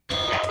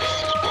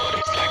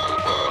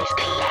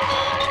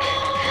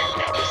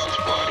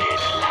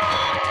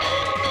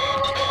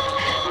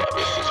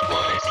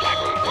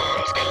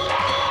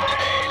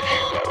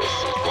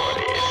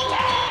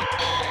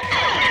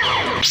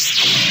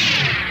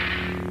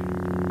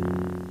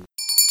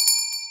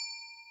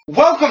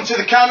Welcome to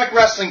the Comic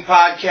Wrestling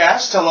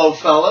Podcast. Hello,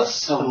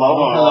 fellas. Hello.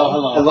 Hello.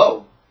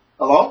 Hello.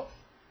 Hello.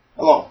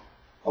 Hello.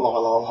 Hello.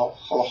 Hello.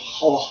 Hello.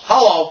 Hello.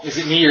 Hello. Is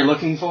it me you're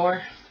looking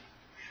for?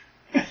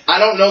 I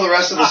don't know the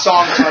rest of the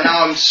song, so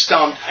now I'm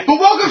stumped. But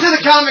welcome to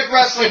the Comic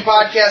Wrestling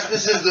Podcast.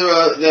 This is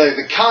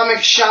the comic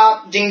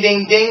shop. Ding,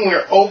 ding, ding.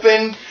 We're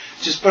open.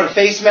 Just put a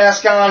face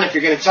mask on if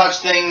you're going to touch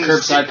things.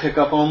 Curbside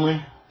pickup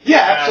only?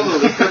 Yeah,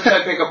 absolutely.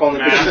 Curbside pickup only.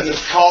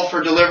 Call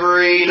for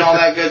delivery and all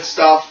that good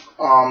stuff.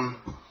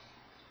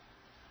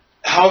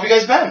 How have you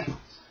guys been?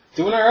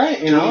 Doing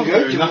alright, you know. Good.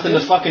 There's nothing to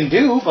fucking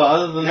do, but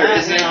other than There that,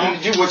 isn't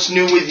anything to do. What's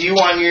new with you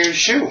on your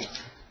shoe?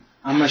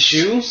 On my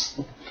shoes,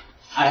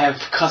 I have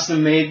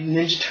custom-made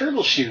Ninja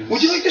Turtle shoes.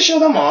 Would you like to show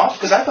them off?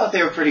 Because I thought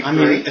they were pretty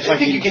great. I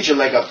think you get your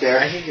leg up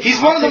there.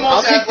 He's one of the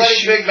most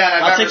athletic big men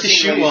I've ever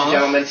seen, ladies and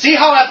gentlemen. See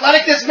how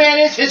athletic this man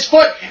is? His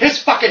foot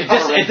is fucking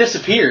hovering. It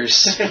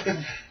disappears.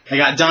 I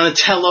got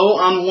Donatello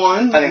on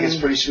one. I think it's a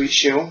pretty sweet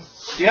shoe.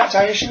 Do you not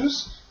tie your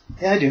shoes?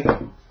 Yeah, I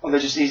do. Oh, they're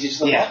just easy to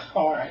slip off?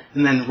 Oh, alright.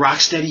 And then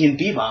Rocksteady and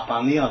Bebop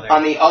on the other.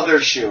 On the other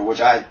shoe,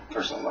 which I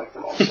personally like the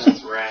most.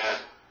 That's rad.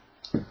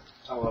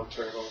 I love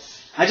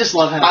turtles. I just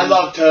love having... I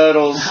love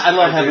turtles. I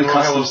love having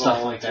custom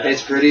stuff like that.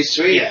 It's pretty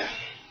sweet. Yeah.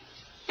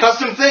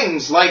 Custom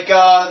things like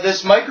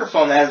this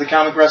microphone that has the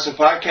Comic Wrestling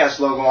Podcast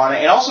logo on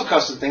it, and also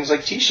custom things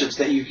like T-shirts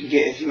that you can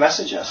get if you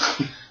message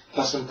us.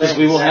 Custom things. Because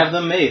we will have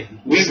them made.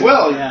 We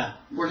will. Yeah.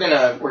 We're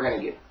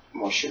gonna get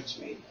more shirts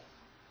made.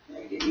 I'm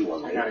gonna get you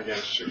one made. I gotta get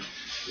a shirt.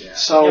 Yeah.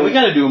 So yeah, we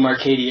gotta do a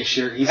Marcadia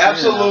shirt. He's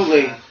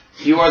absolutely.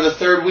 You are the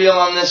third wheel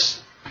on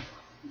this.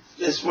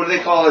 What do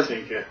they call it?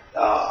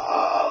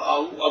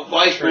 A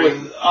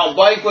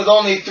bike with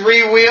only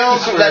 3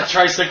 wheels. Or that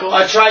tricycle.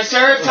 A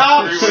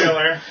triceratops.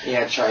 3-wheeler.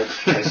 Yeah,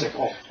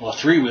 tricycle. Well,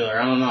 3-wheeler.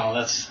 I don't know.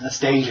 That's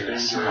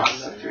dangerous.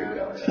 That's a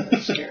 3-wheeler.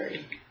 That's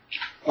scary.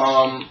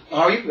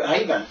 How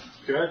you been?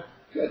 Good.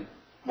 Good.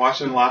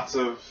 Watching lots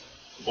of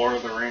Lord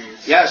of the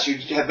Rings. Yes, you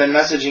have been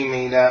messaging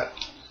me that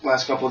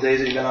last couple of days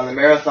that you've been on the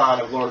marathon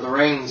of Lord of the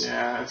Rings.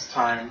 Yeah, it's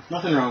time.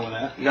 Nothing wrong with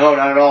that. No,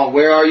 not at all.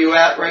 Where are you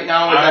at right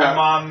now with that? I'm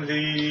on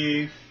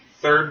the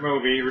 3rd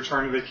movie,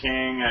 Return of the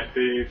King.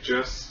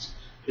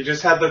 They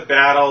just had the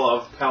Battle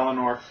of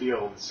Pelennor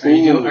Fields. Are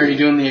you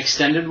doing the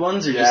extended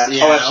ones or just?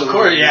 Yeah, absolutely. Of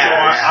course,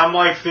 yeah. So I'm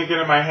like thinking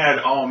in my head,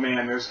 oh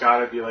man, there's got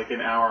to be like an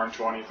hour and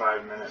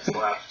 25 minutes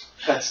left.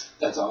 That's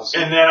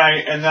awesome. And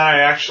then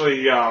I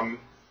actually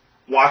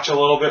watch a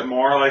little bit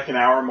more, like an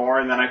hour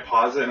more, and then I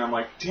pause it and I'm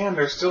like, damn,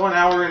 there's still an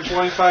hour and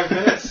 25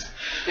 minutes.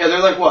 Yeah,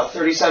 they're like what,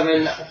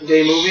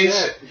 37-day movies?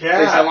 Shit, yeah.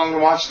 Takes that long to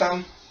watch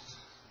them?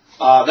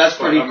 That's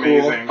pretty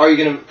amazing. cool. Are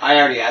you gonna? I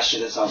already asked you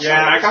this.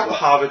 Yeah, I got the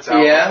Hobbits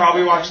out. Yeah? I'll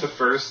probably watch the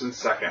first and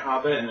second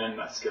Hobbit, and then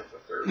skip the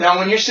third. Now,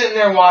 when you're sitting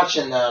there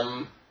watching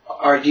them,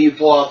 do you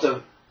pull out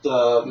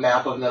the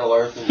map of Middle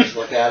Earth and just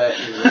look at it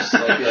and just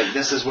like be like,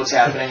 this is what's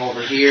happening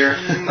over here?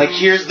 Like,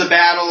 here's the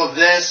battle of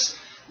this.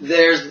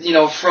 There's,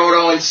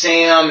 Frodo and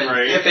Sam and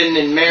Pippin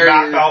and Merry.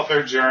 Map out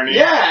their journey.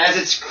 Yeah, as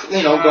it's,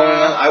 going on.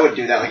 I would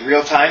do that, like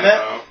real time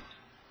it.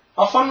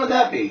 How fun would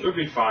that be? It would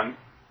be fun.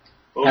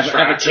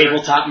 Have a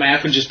tabletop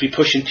map and just be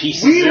pushing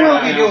pieces. We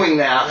will be doing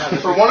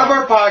that for one of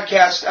our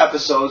podcast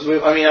episodes. I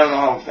don't know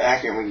how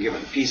accurate we can give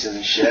it the pieces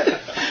and shit,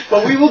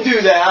 but we will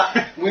do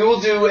that. We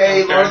will do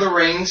a Lord of the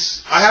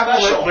Rings I have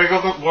special.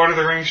 a Lord of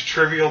the Rings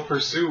Trivial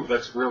Pursuit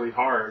that's really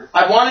hard.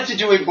 I wanted to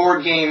do a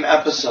board game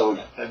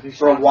episode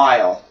for a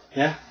while.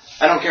 Yeah.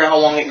 I don't care how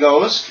long it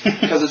goes,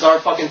 because it's our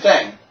fucking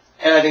thing.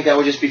 And I think that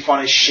would just be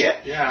fun as shit.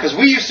 Yeah. Because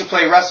we used to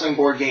play wrestling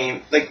board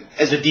game,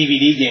 as the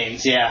DVD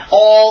games, yeah.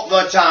 all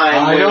the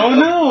time. I don't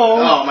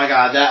know. Oh my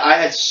god, I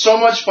had so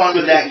much fun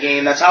with that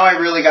game. That's how I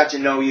really got to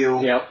know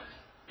you. Yep.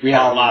 We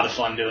had a lot of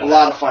fun doing that. A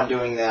lot of fun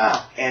doing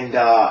that. And,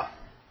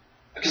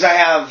 because I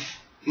have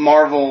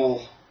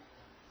Marvel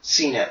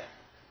seen it.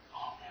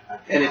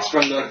 And it's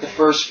from the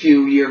first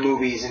few year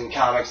movies and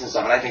comics and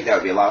stuff, and I think that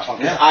would be a lot of fun.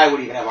 Because I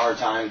would even have a hard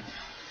time.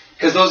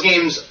 Because those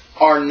games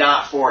are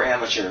not for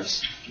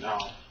amateurs. No.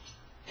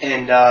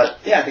 And, I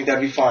think that'd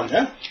be fun.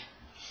 Yeah.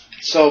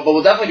 So, but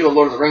we'll definitely do a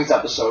Lord of the Rings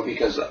episode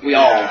because we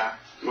all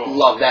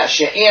love that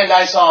shit. And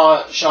I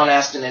saw Sean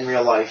Astin in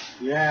real life.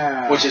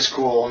 Yeah. Which is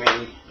cool. I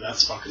mean,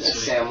 that's fucking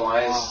sweet.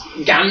 Samwise.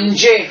 Oh.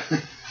 Gamgee!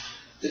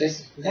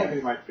 That'd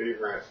be my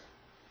favorite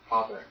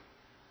Hobbit.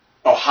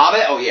 Oh,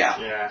 Hobbit? Oh, yeah.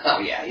 Yeah. Oh,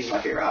 yeah. He's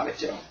my favorite Hobbit,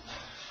 too.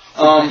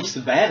 He's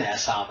the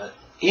badass Hobbit.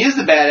 He is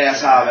the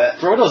badass Hobbit.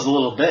 Frodo's a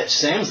little bitch.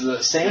 Sam's the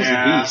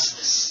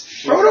beast.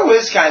 Frodo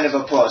is kind of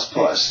a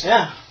puss.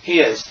 Yeah. He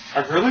is.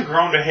 I've really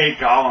grown to hate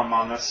Gollum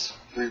on this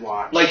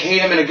rewatch. Like, hate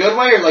him in a good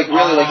way, or like,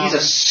 really, like, he's a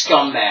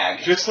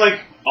scumbag? Just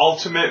like,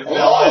 ultimate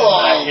villain.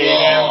 I hate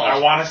him. I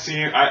want to see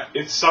him.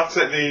 It sucks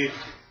that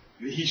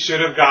he should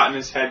have gotten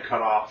his head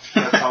cut off.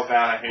 That's how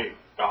bad I hate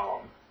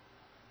Gollum.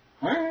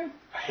 Alright.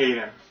 I hate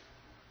him.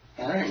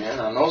 Alright, man,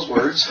 on those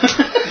words.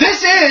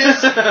 This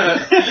is,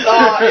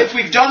 if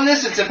we've done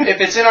this, if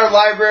it's in our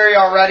library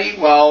already,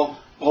 well,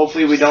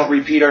 hopefully we don't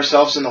repeat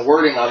ourselves in the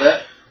wording of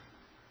it.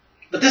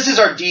 But this is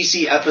our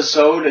DC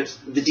episode. It's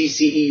the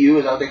DCEU,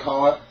 is that what they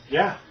call it?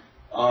 Yeah.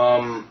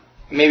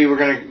 maybe we're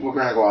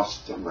gonna go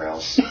off the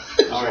rails.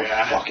 Oh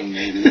yeah. Fucking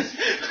maybe.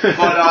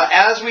 But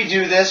as we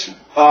do this,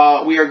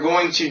 we are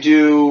going to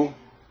do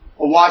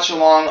a watch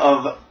along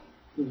of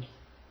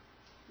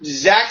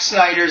Zack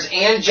Snyder's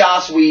and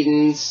Joss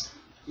Whedon's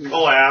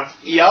Collab.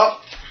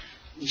 Yup.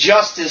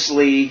 Justice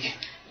League,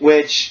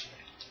 which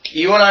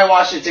you and I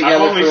watched it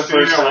together for the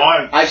first time.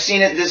 Once. I've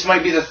seen it. This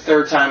might be the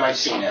third time I've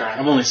seen it.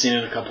 I've only seen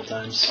it a couple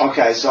times.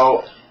 Okay,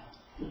 so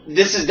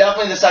this is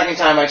definitely the second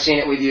time I've seen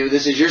it with you.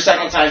 This is your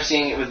second time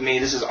seeing it with me.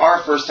 This is our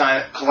first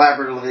time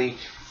collaboratively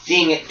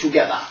seeing it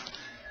together.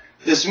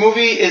 This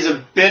movie is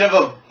a bit of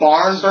a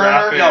barn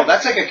burner. No,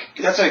 that's a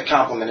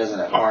compliment, isn't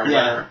it? Barn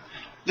burner.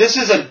 This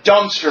is a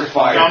dumpster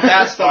fire.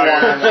 That's the one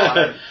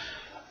I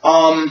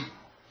wanted.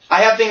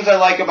 I have things I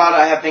like about it.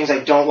 I have things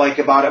I don't like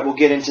about it. We'll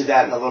get into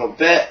that in a little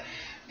bit.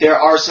 There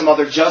are some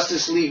other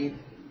Justice League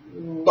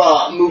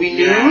movie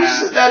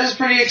news that is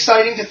pretty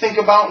exciting to think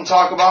about and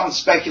talk about and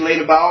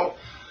speculate about.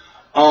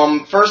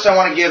 First, I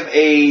want to give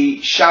a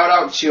shout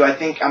out to, I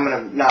think I'm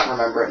going to not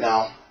remember it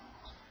now.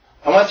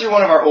 I went through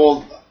one of our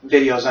old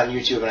videos on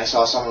YouTube and I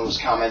saw someone was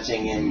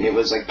commenting and it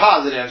was like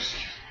positive.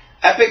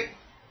 Epic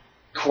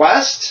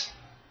Quests?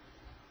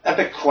 I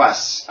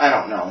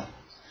don't know.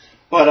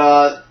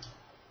 But,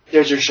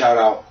 there's your shout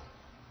out.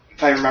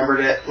 If I remembered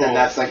it, then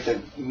that's like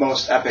the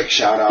most epic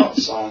shout out.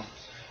 So,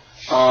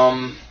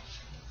 I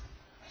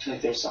feel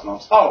like there's something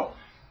else. Oh,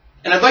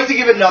 and I'd like to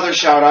give another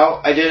shout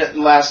out. I did it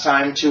last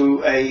time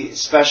to a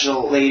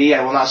special lady.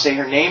 I will not say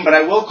her name, but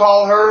I will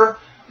call her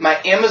my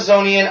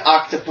Amazonian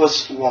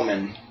octopus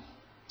woman.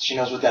 She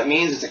knows what that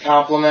means. It's a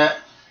compliment,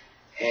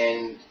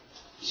 and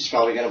she's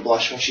probably gonna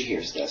blush when she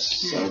hears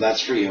this. So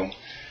that's for you.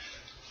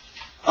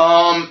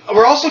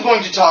 We're also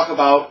going to talk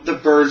about the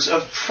Birds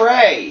of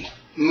Prey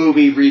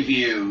movie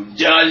review.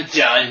 Dun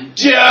dun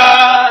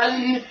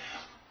dun!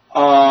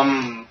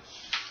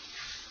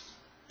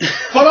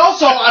 But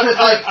also I'd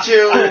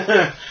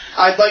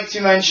like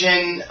to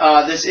mention,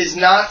 this is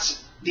not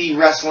the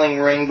wrestling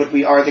ring, but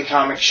we are the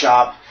comic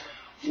shop.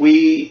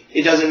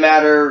 It doesn't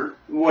matter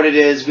what it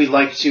is, we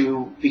like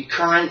to be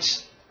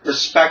current,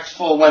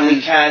 respectful when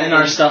we can. And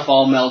our stuff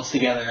all melds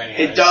together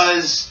anyways. It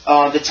does.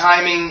 The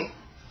timing,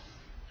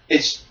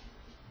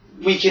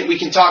 we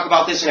can talk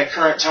about this in a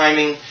current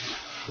timing,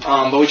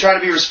 but we try to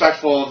be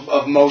respectful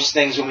of most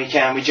things when we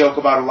can. We joke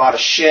about a lot of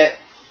shit.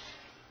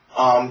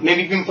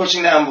 Maybe even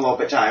pushing the envelope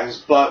at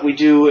times, but we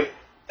do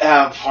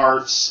have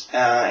hearts,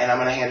 and I'm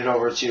going to hand it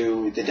over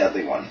to the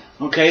deadly one.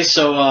 Okay,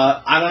 so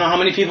I don't know how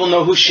many people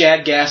know who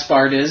Shad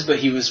Gaspard is, but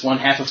he was one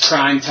half of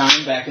Crime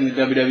Time back in the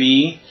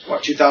WWE.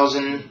 What,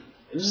 2000?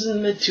 It was in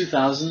the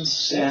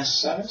mid-2000s, yeah,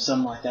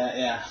 something like that,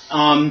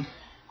 yeah.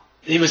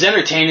 He was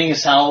entertaining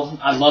as hell.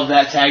 I love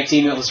that tag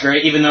team. It was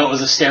great, even though it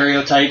was a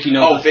stereotype,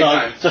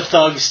 the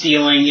thug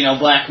stealing,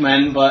 black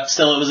men, but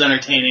still it was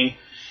entertaining.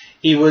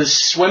 He was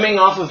swimming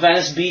off of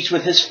Venice Beach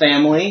with his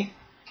family,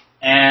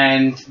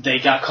 and they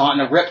got caught in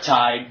a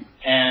riptide,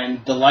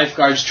 and the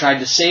lifeguards tried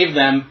to save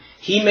them.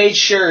 He made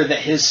sure that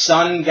his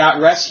son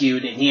got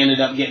rescued, and he ended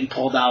up getting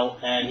pulled out,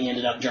 and he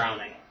ended up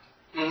drowning.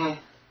 Mm-hmm.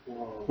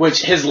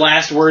 Which his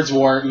last words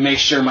were, "Make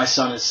sure my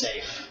son is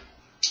safe."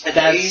 At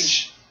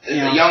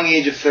the young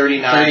age of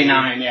 39.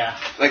 39, yeah.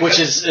 Which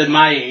is at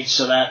my age,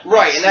 so that...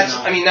 Right, and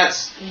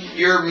that's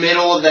you're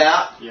middle of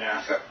that.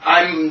 Yeah.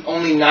 I'm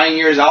only 9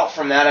 years out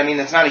from that. I mean,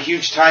 that's not a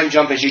huge time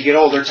jump. As you get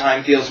older,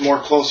 time feels more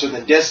closer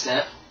than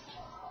distant.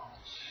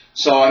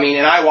 So, I mean,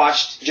 and I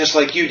watched just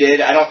like you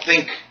did. I don't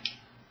think...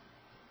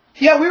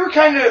 Yeah, we were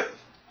kind of...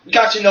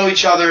 got to know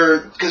each other,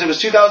 because it was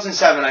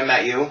 2007 I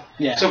met you.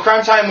 Yeah. So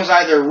Crime Time was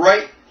either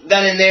right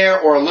then and there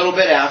or a little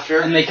bit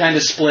after. And they kind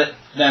of split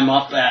them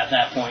up at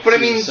that point. But I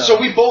mean, so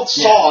we both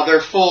saw their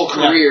full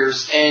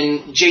careers,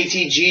 and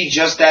JTG,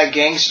 Just That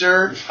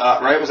Gangster,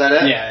 right? Was that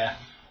it? Yeah.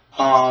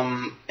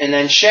 And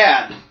then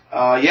Shad.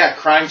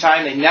 Crime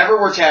Time. They never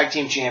were tag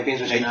team champions,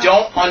 which I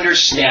don't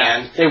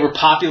understand. Yeah. They were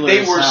popular.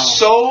 They were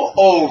so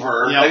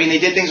over. Yep. I mean, they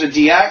did things with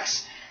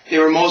DX. They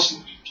were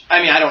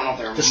I don't know if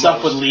they were the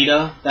stuff with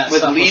Lita. That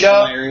stuff was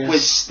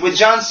hilarious. with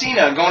John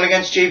Cena going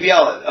against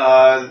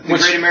JBL, the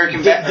Great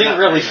American Bash. Didn't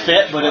really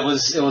fit, but it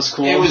was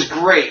cool. It was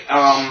great.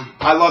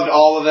 I loved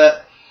all of it.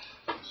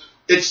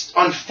 It's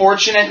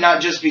unfortunate,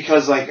 not just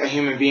because like a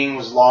human being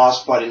was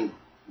lost, but in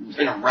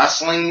a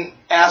wrestling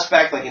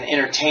aspect, like an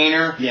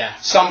entertainer. Yeah.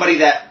 Somebody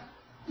that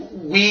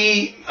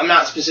I'm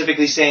not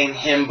specifically saying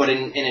him, but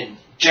in a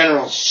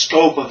general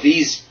scope of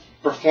these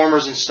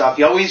performers and stuff,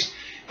 you always,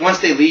 once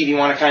they leave, you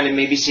want to kind of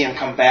maybe see them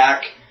come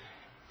back.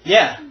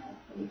 Yeah.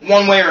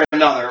 One way or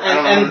another.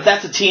 And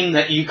that's a team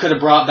that you could have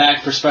brought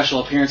back for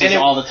special appearances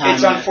all the time.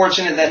 It's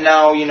unfortunate that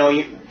now,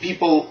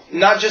 people,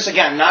 not just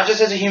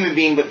as a human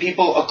being, but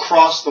people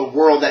across the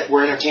world that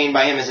were entertained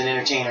by him as an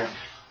entertainer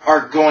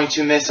are going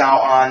to miss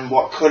out on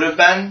what could have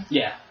been.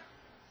 Yeah.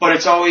 But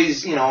it's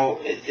always,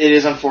 it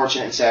is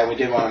unfortunate and sad. We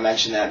did want to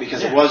mention that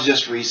because it was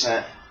just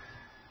recent.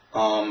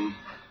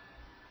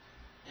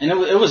 And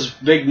it was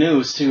big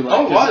news, too.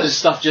 Like, it was. This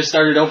stuff just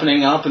started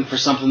opening up, and for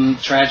something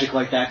tragic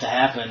like that to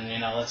happen,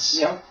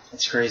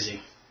 that's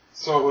crazy.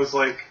 So it was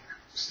like,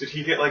 did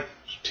he get, like,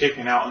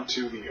 taken out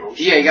into the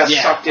ocean. Yeah, he got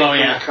sucked in from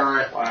the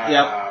current. Wow.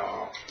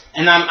 Yep.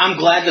 And I'm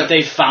glad that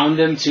they found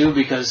him too,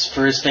 because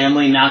for his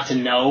family not to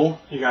know,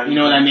 you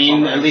know what I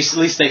mean? At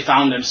least they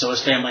found him, so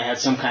his family had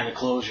some kind of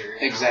closure.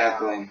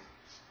 Exactly.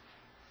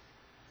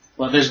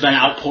 Well, there's been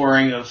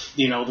outpouring of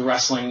the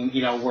wrestling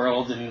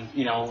world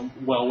and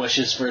well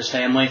wishes for his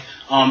family.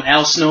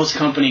 Al Snow's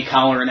company,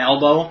 Collar and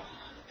Elbow,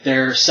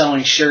 they're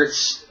selling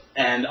shirts,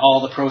 and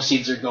all the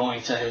proceeds are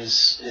going to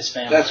his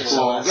family. That's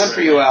cool. Good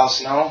for you, Al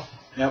Snow.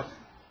 Yep.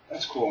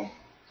 That's cool.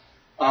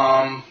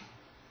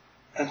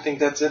 I think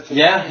that's it for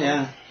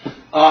yeah.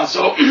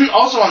 So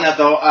also on that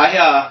though,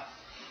 I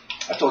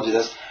told you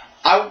this.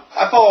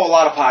 I follow a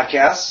lot of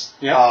podcasts.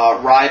 Yep.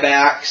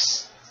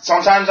 Rybacks.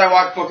 Sometimes I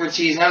watch Booker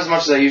T's, not as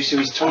much as I used to.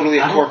 He's totally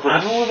a corporate. I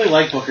don't really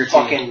like Booker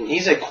T.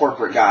 He's a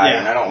corporate guy,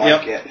 and I don't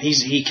like it.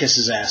 He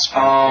kisses ass.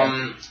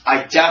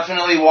 I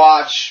definitely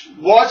watch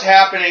What's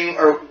Happening,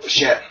 or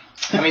shit.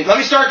 I mean, let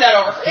me start that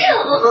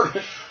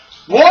over.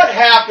 What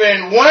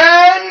happened when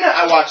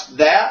I watched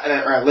that,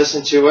 or I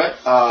listened to it.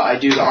 I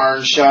do the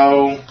Orange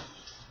Show,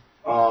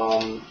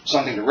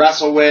 Something to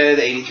Wrestle With,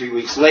 83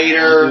 Weeks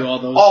Later,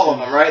 all of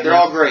them, right? They're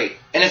all great.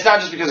 And it's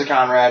not just because of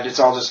Conrad, it's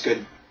all just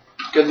good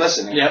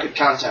listening, good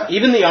content.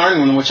 Even the Arn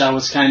one, which I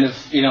was kind of,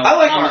 I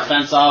like on Arn. the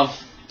fence of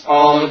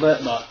a little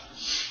bit,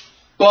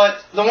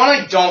 But the one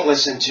I don't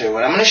listen to,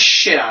 and I'm going to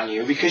shit on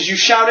you because you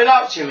shouted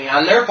out to me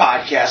on their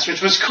podcast,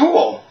 which was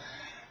cool.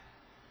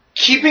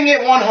 Keeping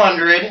It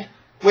 100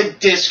 with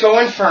Disco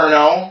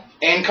Inferno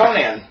and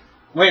Conan.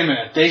 Wait a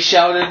minute, they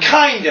shouted?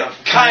 Kind of.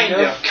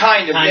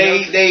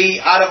 They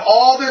out of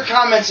all their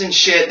comments and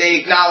shit, they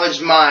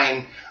acknowledged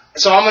mine.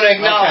 So I'm going to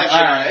acknowledge it.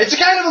 Right. It's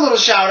kind of a little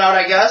shout out,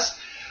 I guess.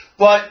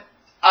 But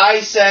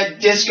I said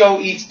Disco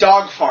eats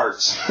dog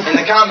farts in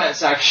the comment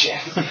section.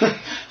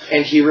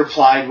 And he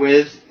replied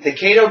with, the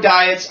keto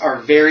diets are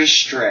very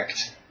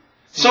strict.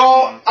 So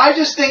I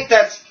just think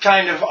that's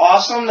kind of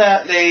awesome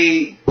that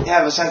they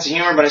have a sense of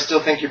humor, but I still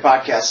think your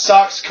podcast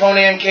sucks.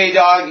 Conan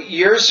K-Dog,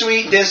 you're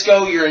sweet.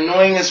 Disco, you're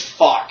annoying as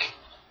fuck.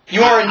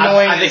 You are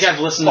annoying as fuck. I think I've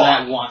listened to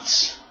that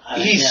once.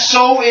 He's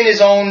so in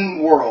his own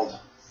world.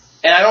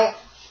 And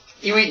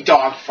you eat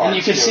dog farts. And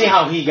you can see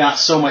how he got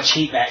so much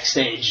heat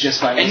backstage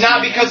just by... And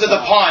not because of the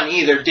pun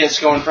either,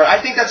 Disco Inferno.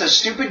 I think that's a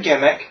stupid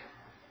gimmick.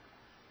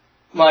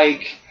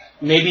 Like...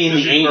 Maybe in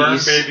the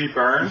 80s. Baby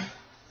Burn?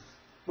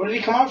 What did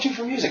he come out to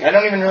for music? I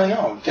don't even really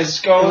know.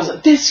 Disco... It was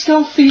like,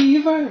 Disco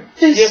Fever!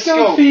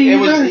 Disco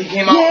Fever! He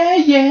came out...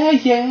 Yeah.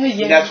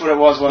 That's what it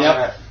was, wasn't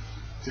it?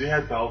 Did he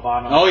have bell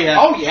bottom? Oh, yeah.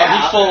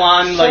 He full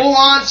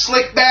on,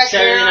 slick back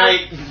Saturday hair.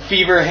 Night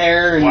Fever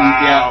hair. And,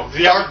 wow.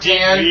 Dark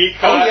tan.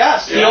 Oh,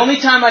 yes. The only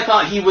time I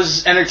thought he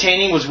was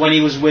entertaining was when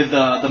he was with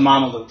the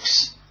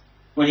Mamalukes.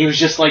 When he was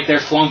just like their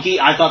flunky,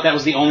 I thought that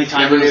was the only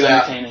time he was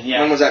entertaining.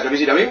 Yeah. When was that,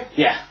 WCW?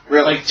 Yeah.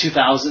 Really? Like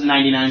 2000,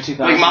 99, 2000.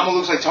 Like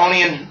Mamalukes like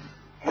Tony and...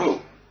 Who?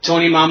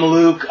 Tony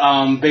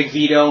Mamaluke, Big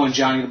Vito, and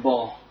Johnny the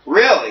Bull.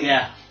 Really?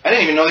 Yeah. I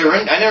didn't even know they were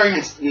in... I never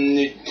even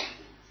knew...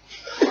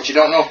 What you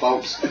don't know,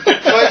 folks. So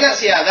I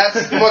guess,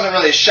 it wasn't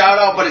really a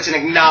shout-out, but it's an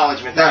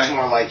acknowledgement. That's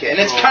more like it. And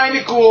it's kind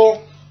of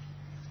cool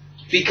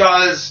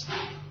because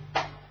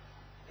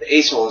the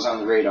Ace-Hole is on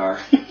the radar.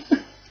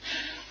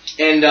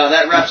 And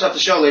that wraps up the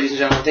show, ladies and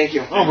gentlemen. Thank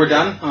you. Oh, we're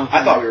done? Oh,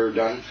 I thought we were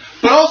done.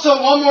 But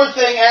also, one more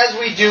thing, as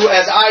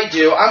I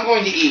do, I'm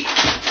going to eat.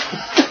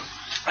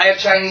 I have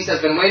Chinese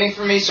that's been waiting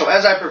for me, so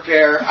as I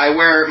prepare, I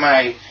wear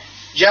my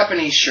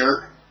Japanese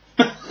shirt.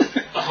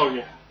 Oh,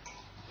 yeah.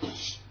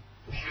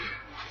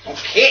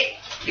 Okay.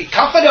 Be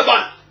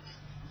comfortable.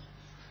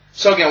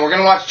 So again, we're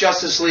going to watch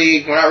Justice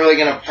League. We're not really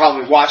going to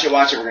probably watch it.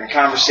 We're going to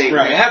conversate. We're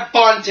going to have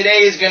fun.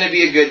 Today is going to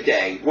be a good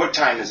day. What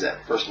time is it,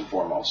 first and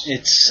foremost?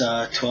 It's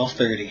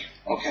 12:30.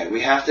 Okay,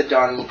 we have to be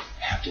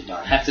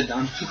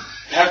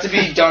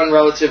done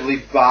relatively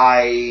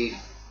by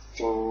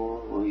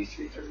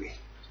 3:30.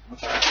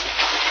 Okay.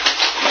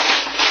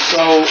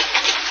 So,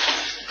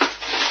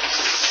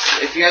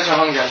 if you guys are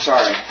hungry, I'm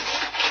sorry.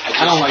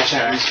 I don't like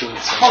Chinese food.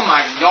 So. Oh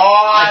my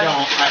god! I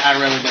don't. I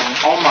really don't.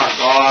 Oh my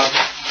god.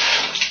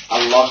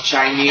 I love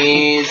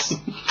Chinese.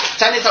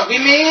 Chinese are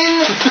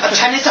women.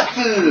 Chinese are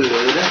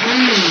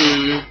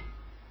food.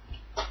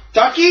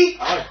 Ducky?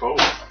 I like both.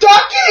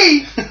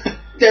 Ducky!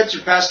 That's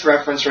your best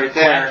reference right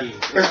there.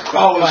 Quacky.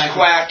 Oh, it's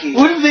Quacky.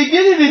 What if they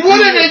did it? What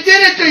if they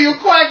did it to you,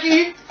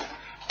 Quacky?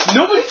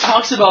 Nobody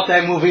talks about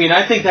that movie, and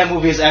I think that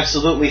movie is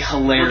absolutely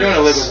hilarious. We're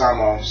doing a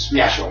Leguizamo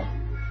special. Yeah.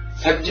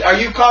 Are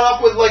you caught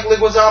up with like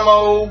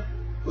Leguizamo,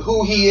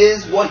 who he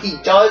is, what he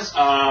does,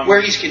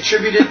 where he's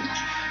contributed?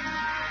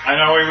 I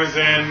know he was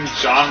in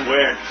John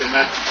Wick, and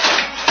that's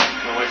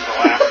like the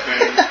last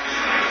thing.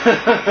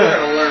 We're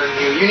gonna learn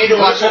you. You need to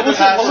watch. What was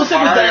it with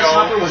Dennis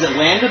Hopper? Was it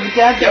Land of the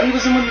Dead that he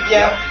was in?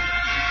 Yeah.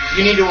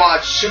 You need to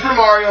watch Super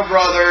Mario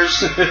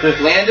Brothers,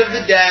 Land of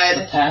the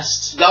Dead. The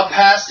Pest. The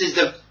Pest is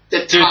the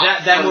Dude,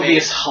 top that movie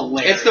is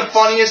hilarious. It's the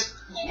funniest,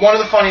 one of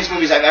the funniest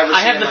movies I've ever seen.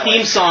 I have the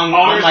theme song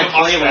on my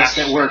playlist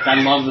at work. I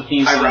love the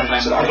theme song.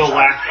 The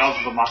lack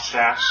of the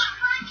mustache.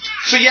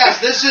 So yes,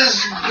 this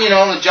is,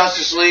 the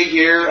Justice League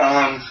here.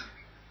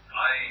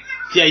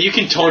 Yeah, you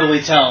can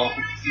totally tell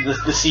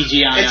the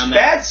CGI it's on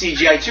bad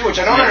CGI too, which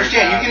I don't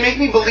understand. You can make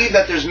me believe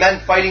that there's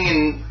men fighting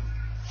in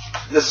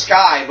the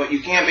sky, but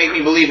you can't make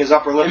me believe his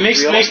upper lip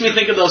is real. Makes me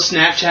think of those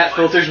Snapchat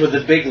filters with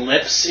the big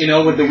lips, you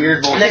know, with the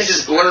weird voice. And then it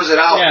just blurs it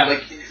out,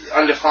 like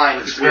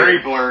undefined. It's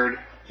very blurred.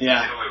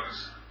 Yeah,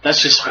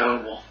 that's just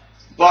horrible.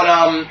 But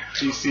on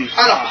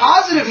a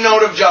positive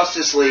note of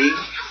Justice League,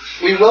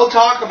 we will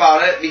talk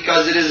about it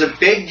because it is a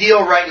big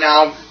deal right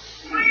now.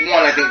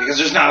 One, I think, because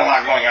there's not a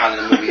lot going on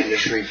in the movie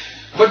industry.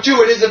 But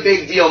two, it is a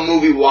big deal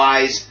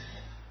movie-wise,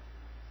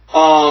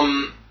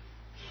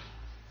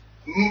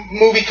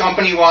 movie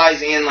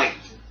company-wise, and like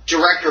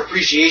director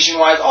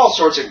appreciation-wise. All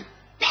sorts of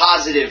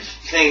positive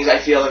things I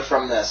feel are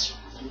from this.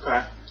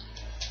 Okay.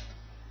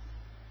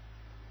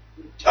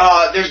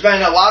 There's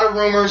been a lot of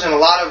rumors and a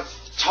lot of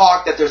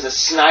talk that there's a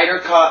Snyder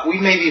Cut. We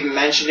maybe even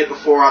mentioned it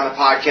before on the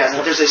podcast.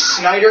 That there's a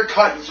Snyder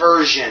Cut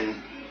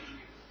version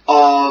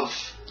of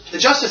the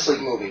Justice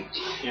League movie.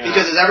 Yeah.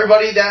 Because as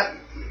everybody that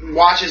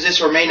watches this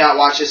or may not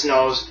watch this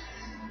knows,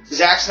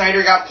 Zack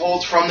Snyder got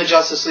pulled from the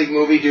Justice League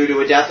movie due to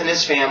a death in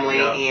his family,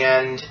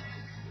 and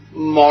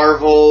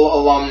Marvel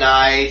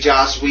alumni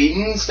Joss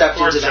Whedon stepped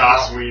into the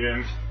house. Joss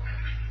Whedon.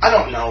 I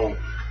don't know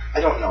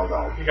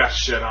though. He got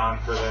shit on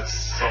for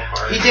this so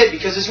far. He did,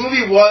 because this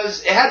movie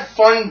it had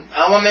fun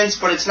elements,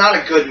 but it's not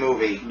a good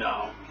movie.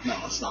 No,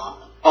 it's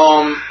not.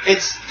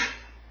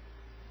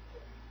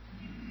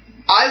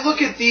 I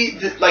look at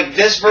like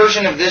this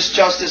version of this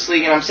Justice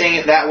League, and I'm saying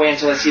it that way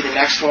until I see the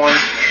next one,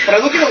 but I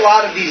look at a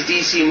lot of these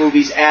DC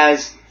movies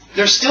as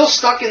they're still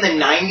stuck in the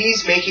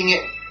 90s, making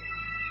it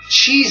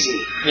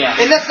cheesy. Yeah.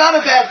 And that's not a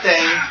bad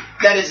thing.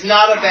 That is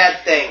not a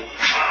bad thing.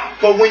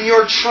 But when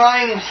you're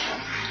trying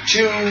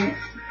to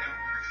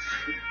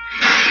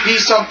be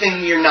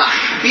something you're not,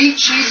 be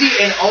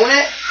cheesy and own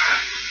it,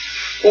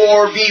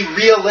 or be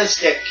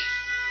realistic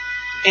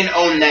and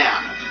own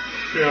that.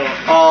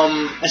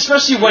 Yeah.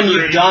 Especially when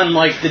you've done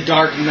like The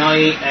Dark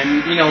Knight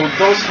and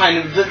those kind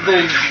of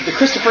the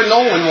Christopher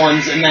Nolan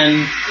ones, and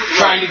then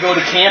trying to go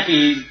to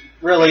campy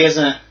really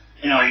isn't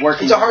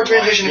working. It's a hard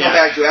transition to go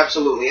back to,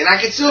 absolutely, and I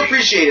can still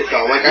appreciate it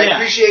though. Like I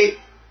appreciate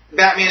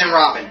Batman and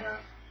Robin,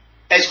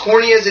 as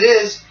corny as it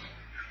is.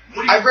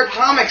 I've read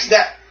comics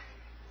that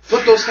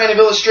put those kind of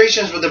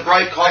illustrations with the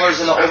bright colors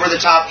and the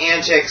over-the-top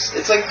antics.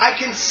 It's like, I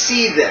can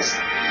see this.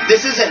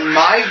 This isn't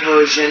my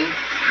version,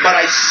 but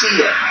I see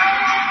it.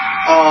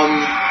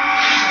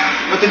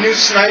 But the new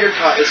Snyder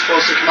Cut is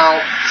supposed to come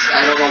out,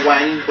 I don't know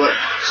when, but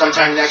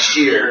sometime next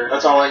year.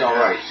 That's all I know,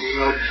 right?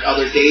 No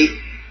other date.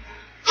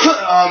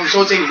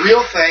 So it's a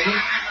real thing.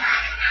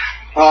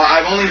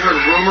 I've only heard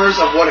rumors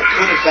of what it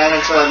could have been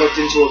until I looked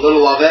into a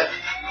little of it.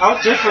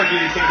 How different do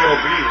you think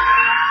it'll be?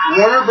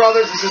 Warner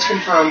Brothers, this is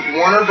confirmed,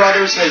 Warner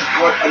Brothers has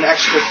put an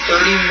extra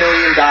 $30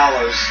 million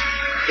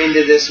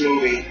into this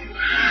movie.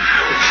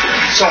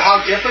 So how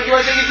different do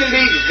I think it can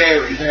be?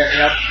 Very.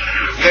 Yep.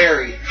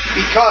 Very.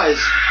 Because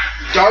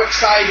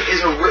Darkseid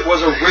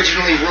was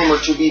originally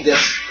rumored to be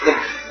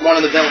one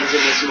of the villains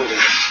in this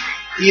movie.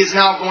 He is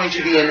now going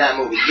to be in that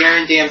movie.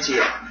 Guarantee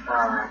it.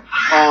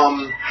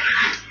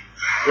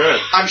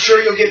 Good. I'm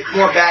sure you'll get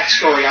more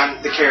backstory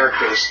on the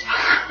characters.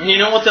 And you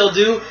know what they'll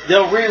do?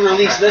 They'll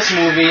re-release this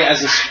movie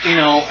as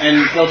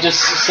and they'll just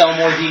sell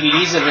more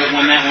DVDs of it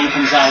when that one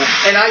comes out.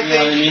 And I think,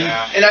 what I mean?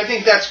 And I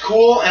think that's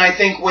cool. And I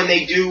think when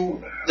they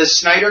do the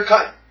Snyder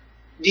Cut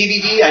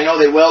DVD, I know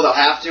they will. They'll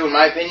have to, in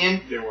my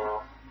opinion. They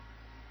will.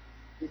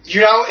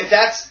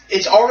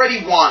 It's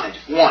already wanted.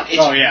 One,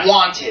 it's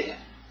wanted.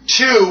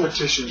 Two,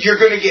 you're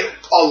going to get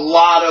a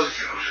lot of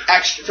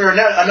extra. For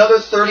another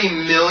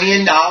 $30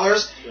 million,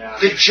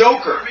 the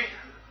Joker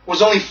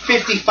was only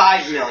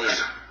 $55 million.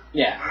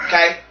 Yeah.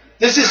 Okay?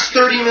 This is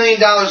 $30 million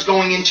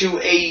going into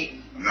a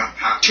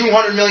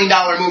 $200 million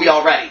movie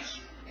already.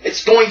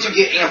 It's going to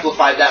get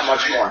amplified that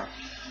much more.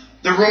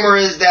 The rumor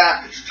is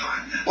that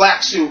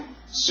Black Suit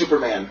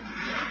Superman,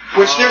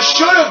 which there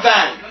should have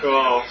been.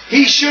 Cool.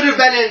 He should have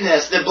been in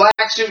this. The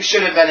Black Suit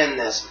should have been in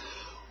this.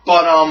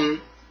 But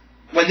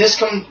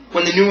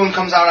when the new one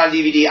comes out on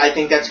DVD, I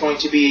think that's going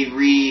to be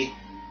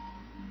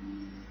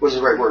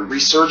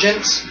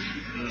resurgence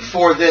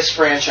for this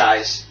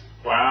franchise.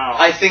 Wow.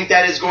 I think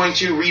that is going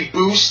to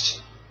reboost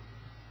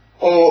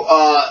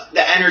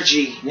the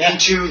energy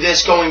into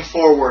this going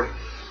forward.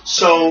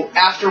 So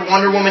after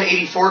Wonder Woman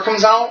 84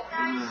 comes out,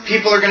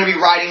 people are going to be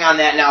riding on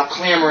that now,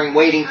 clamoring,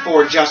 waiting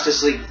for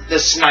Justice League, the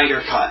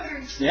Snyder Cut.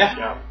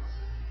 Yeah.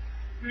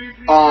 Dude,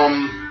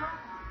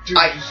 did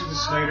you see the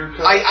Snyder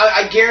Cut?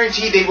 I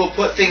guarantee they will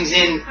put things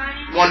in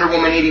Wonder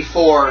Woman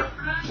 84.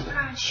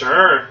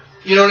 Sure.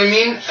 You know what I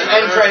mean? An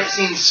end credit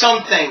scene,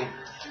 something.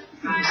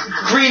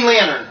 Green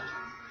Lantern.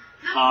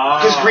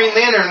 Because Green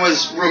Lantern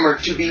was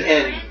rumored to be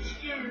in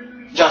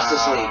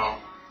Justice League.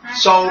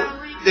 So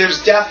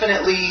there's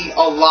definitely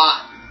a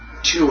lot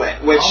to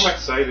it. Which I'm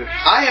excited.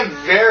 I am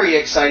very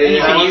excited. And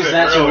you can use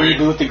that to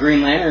reboot the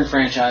Green Lantern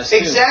franchise, too.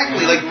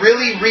 Exactly. Like,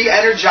 really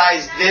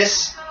re-energize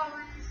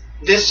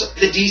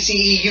the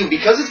DCEU,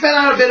 because it's been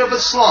on a bit of a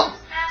slump.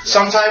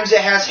 Sometimes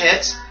it has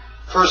hits.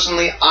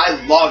 personally,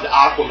 I loved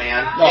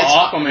Aquaman.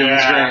 Oh, Aquaman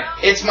was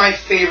great. It's my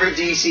favorite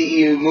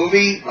DCEU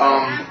movie.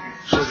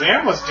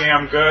 Shazam was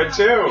damn good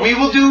too. We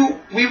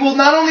will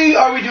not only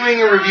are we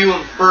doing a review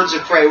of Birds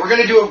of Prey, we're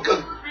going to do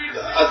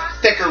a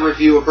thicker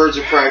review of Birds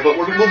of Prey, but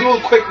we'll do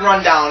a quick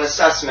rundown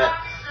assessment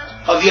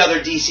of the other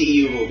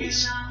DCEU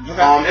movies.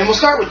 Okay. And we'll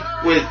start with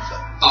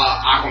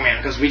Aquaman,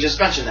 because we just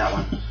mentioned that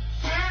one.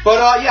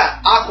 But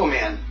yeah,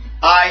 Aquaman.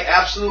 I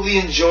absolutely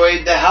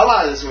enjoyed the hell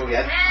out of this movie.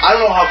 I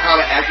don't know how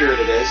comic accurate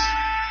it is.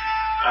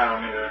 I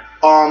don't either.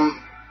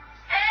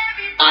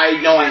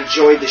 I know I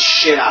enjoyed the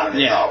shit out of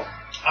it though.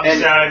 I'm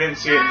sad I didn't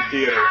see it in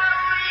theater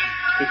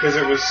because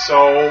it was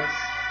so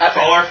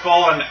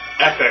colorful and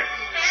epic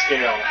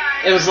scale.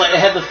 It was like it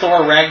had the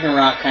Thor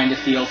Ragnarok kind of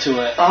feel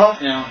to it.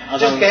 You know,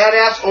 just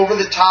badass, over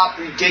the top,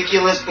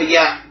 ridiculous, but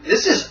yeah,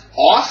 this is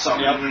awesome.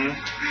 Yep.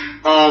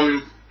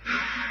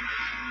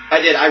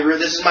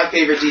 This is my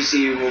favorite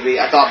DCU movie.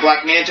 I thought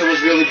Black Manta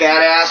was really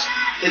badass.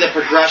 The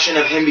progression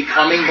of him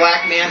becoming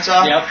Black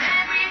Manta. Yep.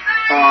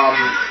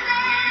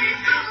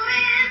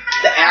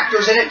 The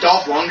actors in it,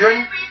 Dolph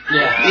Lundgren.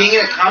 Yeah. Being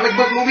in a comic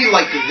book movie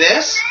like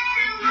this,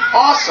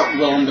 awesome.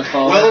 Willem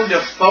Dafoe. Willem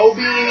Dafoe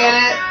being in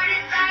it.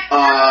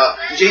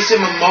 Jason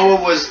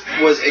Momoa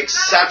was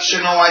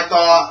exceptional, I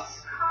thought.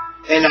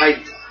 And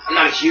I'm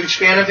not a huge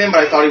fan of him,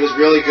 but I thought he was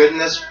really good in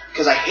this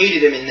because I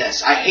hated him in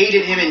this. I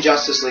hated him in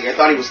Justice League. I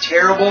thought he was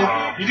terrible.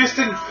 He just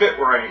didn't fit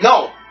right.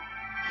 No,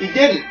 he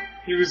didn't.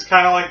 He was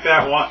kind of like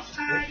that one.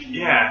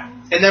 Yeah.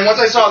 And then once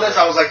I saw this,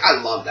 I was like,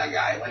 I love that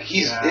guy. Like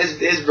his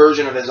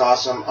version of it is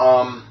awesome.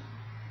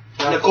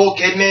 Nicole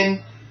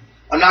Kidman.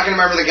 I'm not going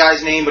to remember the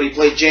guy's name, but he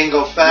played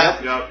Jango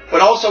Fett. Yep. But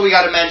also we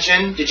got to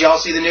mention, did y'all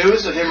see the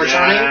news of him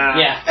returning?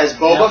 Yeah. As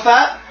Boba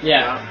Fett?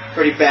 Yeah.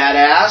 Pretty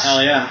badass.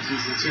 Hell yeah.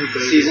 Season 2, baby.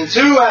 Season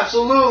 2,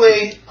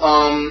 absolutely.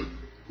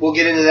 We'll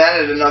get into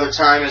that at another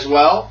time as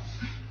well.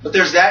 But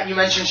there's that. You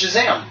mentioned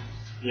Shazam.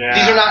 Yeah.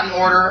 These are not in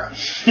order,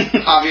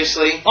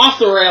 obviously. Off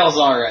the rails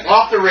already.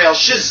 Off the rails.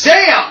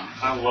 Shazam!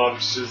 I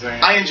loved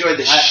Shazam. I enjoyed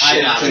the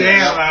shit out of it.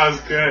 Damn, that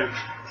was good.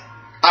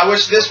 I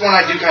wish this one,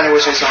 I do kind of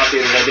wish I saw in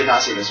theaters. I did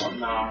not see this one.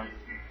 No.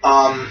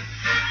 I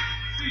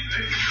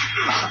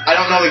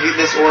don't know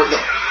the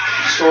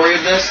story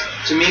of this.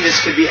 To me, this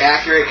could be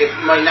accurate. It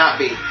might not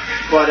be.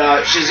 But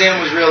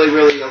Shazam was really,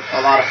 really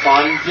a lot of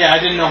fun. Yeah, I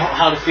didn't know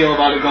how to feel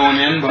about it going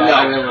in, but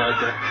I really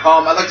liked it.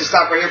 I'd like to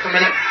stop right here for a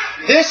minute.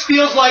 This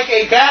feels like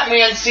a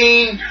Batman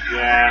scene.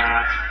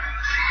 Yeah.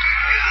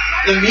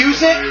 The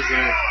music,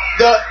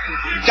 the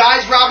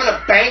guys robbing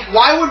a bank.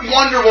 Why would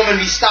Wonder Woman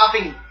be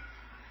stopping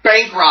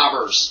bank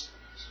robbers?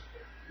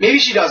 Maybe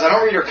she does. I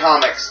don't read her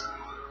comics.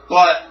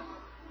 But...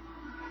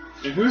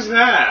 And who's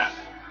that?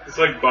 It's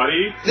like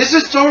Buddy? This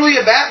is totally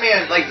a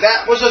Batman. Like,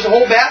 that was a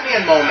whole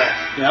Batman moment.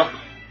 Yep.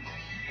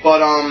 But,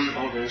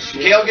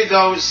 Gal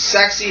Gadot's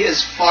sexy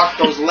as fuck.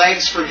 Those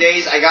legs for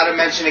days. I gotta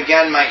mention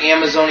again my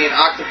Amazonian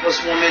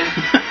octopus woman.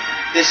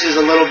 This is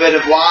a little bit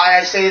of why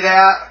I say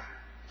that.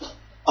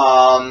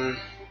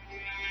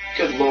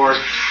 Good lord.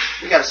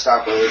 We gotta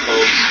stop early,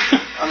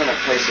 folks. I'm in a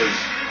place of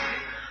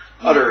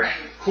utter...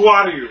 Who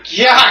are you?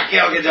 Yeah,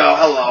 Gal Gadot,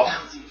 hello.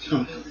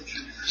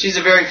 She's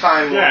a very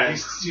fine woman. Yeah,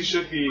 he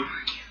should be...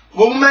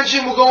 We'll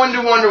go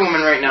into Wonder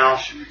Woman right now.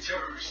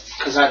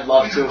 Because I'd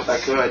love to if I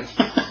could.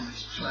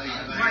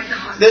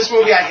 This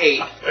movie I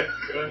hate.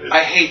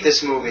 I hate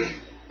this movie.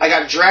 I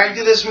got dragged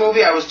to this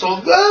movie. I was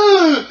told,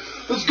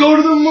 let's go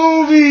to the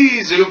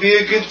movies. It'll be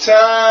a good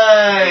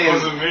time. It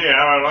wasn't me. I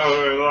don't know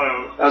who it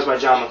was. That was my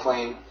John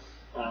McClane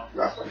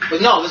reference.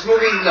 But no, this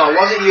movie, it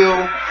wasn't you.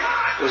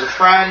 It was a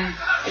friend.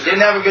 I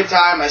didn't have a good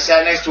time. I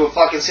sat next to a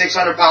fucking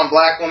 600-pound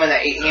black woman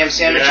that ate ham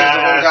sandwiches the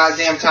whole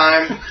goddamn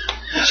time.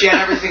 She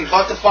had everything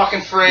but the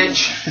fucking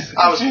fridge.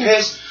 I was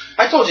pissed.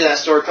 I told you that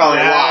story probably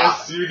a lot.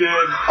 Yes, you did.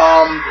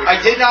 I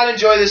did not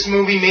enjoy this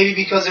movie, maybe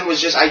because it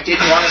was just, I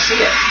didn't want to see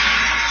it.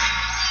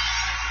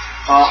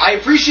 I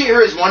appreciate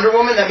her as Wonder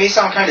Woman. That may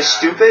sound kind of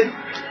stupid.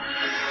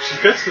 She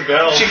fits the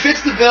bill. She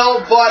fits the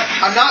bill, but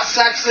I'm not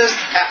sexist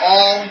at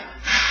all.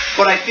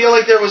 But I feel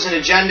like there was an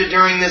agenda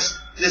during this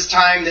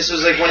time. This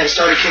was like when it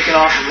started kicking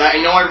off.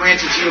 I know I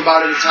ranted to you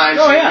about it at times.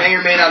 So you may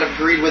or may not have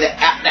agreed with it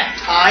at that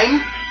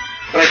time.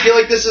 But I feel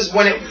like this is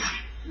when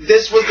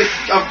this was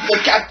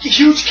a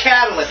huge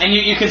catalyst. And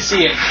you can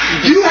see it.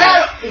 You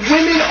had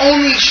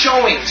women-only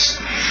showings.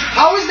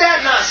 How is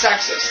that not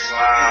sexist?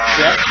 Wow.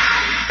 Yep.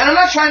 And I'm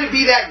not trying to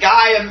be that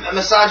guy, a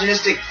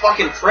misogynistic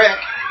fucking prick.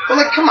 But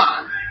like, come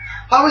on.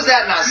 How is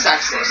that not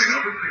sexist?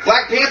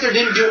 Black Panther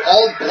didn't do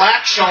all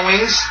black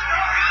showings.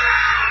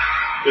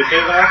 Did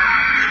they though?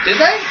 Did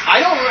they?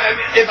 I don't.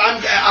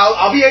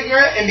 I'll be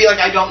ignorant and be like,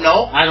 I don't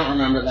know. I don't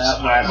remember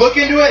that. Look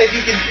into it if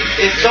you can.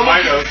 If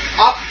someone,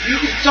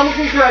 someone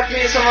can correct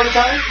me some other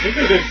time. I think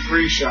they did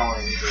 3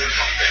 showings.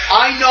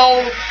 I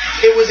know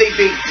it was a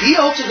big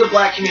deal to the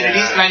black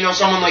communities, and I know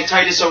someone like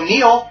Titus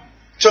O'Neil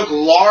took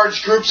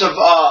large groups of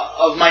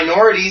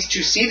minorities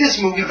to see this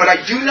movie, but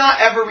I do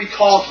not ever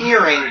recall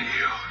hearing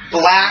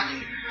black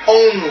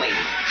only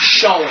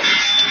showings.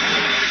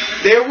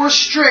 There were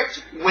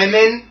strict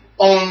women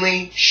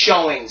only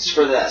showings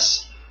for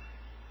this.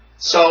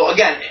 So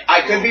again,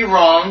 I could be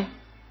wrong,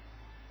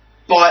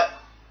 but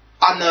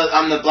on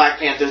the Black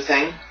Panther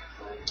thing,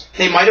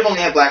 they might have only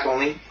had black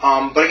only.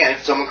 But again,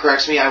 if someone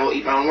corrects me, I will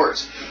eat my own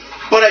words.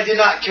 But I did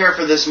not care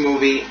for this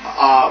movie.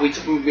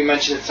 We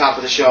mentioned at the top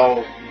of the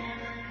show,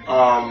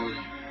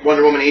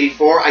 Wonder Woman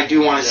 84. I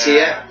do want to see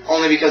it,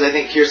 only because I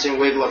think Kirsten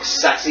Wiig looks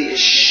sexy as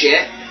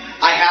shit.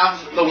 I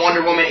have the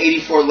Wonder Woman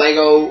 84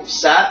 Lego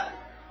set,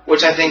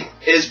 which I think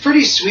is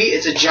pretty sweet.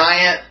 It's a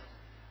giant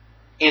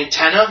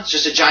antenna. It's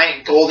just a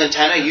giant gold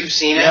antenna. You've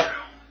seen it. Yep.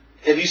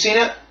 Have you seen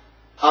it?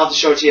 I'll have to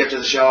show it to you after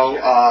the show.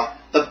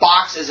 The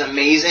box is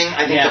amazing.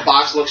 I think the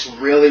box looks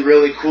really,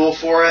 really cool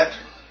for it.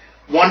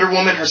 Wonder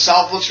Woman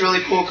herself looks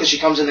really cool because she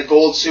comes in the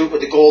gold suit with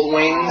the gold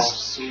wings. Oh,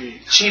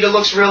 sweet. Cheetah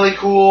looks really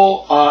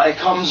cool. It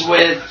comes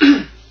with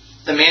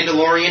the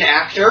Mandalorian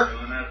actor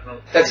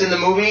that's in the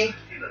movie.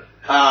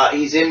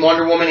 He's in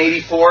Wonder Woman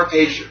 84.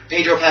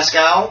 Pedro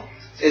Pascal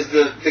is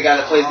the guy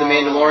that plays the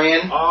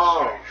Mandalorian.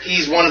 Oh.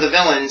 He's one of the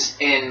villains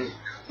in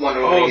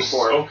Wonder Woman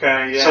 84.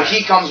 Okay, yeah. So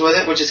he comes with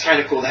it, which is kind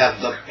of cool to have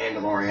the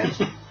Mandalorian.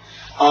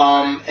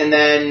 And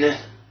then,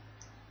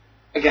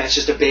 again, it's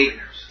just a big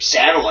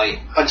satellite.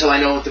 Until I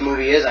know what the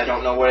movie is, I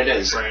don't know what it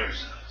is. Right.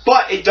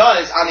 But it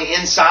does, on the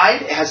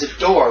inside, it has a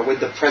door with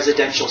the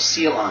presidential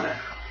seal on it.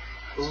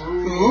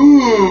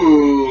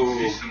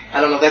 Ooh.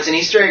 I don't know if that's an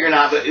Easter egg or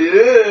not, but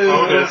ooh.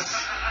 Otis.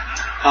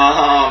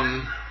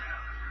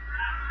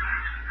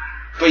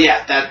 But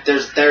yeah,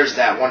 there's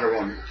that Wonder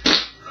Woman.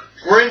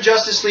 We're in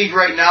Justice League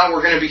right now.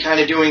 We're going to be kind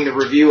of doing the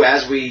review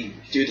as we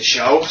do the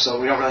show, so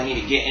we don't really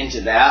need to get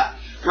into that.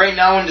 Right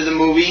now into the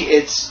movie,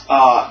 it's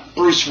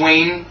Bruce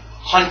Wayne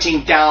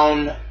hunting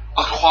down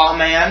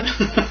Aquaman.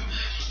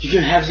 You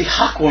can have the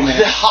Aquaman.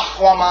 The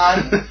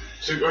Aquaman.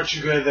 So aren't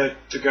you the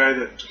guy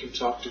that can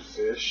talk to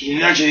fish?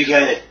 Aren't you the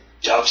guy that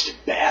talks to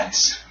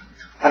bats?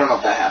 I don't know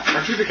if that happened.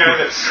 Aren't you the guy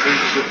that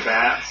sleeps with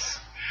bats?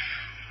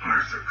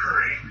 Arthur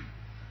Curry.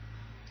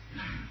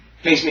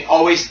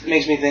 Always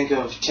makes me think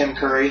of Tim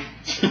Curry.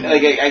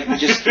 Like I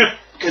just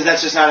because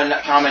that's just not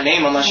a common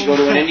name unless you go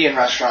to an Indian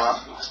restaurant.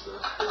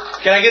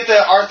 Can I get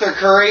the Arthur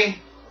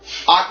Curry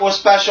Aqua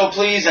Special,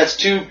 please? That's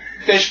 2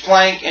 fish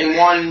plank and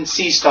 1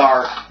 sea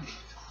star.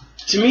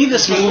 To me,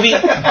 this movie,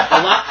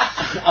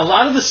 a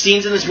lot of the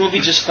scenes in this movie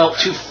just felt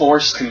too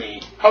forced to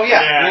me. Oh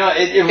yeah, You know,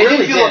 it it really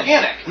didn't feel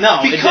organic. No,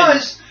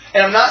 because,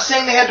 and I'm not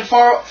saying they had to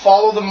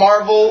follow the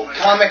Marvel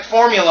comic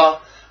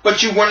formula,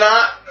 but you were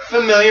not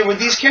familiar with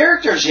these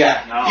characters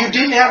yet. No. You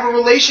didn't have a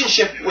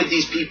relationship with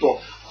these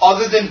people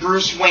other than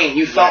Bruce Wayne.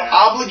 You felt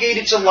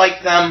obligated to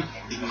like them.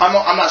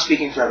 I'm not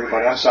speaking for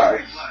everybody. I'm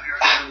sorry.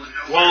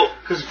 Well,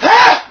 because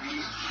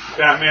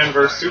Batman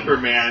vs.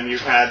 Superman,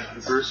 you've had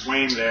Bruce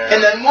Wayne there.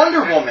 And then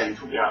Wonder Woman.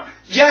 Yeah.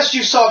 Yes,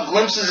 you saw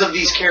glimpses of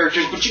these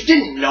characters, but you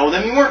didn't know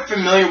them. You weren't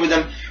familiar with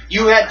them.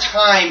 You had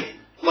time,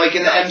 like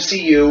in the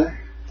MCU,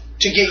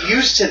 to get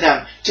used to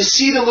them, to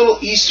see the little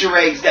Easter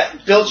eggs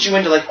that built you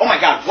into like, oh my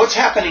god, what's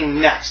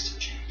happening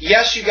next?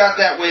 Yes, you got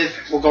that with,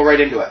 we'll go right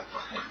into it.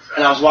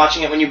 And I was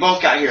watching it when you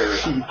both got here,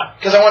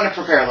 because I wanted to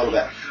prepare a little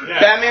bit. Yeah.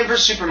 Batman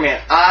vs.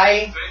 Superman.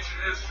 I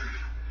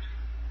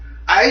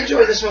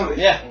enjoy this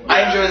movie. Yeah.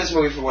 I enjoy this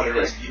movie for what it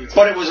is.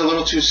 But it was a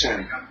little too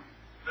soon.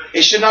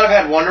 It should not have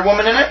had Wonder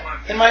Woman in it,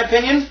 in my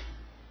opinion.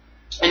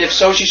 And if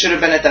so, she should have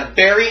been at the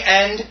very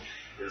end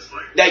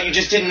that you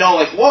just didn't know,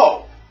 like,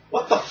 whoa,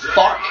 what the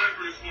fuck?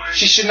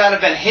 She should not have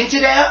been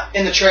hinted at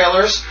in the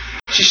trailers.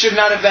 She should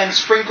not have been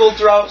sprinkled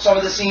throughout some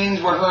of the scenes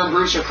where her and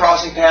Bruce are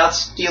crossing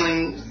paths,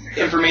 stealing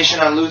information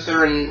on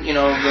Luthor and, you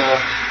know,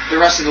 the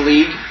rest of the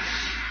League.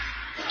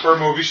 Her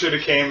movie should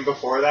have came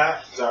before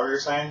that? Is that what you're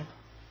saying?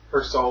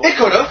 Her soul? It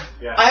could have.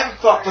 Yeah. I haven't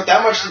put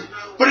that much.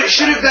 But it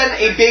should have been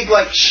a big,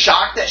 like,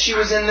 shock that she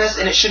was in this,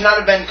 and it should not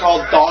have been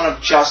called Dawn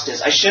of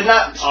Justice. I should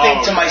not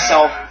think to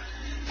myself,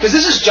 because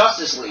this is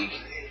Justice League.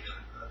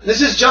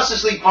 This is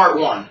Justice League Part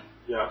 1.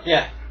 Yeah.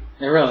 Yeah,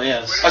 it really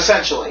is.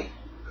 Essentially.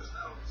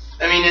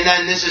 I mean, and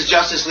then this is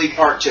Justice League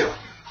Part 2.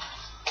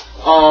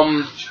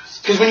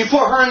 Because when you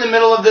put her in the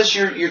middle of this,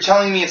 you're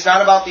telling me it's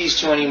not about these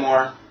two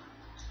anymore.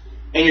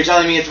 And you're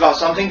telling me it's about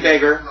something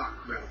bigger.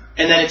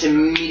 And then it's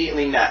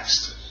immediately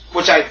next.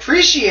 Which I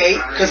appreciate,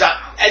 because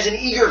as an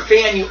eager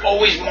fan, you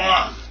always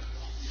want.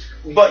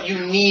 But you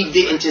need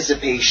the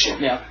anticipation.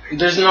 Yeah.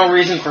 There's no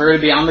reason for her to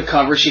be on the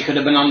cover. She could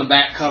have been on the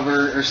back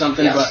cover or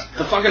something. Yes. But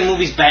the fucking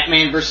movie's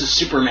Batman versus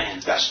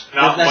Superman. Yes.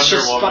 Not That's Wonder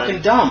just Woman.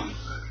 fucking dumb.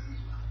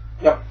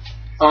 Yep.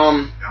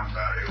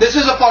 This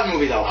is a fun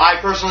movie, though. I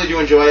personally do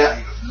enjoy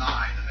it.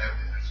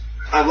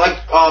 I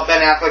like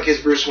Ben Affleck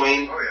as Bruce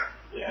Wayne.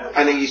 Yeah.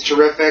 I think he's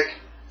terrific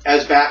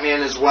as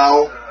Batman as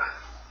well.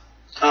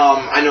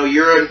 I know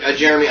you're a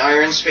Jeremy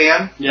Irons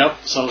fan. Yep.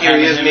 So Here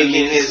he is having him in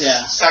making these- his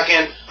yeah.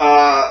 second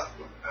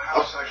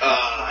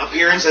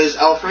appearance as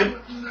Alfred,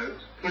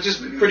 which is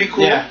pretty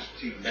cool. Yeah.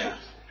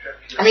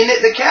 I mean,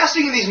 the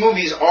casting of these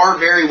movies are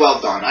very well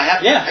done.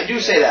 I do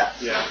say that.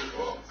 Yeah.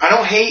 I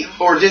don't hate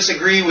or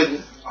disagree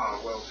with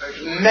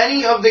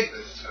many of the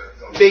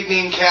big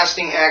name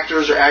casting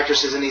actors or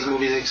actresses in these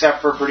movies,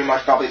 except for pretty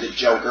much probably the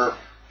Joker.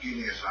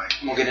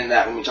 We'll get into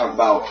that when we talk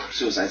about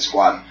Suicide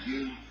Squad.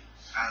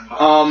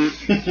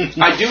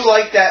 I do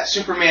like that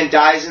Superman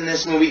dies in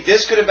this movie.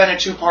 This could have been a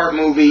 2-part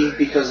movie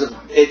because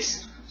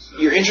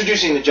you're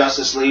introducing the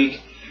Justice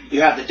League.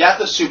 You have the death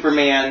of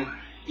Superman.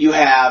 You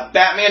have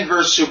Batman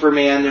vs.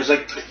 Superman. There's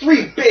like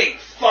 3 big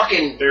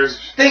fucking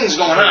things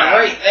going on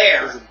right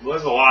there.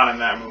 There's a lot in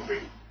that movie.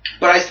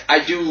 But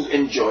I do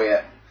enjoy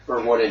it for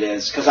what it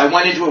is, because I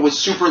went into it with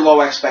super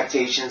low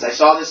expectations. I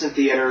saw this in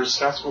theaters.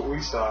 That's what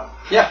we saw.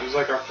 Yeah. It was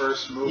like our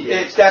first movie.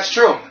 That's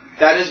true.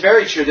 That is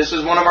very true. This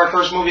was one of our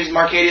first movies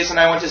Marcadius and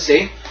I went to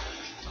see.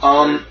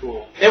 Very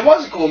cool. It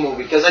was a cool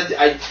movie, because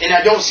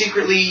I don't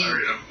secretly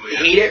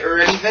hate it or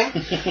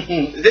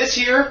anything. This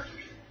year,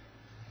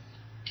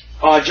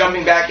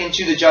 jumping back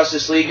into the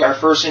Justice League, our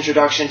first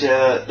introduction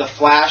to the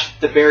Flash,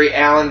 the Barry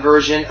Allen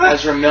version,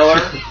 Ezra Miller.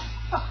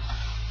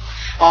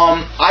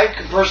 I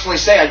can personally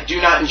say I do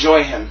not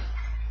enjoy him.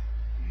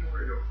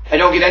 I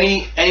don't get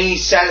any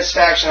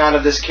satisfaction out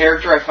of this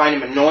character. I find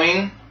him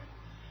annoying.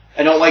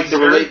 I don't like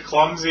very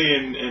clumsy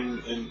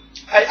and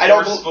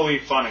forcefully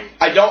funny.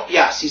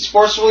 Yes, he's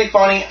forcefully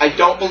funny. I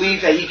don't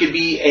believe that he could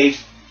be a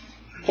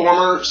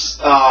former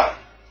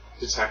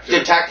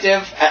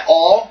detective at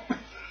all.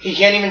 He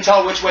can't even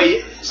tell which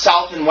way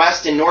south and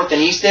west and north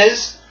and east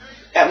is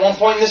at one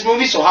point in this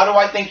movie. So how do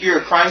I think you're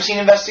a crime scene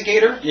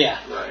investigator? Yeah.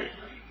 Right.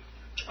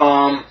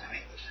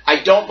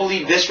 I don't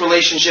believe this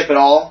relationship at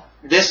all.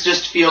 This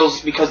just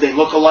feels because they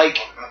look alike.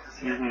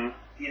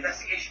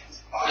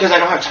 Because I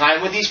don't have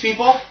time with these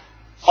people,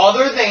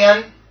 other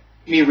than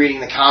me reading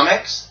the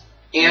comics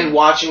and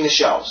watching the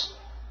shows.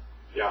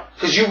 Yeah.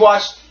 Because you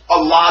watched a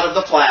lot of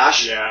The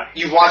Flash. Yeah.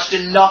 You've watched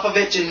enough of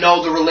it to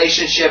know the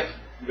relationship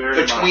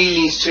between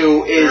these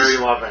two is very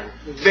loving.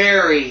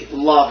 Very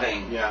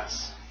loving.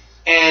 Yes.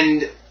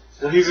 And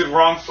well, he's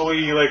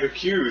wrongfully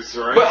accused,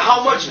 right? But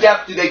how much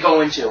depth do they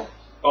go into?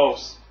 Oh,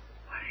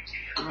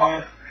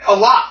 man. A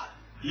lot.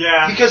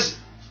 Yeah. Because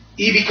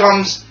he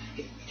becomes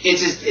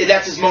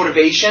that's his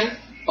motivation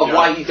of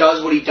why he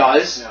does what he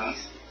does. Yeah.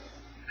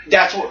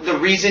 That's what the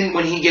reason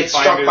when he gets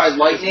struck by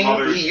lightning,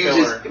 he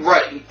uses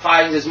he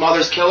finds his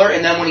mother's killer,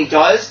 and then when he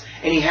does,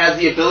 and he has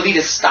the ability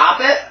to stop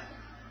it,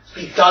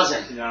 he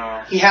doesn't.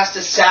 No. He has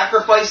to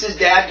sacrifice his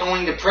dad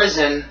going to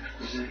prison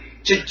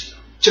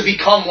to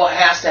become what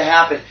has to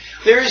happen.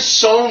 There is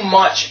so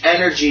much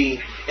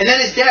energy, and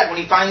then his dad, when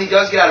he finally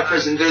does get out of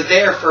prison, they're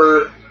there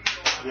for,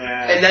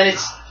 and then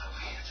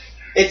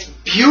it's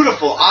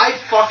beautiful. I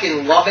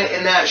fucking love it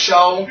in that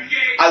show.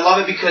 I love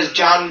it because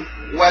John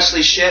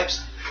Wesley Shipp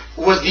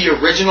was the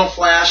original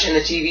Flash in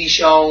the TV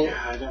show.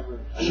 Yeah,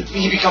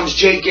 he becomes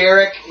Jay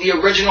Garrick, the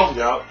original.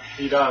 Yep,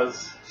 he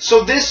does.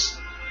 So this,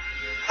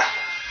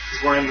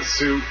 he's wearing the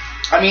suit.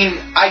 I mean,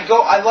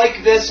 I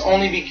like this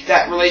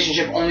that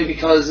relationship only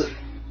because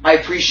I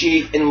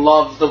appreciate and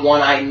love the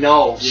one I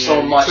know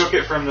so much. You took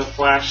it from the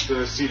Flash to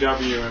the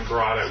CW and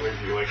brought it with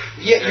you,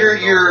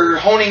 you're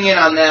honing in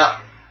on that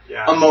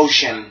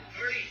emotion.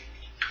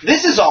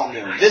 This is all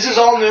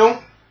new.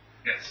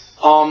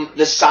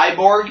 The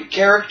Cyborg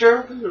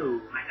character.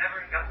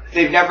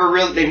 They've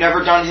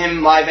never done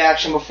him live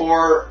action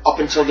before up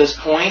until this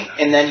point,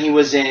 and then he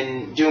was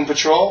in Doom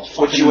Patrol,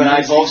 which you and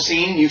I both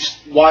seen. You've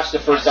watched the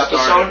first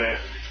episode.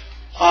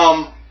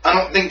 I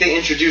don't think they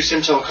introduced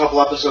him till a couple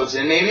episodes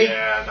in, maybe.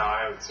 Yeah, no,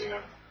 I haven't seen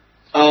him.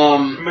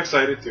 I'm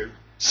excited too.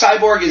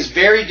 Cyborg is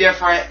very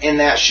different in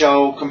that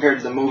show compared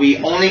to the movie,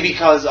 only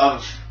because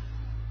of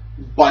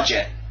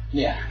budget.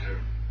 Yeah.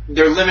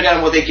 They're limited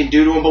on what they can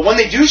do to him, but when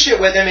they do shit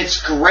with him, it's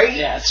great.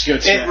 Yeah, it's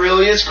good. It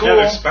really is cool.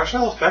 Yeah, the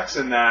special effects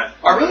in that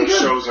are really good.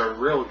 Shows are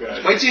real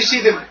good. Wait till you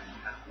see the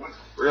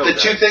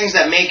two things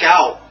that make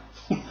out.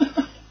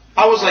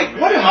 I was like,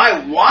 what am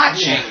I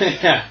watching?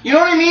 Yeah. You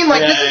know what I mean?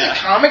 This is a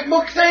comic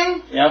book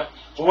thing? Yep.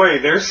 Boy,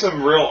 there's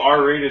some real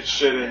R-rated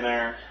shit in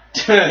there.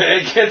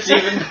 It gets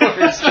even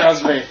worse,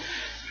 trust me.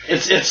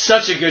 It's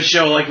such a good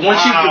show. Once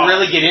you can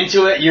really get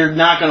into it, you're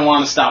not going to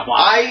want to stop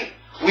watching.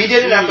 We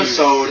did an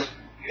episode.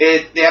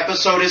 The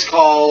episode is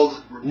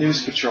called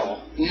News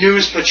Patrol.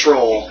 News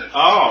Patrol.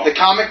 Oh. The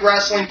Comic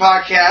Wrestling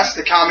Podcast,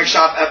 the Comic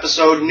Shop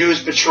episode,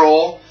 News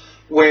Patrol,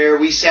 where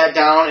we sat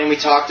down and we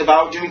talked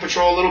about Doom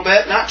Patrol a little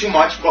bit. Not too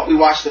much, but we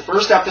watched the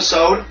first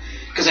episode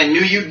because I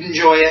knew you'd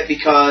enjoy it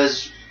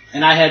because...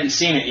 And I hadn't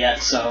seen it yet,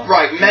 so...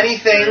 Right, many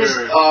things,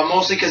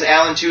 mostly because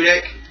Alan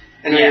Tudyk,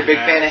 and you're a big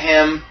fan of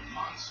him.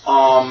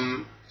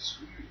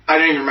 I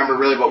don't even remember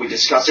really what we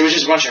discussed. It was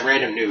just a bunch of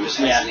random news.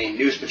 That's the name,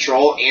 News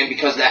Patrol, and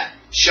because that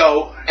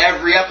show,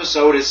 every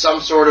episode is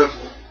some sort of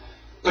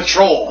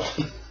patrol.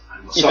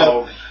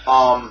 So,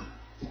 but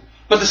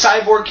the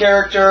Cyborg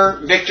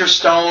character, Victor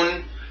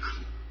Stone,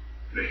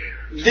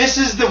 this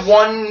is the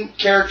one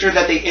character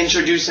that they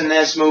introduce in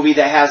this movie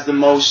that has the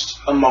most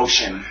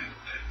emotion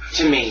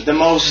to me. The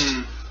most,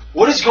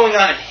 what is going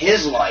on in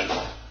his life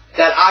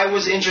that I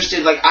was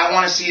interested, I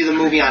want to see the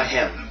movie on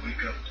him.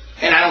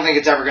 And I don't think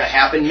it's ever going to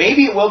happen.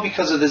 Maybe it will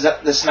because of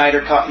the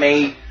Snyder Cut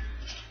may,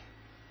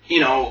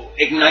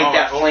 ignite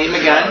that flame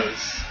again.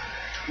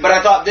 But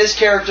I thought this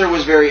character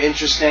was very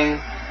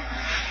interesting.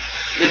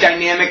 The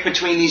dynamic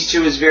between these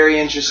two is very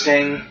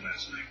interesting.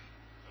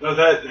 No,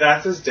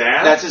 that's his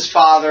dad? That's his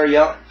father,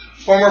 yep.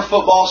 Former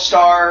football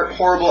star,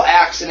 horrible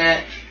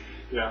accident.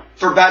 Yeah.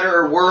 For better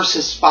or worse,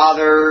 his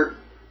father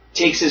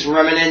takes his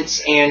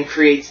remnants and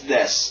creates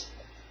this.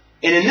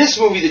 And in this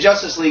movie, the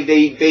Justice League,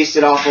 they based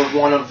it off of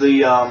one of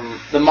the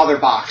mother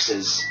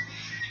boxes.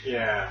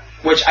 Yeah.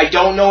 Which I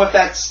don't know if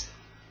that's...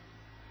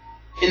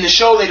 In the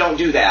show, they don't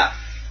do that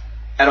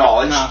at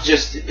all. It's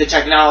just the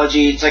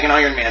technology. It's like an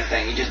Iron Man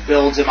thing. He just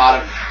builds him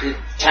out of the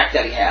tech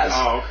that he has.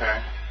 Oh,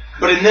 okay.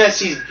 But in this,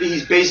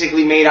 he's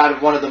basically made out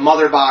of one of the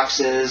mother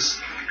boxes.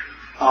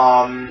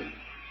 I'm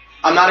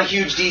not a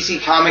huge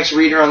DC Comics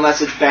reader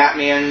unless it's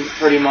Batman,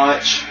 pretty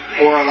much,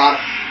 or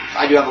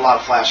I do have a lot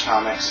of Flash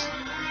comics.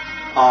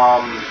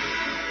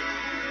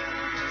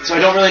 So I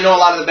don't really know a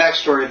lot of the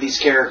backstory of these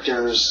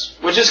characters,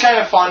 which is kind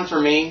of fun for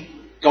me,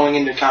 going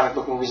into comic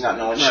book movies not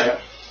knowing shit.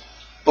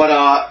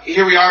 But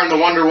here we are in the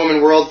Wonder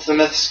Woman world,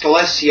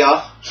 Themyscalesia.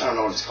 I don't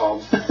know what it's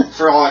called.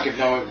 For all I could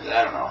know,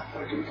 I don't know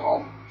what it could be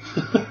called.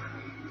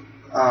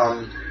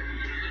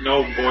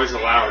 No boys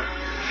allowed.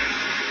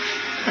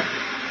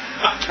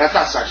 That's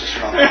not sexist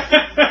at all.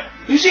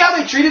 You see how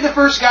they treated the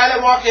first guy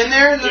that walked in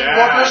there in the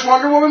first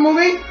Wonder Woman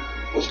movie?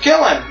 It was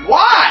killing.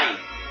 Why?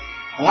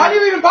 How do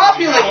you even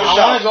populate yourself?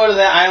 I want to go to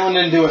that island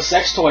and do a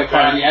sex toy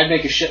party. I'd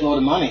make a shitload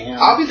of money. You know?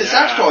 I'll be the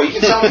sex toy. You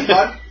can sell me,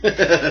 bud.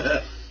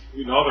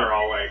 You know they're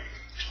all like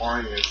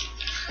horny as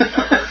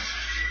ever.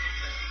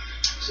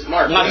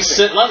 Mark, a lot of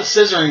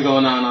scissoring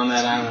going on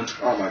that island.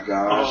 Oh my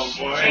gosh.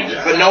 Oh boy.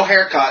 But no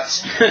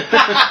haircuts.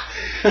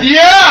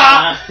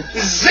 Yeah!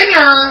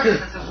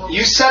 Zinger!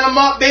 You set them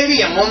up,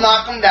 baby, and we'll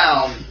knock them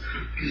down.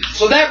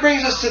 So that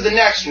brings us to the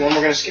next one.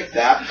 We're going to skip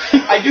that.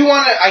 I do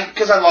want to,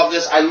 because I love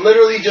this, I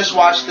literally just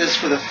watched this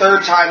for the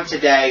third time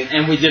today.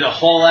 And we did a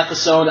whole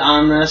episode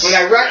on this. And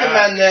I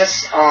recommend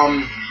this.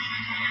 I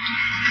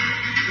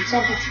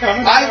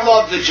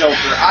love the Joker.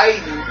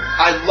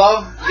 I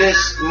love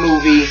this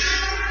movie.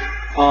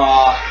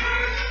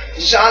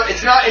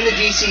 It's not in the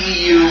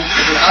DCEU.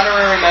 It's an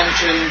honorary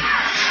mention.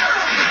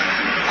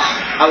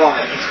 I love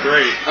it. It's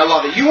great. I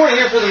love it. You weren't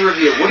here for the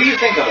review. What do you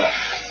think of it?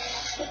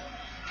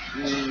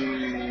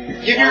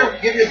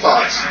 Give your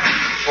thoughts.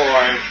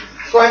 Boy.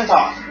 Go ahead and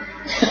talk.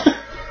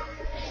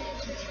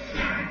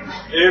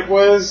 It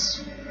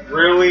was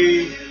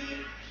really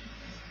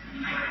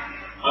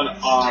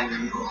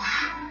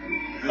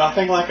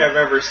nothing like I've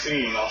ever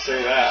seen, I'll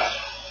say that.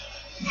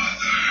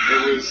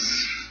 It was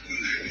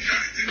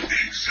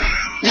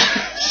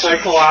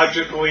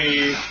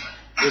psychologically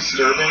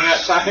disturbing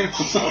at times.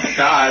 Oh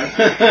God.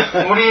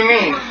 What do you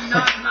mean?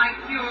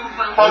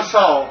 How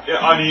so?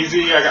 Yeah,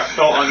 uneasy. I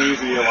felt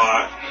uneasy a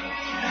lot.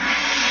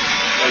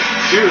 Like,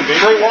 dude, they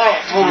won't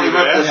totally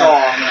rip this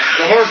off.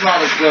 The hair's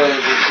not as good as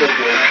it should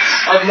be.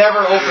 I've never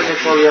opened it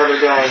till the other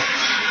day.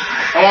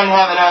 I won't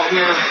have it out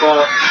here,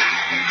 but...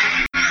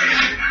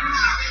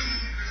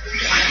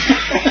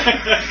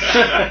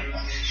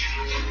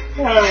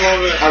 I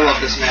love it. I love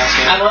this mask.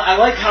 I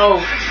like how,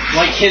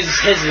 like, his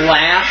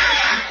laugh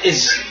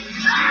is...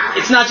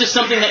 It's not just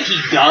something that he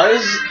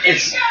does.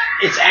 It's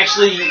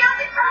actually...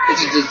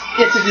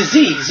 It's a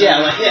disease, yeah.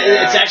 Like,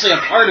 it's actually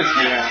a part of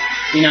him. Yeah.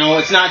 You know,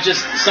 it's not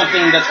just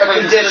something that's part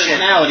of his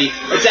personality.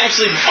 It's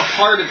actually a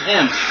part of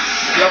him.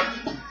 Yep.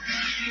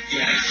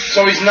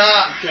 So he's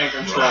not... You can't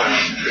control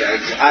it. Yeah,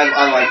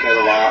 I like it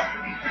a lot.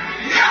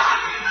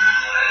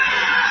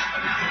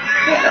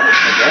 Yeah, that was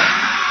good.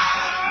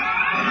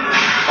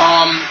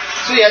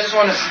 So yeah, I just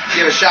want to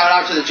give a shout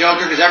out to the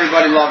Joker because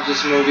everybody loves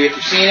this movie. If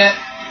you've seen it,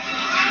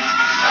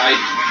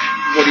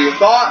 what are your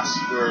thoughts?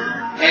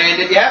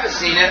 And if you haven't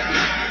seen it,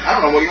 I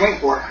don't know what you're waiting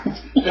for.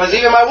 Because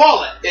even my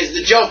wallet is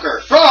the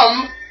Joker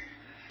from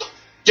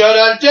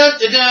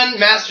dun-dun-dun-dun-dun,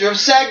 Master of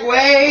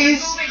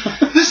Segways,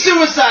 the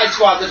Suicide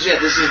Squad. Legit,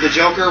 this is the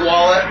Joker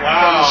wallet from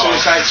the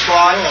Suicide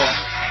Squad.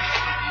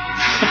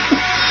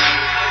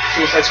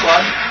 Suicide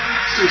Squad?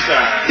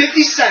 Suicide.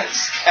 50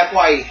 cents,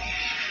 FYE.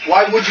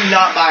 Why would you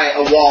not buy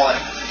a wallet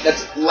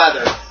that's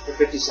leather for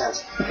 50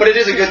 cents? But it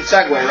is a good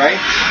segue, right?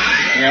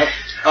 Yep.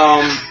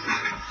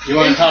 You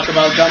want to talk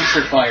about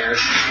dumpster fires?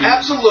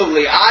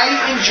 Absolutely.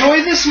 I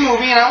enjoy this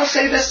movie, and I will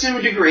say this to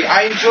a degree.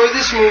 I enjoy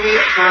this movie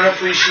for an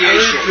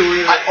appreciation.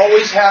 I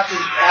always have to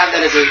have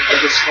that as a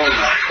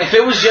disclaimer. If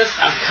it was just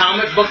a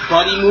comic book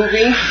buddy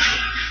movie,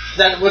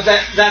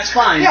 that's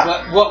fine. Yeah.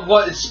 But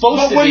what it's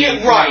supposed to be,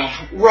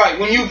 right.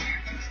 When you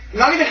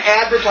not even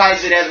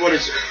advertise it as what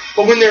it's,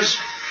 but when there's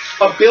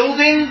a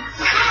building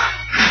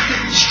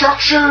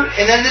structure,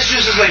 and then this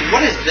just is like,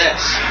 what is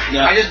this?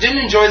 Yeah. I just didn't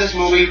enjoy this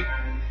movie.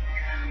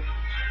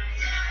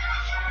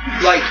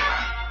 Like,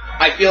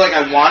 I feel like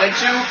I wanted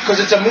to,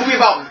 because it's a movie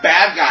about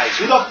bad guys.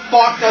 Who the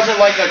fuck doesn't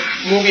like a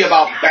movie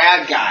about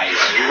bad guys,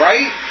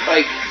 right?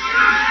 Like,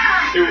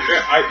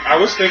 I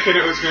was thinking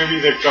it was going to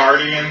be the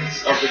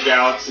Guardians of the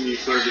Galaxy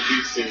for the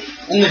DC.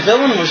 And the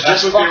villain was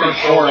just fucking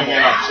horrible.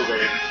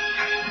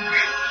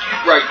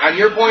 Right, on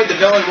your point, the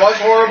villain was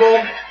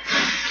horrible.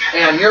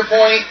 And on your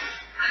point,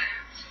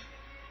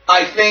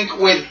 I think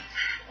with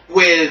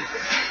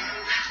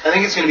I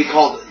think it's going to be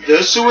called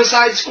The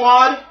Suicide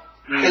Squad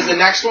is the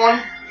next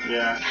one.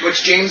 Yeah.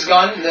 Which James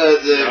Gunn,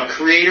 the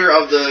creator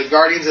of the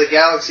Guardians of the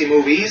Galaxy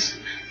movies,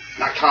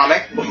 not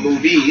comic, but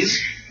movies,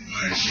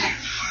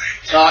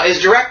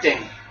 is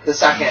directing the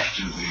second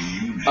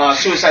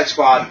Suicide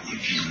Squad,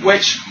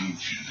 which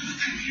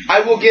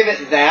I will give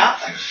it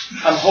that.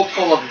 I'm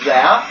hopeful of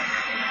that.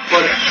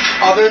 But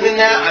other than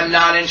that, I'm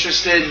not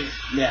interested.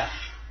 Yeah.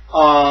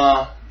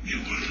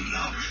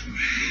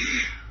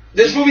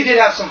 This movie did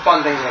have some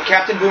fun things in it.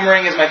 Captain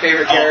Boomerang is my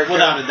favorite character.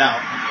 Without a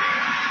doubt.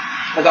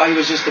 I thought he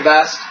was just the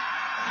best.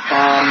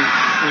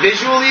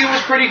 Visually, it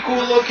was pretty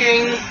cool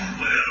looking.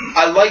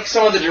 I like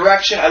some of the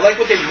direction. I like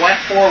what they went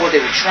for, what they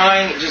were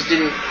trying. It just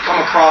didn't come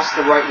across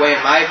the right way,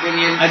 in my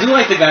opinion. I do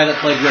like the guy that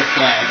played Rick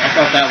Flag. I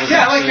thought that was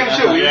I like him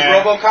too. He was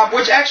RoboCop,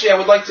 which actually I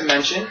would like to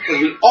mention,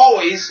 because we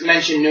always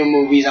mention new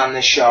movies on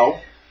this show.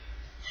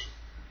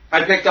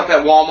 I picked up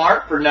at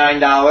Walmart for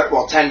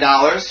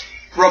 $10.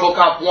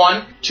 RoboCop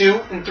 1,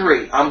 2, and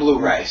 3 on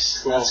Blu-ray.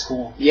 That's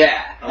cool.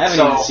 Yeah. I haven't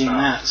even seen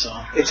that, so.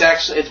 It's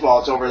actually, it's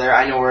over there.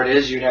 I know where it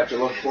is. You'd have to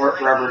look for it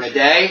forever and a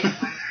day.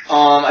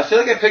 I feel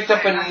like I picked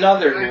up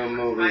another new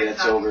movie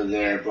that's over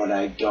there, but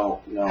I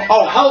don't know.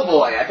 Oh,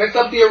 Hellboy. I picked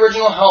up the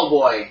original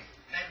Hellboy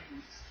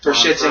for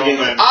shits and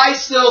giggles. I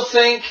still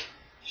think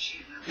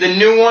the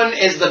new one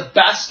is the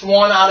best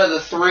one out of the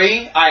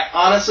three. I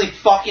honestly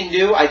fucking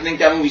do. I think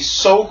that movie's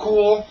so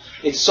cool.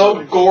 It's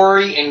so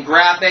gory and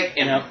graphic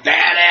and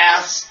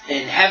badass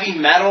and heavy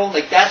metal.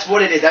 Like, that's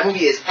what it is. That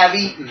movie is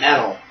heavy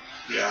metal.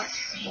 Yeah.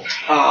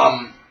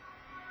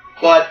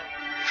 But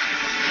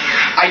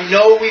I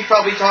know we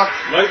probably talked...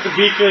 Like the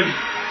beacon.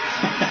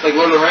 Like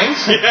Lord of the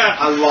Rings? Yeah.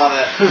 I love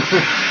it.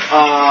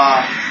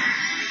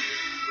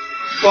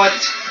 But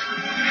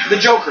the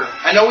Joker.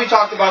 I know we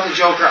talked about the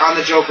Joker on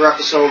the Joker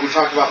episode. We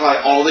talked about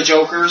probably all the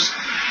Jokers.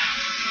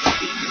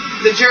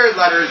 The Jared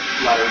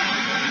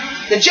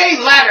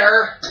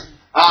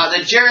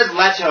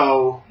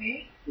Leto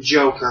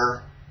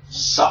Joker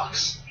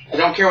sucks. I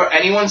don't care what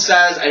anyone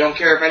says. I don't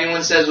care if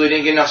anyone says we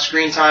didn't get enough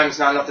screen time. It's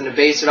not nothing to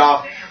base it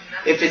off.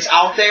 If it's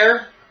out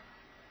there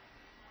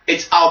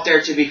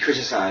to be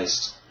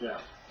criticized. Yeah.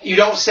 You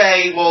don't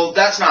say, well,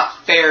 that's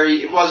not fair.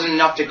 It wasn't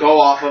enough to go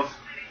off of.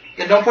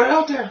 Then don't put it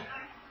out there.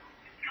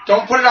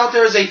 Don't put it out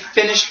there as a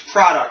finished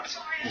product.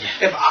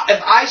 If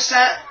I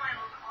sent,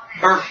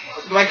 or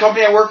my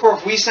company I work for,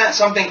 if we sent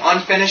something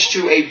unfinished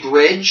to a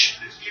bridge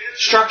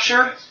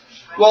structure,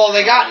 well,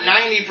 they got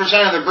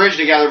 90% of the bridge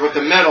together, but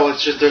the middle,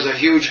 it's just, there's a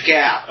huge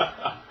gap.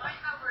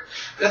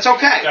 That's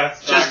okay.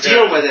 Just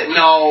deal with it.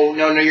 No,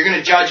 you're going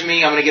to judge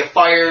me. I'm going to get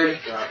fired.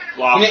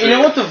 You know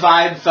what the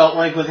vibe felt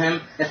like with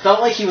him? It felt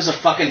like he was a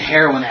fucking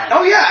heroin addict.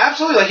 Oh, yeah,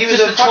 absolutely. Like he was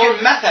a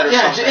fucking meth head or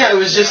something. Yeah, it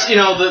was just,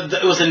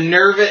 it was a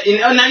nervous,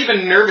 not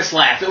even a nervous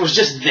laugh. It was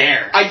just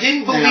there. I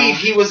didn't believe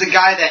he was a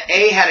guy that,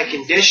 A, had a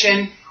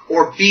condition,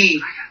 or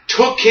B,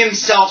 took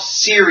himself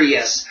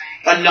serious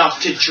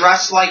enough to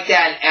dress like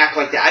that and act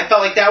like that. I felt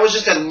like that was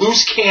just a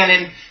loose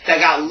cannon that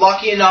got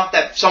lucky enough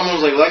that someone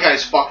was like, well, that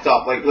guy's fucked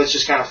up. Like, let's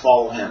just kind of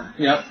follow him.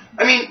 Yep.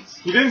 I mean...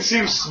 He didn't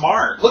seem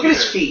smart. Look at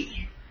his feet.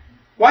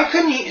 Why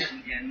couldn't he...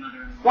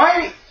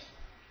 Why...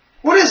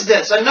 What is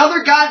this?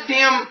 Another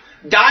goddamn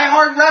Die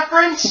Hard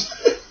reference?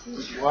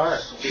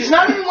 What? He's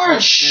not even wearing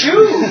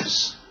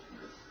shoes.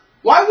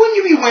 Why wouldn't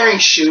you be wearing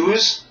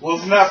shoes?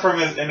 Wasn't that from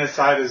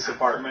inside his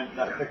apartment,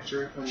 that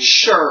picture?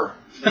 Sure.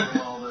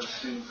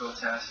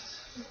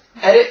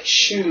 Edit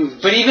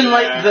shoes. But even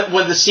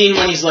when the scene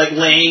when he's like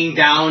laying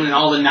down and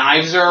all the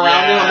knives are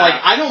around him, I'm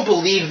like, I don't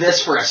believe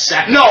this for a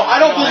second. No, I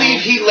don't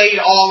believe he laid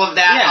all of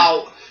that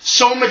out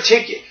so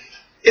meticulous.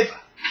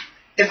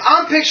 If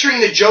I'm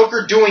picturing the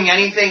Joker doing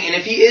anything, and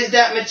if he is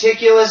that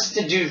meticulous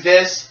to do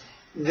this,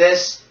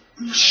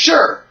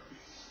 sure.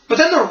 But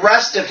then the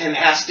rest of him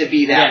has to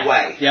be that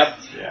way. Yep.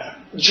 Yeah.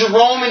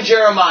 Jerome and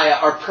Jeremiah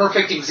are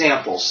perfect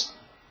examples.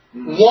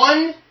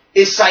 One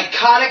is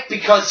psychotic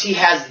because he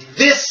has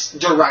this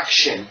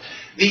direction.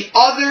 The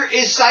other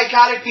is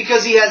psychotic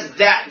because he has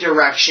that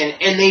direction,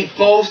 and they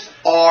both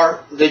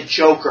are the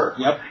Joker.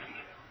 Yep.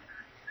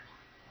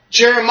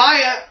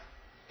 Jeremiah,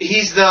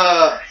 he's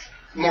the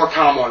more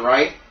calm one,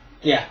 right?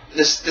 Yeah.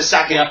 The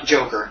second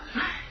Joker.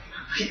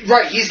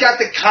 He's got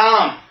the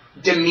calm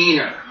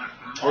demeanor.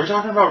 Are we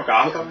talking about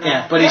Gotham now?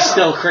 Yeah, but he's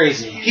still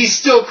crazy. He's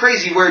still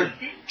crazy, where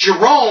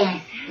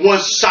Jerome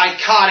was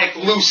psychotic,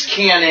 loose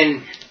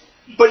cannon,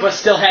 but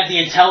still had the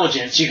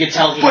intelligence. You could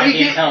tell he had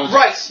the intelligence.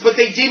 Right, but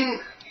they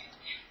didn't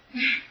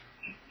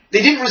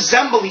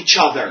resemble each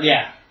other.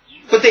 Yeah.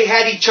 But they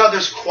had each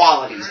other's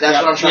qualities. That's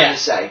what I'm trying to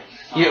say.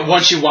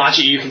 Once you watch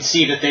it, you can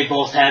see that they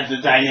both had the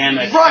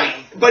dynamic. Right,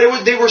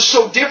 but they were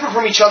so different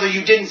from each other,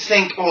 you didn't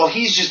think, well,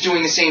 he's just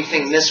doing the same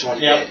thing this one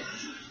did.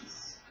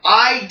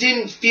 I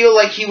didn't feel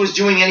like he was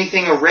doing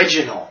anything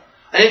original.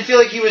 I didn't feel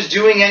like he was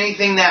doing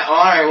anything that,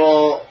 alright,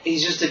 well,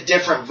 he's just a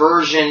different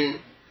version,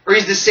 or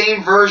he's the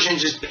same version,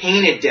 just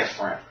painted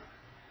different.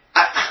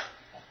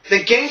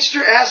 The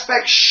gangster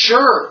aspect,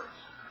 sure,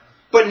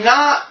 but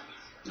not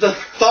the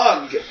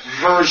thug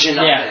version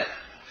of it.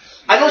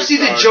 I don't see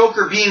the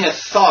Joker being a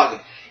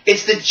thug.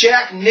 It's the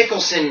Jack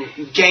Nicholson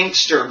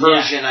gangster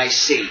version I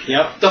see.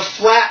 Yep. The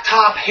flat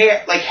top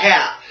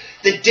hat,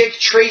 the Dick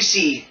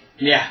Tracy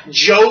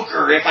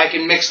Joker, if I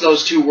can mix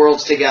those two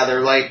worlds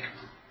together. Like,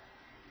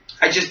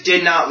 I just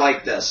did not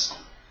like this.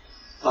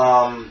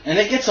 And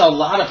it gets a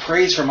lot of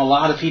praise from a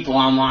lot of people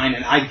online,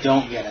 and I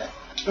don't get it.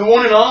 It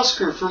won an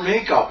Oscar for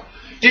makeup.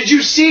 Did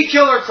you see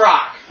Killer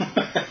Croc?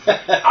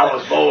 I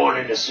was born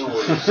in the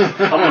sewers.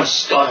 I'm a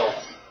scuttle.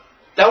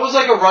 That was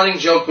like a running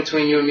joke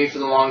between you and me for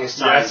the longest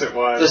time. Yes, it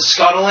was. The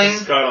scuttling? The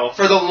scuttle.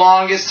 For the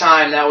longest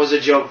time, that was a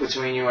joke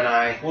between you and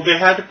I. Well, they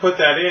had to put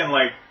that in,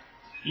 like,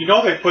 you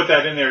know they put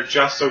that in there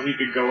just so he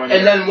could go in there.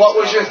 And then what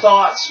was your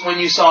thoughts when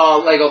you saw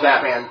Lego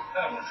Batman?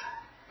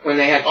 When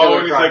they had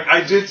Killer he's Croc? like,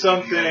 I did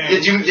something.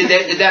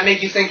 Did that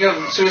make you think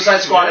of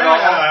Suicide Squad at all?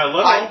 Yeah, a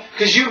little.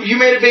 Because you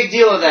made a big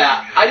deal of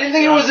that. I didn't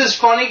think it was as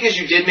funny because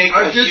you did make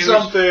I did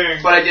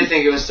something. But I did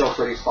think it was still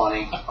pretty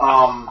funny.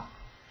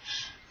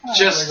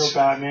 Lego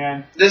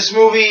Batman. This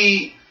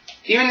movie,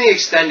 even the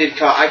extended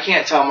cut, I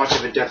can't tell much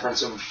of a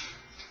difference of.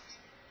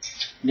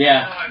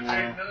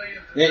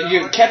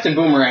 Captain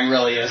Boomerang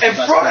really is. And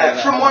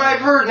from what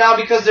I've heard now,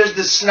 because there's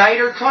the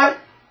Snyder cut,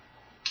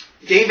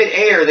 David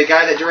Ayer, the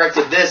guy that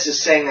directed this,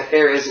 is saying that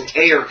there is an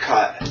Ayer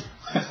cut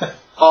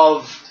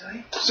of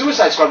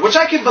Suicide Squad, which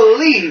I can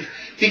believe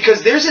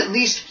because there's at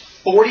least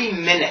 40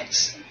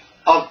 minutes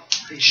of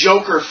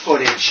Joker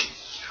footage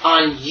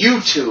on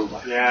YouTube.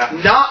 Yeah.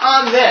 Not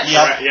on this.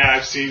 Yeah,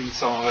 I've seen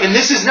some of it. And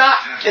this is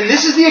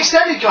the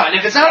extended cut. And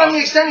if it's not on the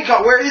extended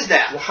cut, where is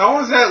that? Well, how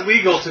is that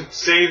legal to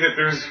say that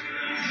there's...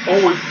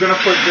 Oh, we're going to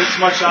put this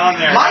much on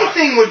there. My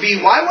thing would be,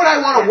 why would I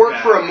want to work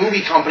for a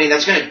movie company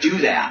that's going to do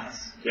that?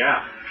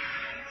 Yeah.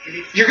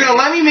 You're going to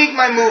let me make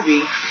my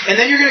movie, and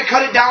then you're going to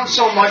cut it down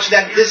so much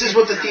that this is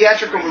what the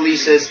theatrical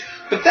release is,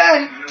 but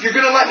then you're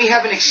going to let me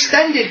have an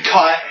extended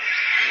cut,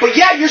 but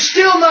yet you're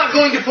still not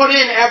going to put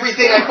in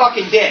everything I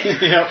fucking did.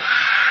 Yep.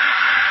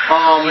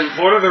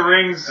 Lord of the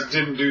Rings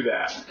didn't do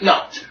that.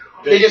 No.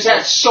 They just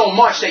had so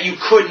much that you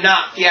could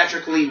not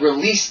theatrically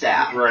release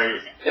that.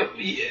 Right. I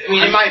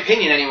mean, in my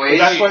opinion anyway.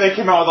 That's why they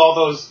came out with all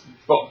those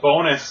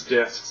bonus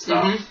disc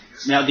stuff.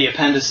 Mm-hmm. Now the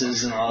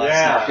appendices and all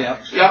that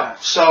stuff.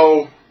 Yep.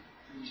 So,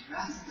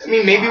 I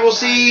mean, maybe we'll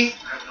see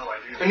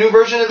a new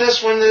version of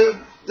this when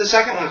the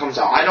second one comes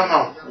out. I don't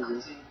know.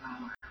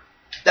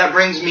 That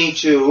brings me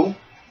to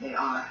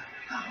the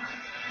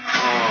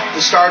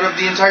start of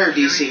the entire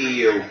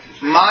DCEU.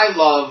 My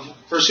love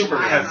for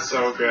Superman. That's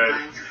so good.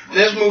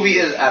 This movie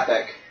is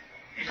epic.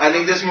 I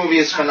think this movie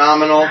is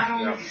phenomenal.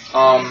 Yep.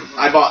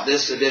 I bought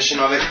this edition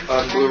of it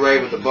on Blu-ray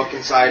with the book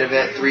inside of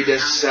it,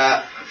 3-disc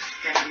set.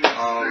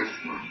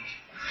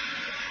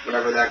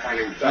 Whatever that kind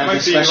of. That might be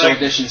special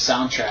edition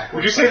soundtrack.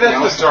 Would you say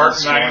that's the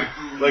Dark Knight,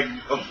 like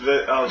of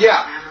the?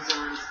 Yeah.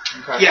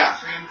 Okay. Yeah.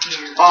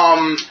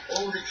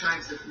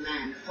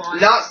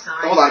 Not.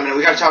 Hold on a minute.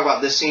 We got to talk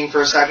about this scene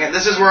for a second.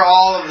 This is where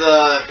all of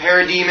the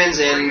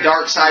parademons and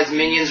Darkseid's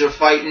minions are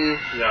fighting.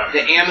 Yeah.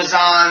 The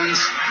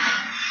Amazons.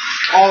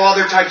 All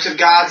other types of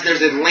gods.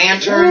 There's a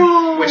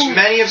lantern, which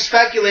many have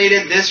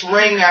speculated this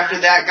ring, after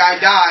that guy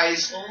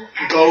dies,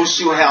 goes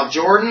to Hal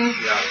Jordan.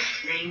 Yeah.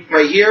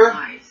 Right here.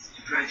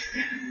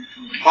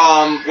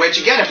 Which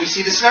again, if we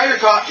see the Snyder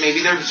cut,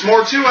 maybe there's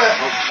more to it.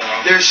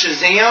 There's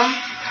Shazam.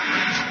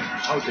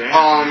 Oh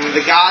damn.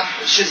 The god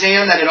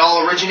Shazam that it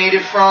all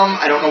originated from.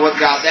 I don't know what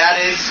god that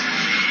is.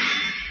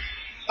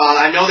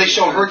 I know they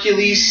show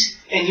Hercules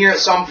in here at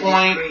some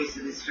point.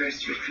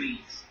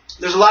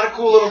 There's a lot of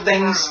cool little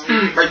things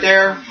right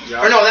there.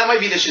 Or no, that might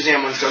be the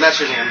Shazam one still. That's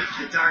Shazam.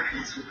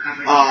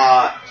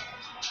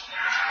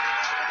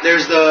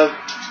 There's the,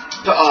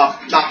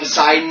 not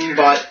Poseidon,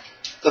 but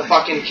the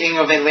fucking king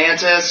of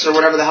Atlantis, or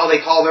whatever the hell they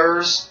call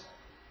hers.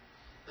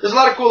 There's a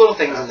lot of cool little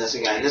things in this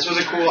again. This was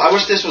a cool, I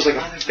wish this was like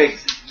a big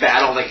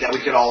battle like that we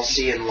could all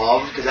see and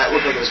love, because that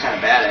looked like it was kind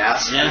of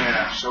badass.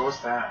 Yeah, show us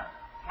that.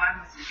 One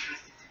was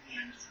entrusted to the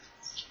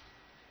Amazons.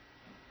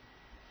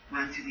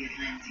 One to the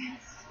Atlanteans.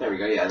 There we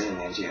go, yeah, the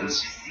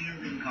Atlanteans.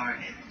 Sealed and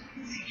guarded.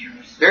 Secure.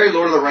 Very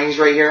Lord of the Rings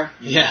right here.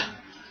 Yeah.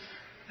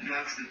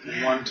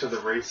 One to the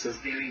races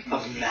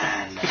of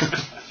man.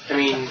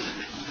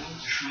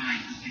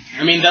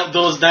 I mean,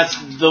 those guys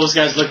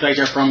look like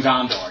they're from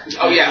Gondor.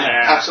 Oh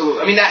yeah,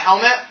 absolutely. I mean, that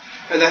helmet,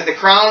 the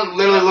crown,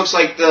 literally looks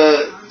like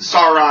the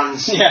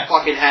Sauron's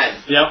fucking head.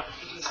 Yep.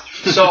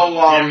 So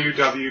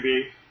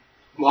MUWB.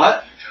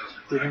 What?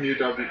 The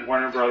MUW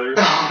Warner Brothers.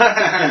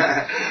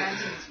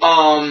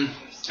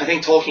 I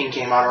think Tolkien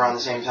came out around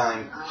the same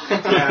time.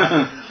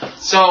 Yeah.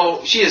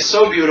 So she is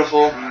so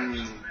beautiful.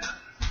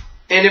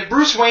 And if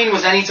Bruce Wayne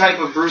was any type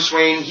of Bruce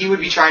Wayne, he would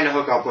be trying to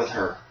hook up with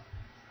her.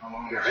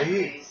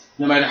 Right.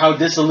 No matter how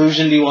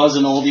disillusioned he was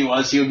and old he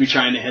was, he would be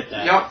trying to hit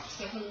that. Yep.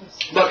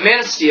 But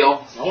Man of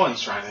Steel. No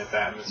one's trying to hit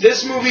that.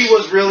 This movie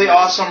was really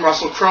awesome.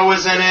 Russell Crowe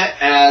is in it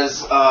as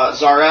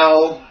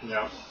Zor-El.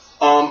 Yep.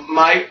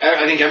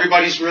 I think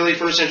everybody's really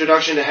first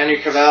introduction to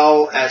Henry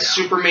Cavill as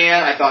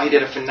Superman. I thought he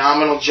did a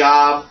phenomenal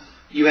job.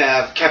 You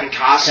have Kevin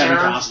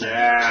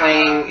Costner,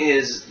 playing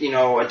his,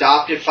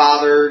 adopted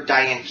father.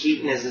 Diane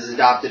Keaton is his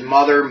adopted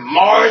mother.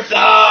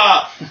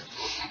 Martha!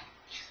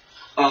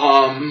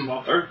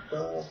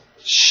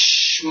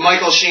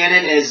 Michael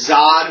Shannon is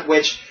Zod,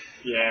 which,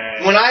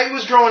 when I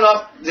was growing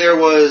up, there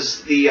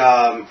was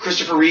the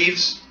Christopher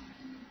Reeves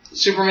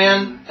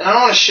Superman, and I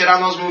don't want to shit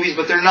on those movies,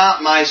 but they're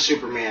not my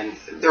Superman.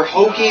 They're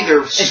hokey,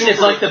 they're super...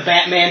 It's like the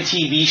Batman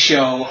TV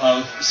show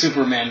of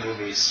Superman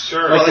movies.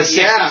 Sure. Like the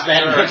 60s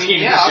Batman TV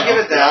show. Yeah, I'll give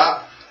it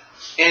that.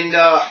 And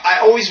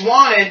I always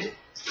wanted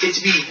it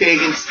to be big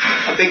and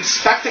a big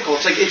spectacle.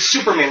 It's like, it's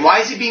Superman. Why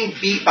is he being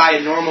beat by a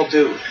normal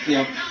dude?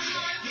 Yep.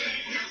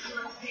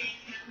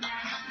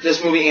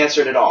 This movie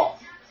answered it all.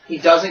 He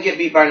doesn't get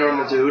beat by a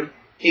normal dude.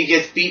 He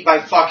gets beat by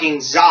fucking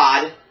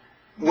Zod,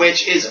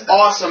 which is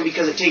awesome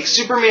because it takes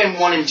Superman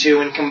 1 and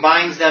 2 and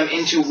combines them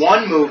into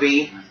one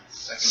movie,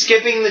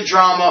 skipping the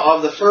drama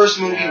of the first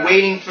movie,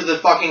 waiting for the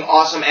fucking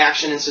awesome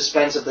action and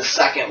suspense of the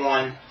second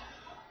one.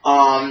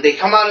 They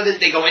come out of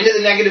they go into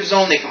the negative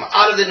zone, they come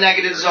out of the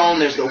negative zone,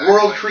 there's the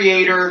world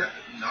creator.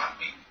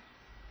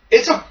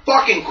 It's a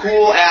fucking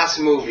cool ass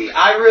movie.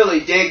 I really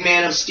dig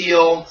Man of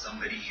Steel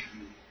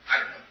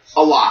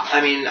a lot.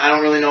 I mean, I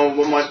don't really know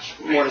what much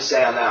more to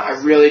say on that.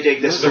 I really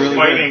dig this movie. The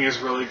fighting is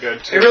really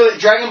good too.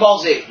 Dragon Ball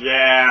Z.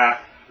 Yeah,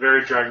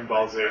 very Dragon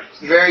Ball Z.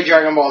 Very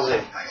Dragon Ball Z.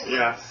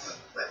 Yes.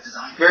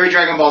 Very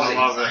Dragon Ball Z.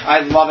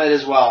 I love it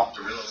as well.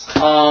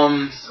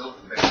 And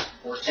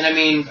I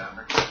mean,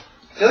 I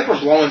feel like we're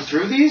blowing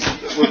through these.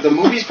 The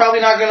movie's probably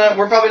not gonna.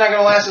 We're probably not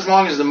gonna last as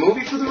long as the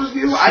movie for the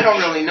review. I don't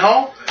really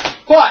know,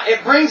 but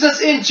it brings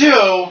us into.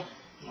 Oh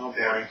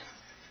boy.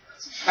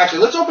 Actually,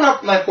 let's open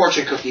up my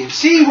fortune cookie and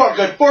see what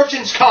good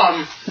fortunes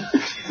come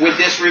with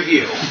this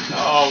review.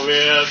 Oh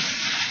man.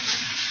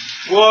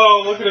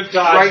 Whoa! Look at it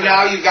dodge. Right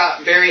now, you've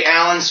got Barry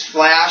Allen's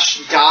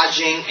Flash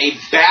dodging a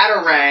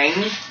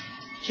Batarang. You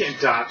can't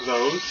dodge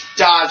those.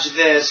 Dodge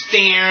this. Yeah,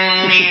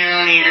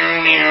 you know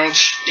what I'm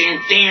talking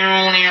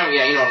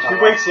He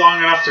about. waits long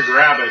enough to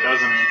grab it,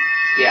 doesn't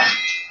he? Yeah.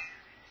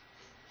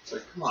 It's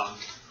like, come on.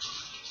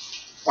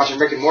 Watching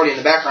Rick and Morty in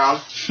the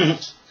background.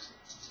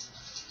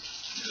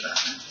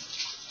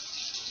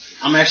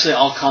 I'm actually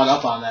all caught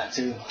up on that,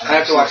 too. I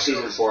have to watch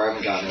season 4. I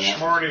haven't gotten it yet.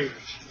 Morty.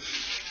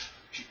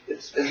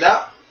 Is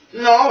that...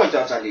 No,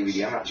 that's on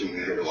DVD. I'm not too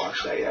eager to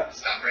watch that yet.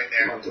 Stop right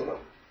there. I'm in.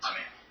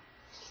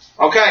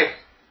 Okay.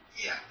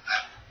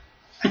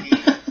 Okay.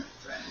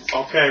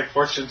 Okay,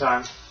 fortune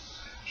time.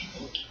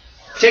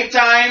 Take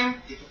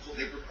time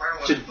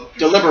to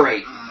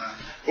deliberate.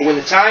 But when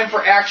the time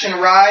for action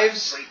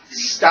arrives,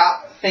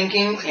 stop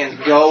thinking and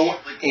go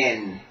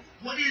in.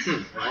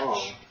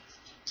 Oh.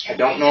 I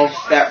don't know if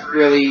that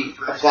really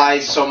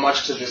applies so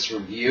much to this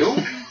review.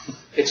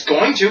 It's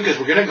going to, because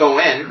we're going to go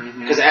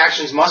in, because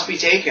actions must be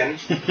taken.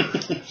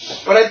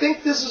 But I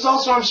think this is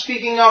also, I'm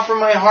speaking off from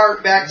my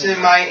heart back to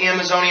my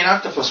Amazonian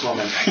octopus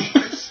moment.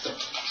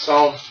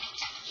 So,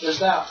 there's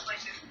that.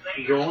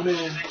 Going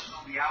in.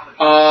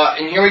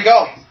 And here we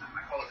go.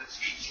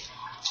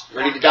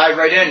 Ready to dive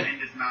right in.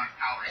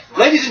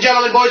 Ladies and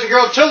gentlemen, boys and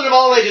girls, children of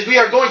all ages, we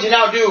are going to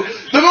now do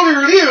the movie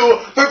review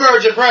for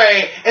Birds of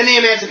Prey and the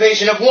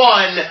Emancipation of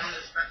One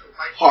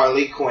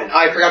Harley Quinn.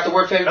 I forgot the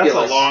word fabulous.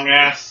 That's a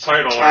long-ass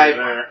title right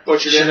there.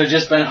 Butchered Should it. have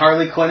just been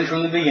Harley Quinn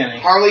from the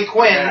beginning. Harley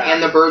Quinn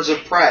and the Birds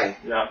of Prey.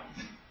 Yeah.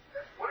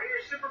 What are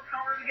your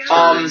superpowers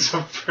again? Birds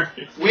of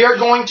Prey. We are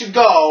going to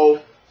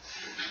go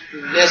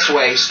this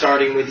way,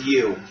 starting with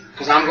you.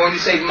 Because I'm going to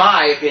save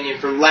my opinion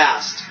for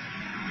last.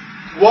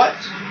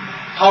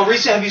 How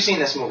recent have you seen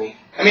this movie?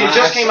 I mean, it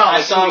just came out.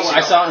 I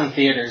saw it in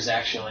theaters,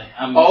 actually.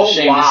 I'm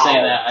ashamed to say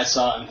that. I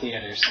saw it in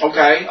theaters.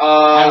 Okay.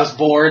 I was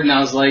bored, and I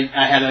was like,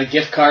 I had a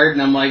gift card,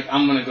 and I'm like,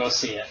 I'm going to go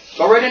see it.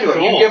 Go right into it.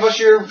 Cool. You give us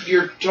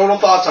your total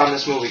thoughts on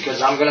this movie,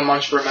 because I'm going to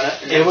munch for a minute.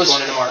 And It was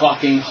going into Mark.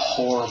 fucking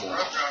horrible.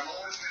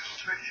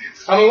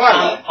 Tell me why.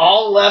 On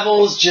all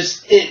levels,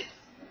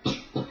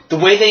 the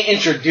way they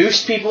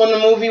introduced people in the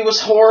movie was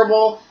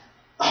horrible.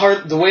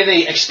 The way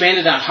they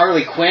expanded on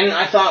Harley Quinn,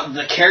 I thought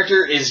the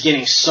character is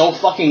getting so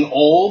fucking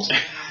old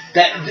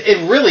that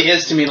it really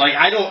is to me. Like,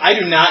 I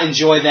do not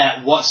enjoy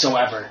that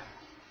whatsoever.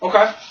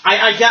 Okay.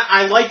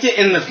 I liked it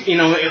in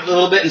a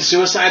little bit in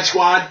Suicide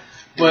Squad,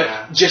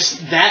 but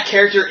just that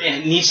character,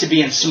 it needs to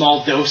be in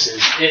small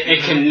doses.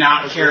 It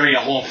cannot carry a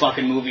whole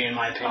fucking movie, in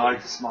my opinion. I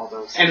like the small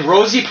dose. And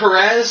Rosie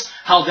Perez,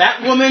 how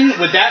that woman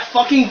with that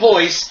fucking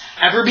voice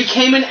ever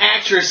became an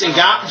actress and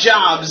got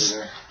jobs,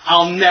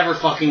 I'll never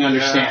fucking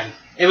understand. Yeah.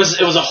 It was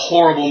a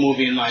horrible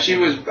movie in my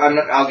opinion.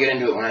 I'll get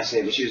into it when I say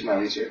it, but she was my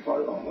least favorite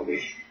part of the whole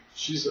movie.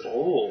 She's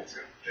old.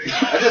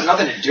 That has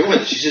nothing to do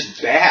with it. She's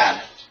just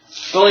bad.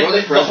 But like,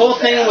 Rosie the Perez whole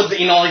was thing bad.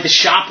 with the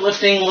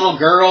shoplifting little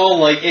girl,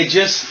 like it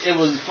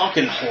was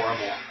fucking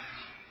horrible.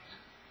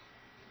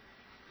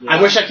 Yeah.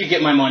 I wish I could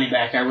get my money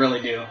back. I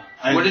really do.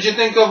 What did you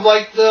think of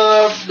like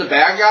the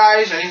bad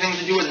guys? Anything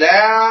to do with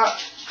that?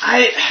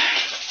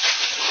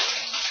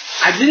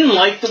 I didn't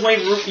like the way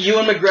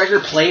Ewan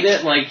McGregor played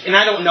it, like, and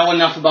I don't know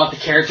enough about the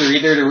character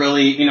either to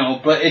really,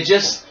 but it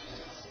just,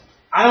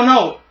 I don't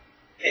know,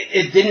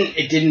 it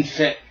didn't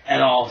fit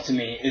at all to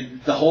me.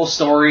 The whole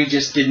story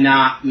just did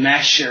not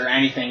mesh or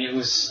anything.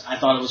 I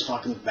thought it was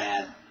fucking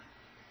bad.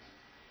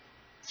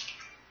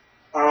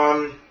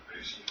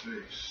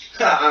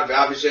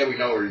 Obviously we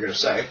know what you're gonna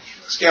say.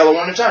 Scale of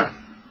 1 to 10.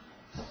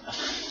 A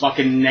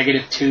fucking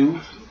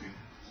 -2.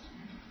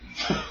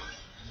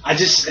 I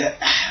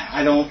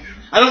don't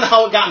know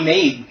how it got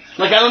made.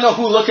 Like, I don't know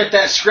who looked at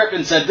that script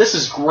and said, "This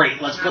is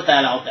great. Let's put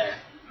that out there."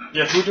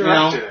 Yeah, who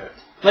directed it?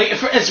 Like,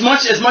 for as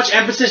much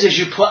emphasis as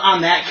you put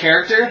on that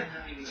character,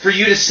 for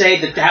you to say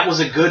that was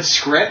a good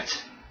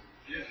script,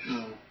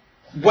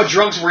 what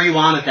drugs were you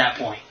on at that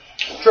point?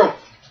 True.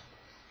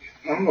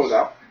 I'm gonna go with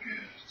that.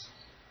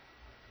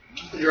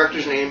 The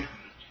director's name.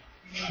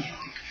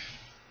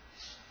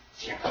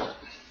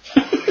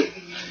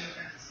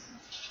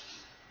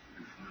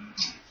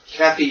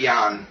 Kathy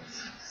Yan.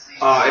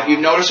 If you've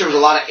noticed, there was a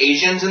lot of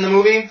Asians in the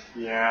movie.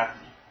 Yeah.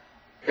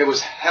 It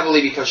was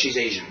heavily because she's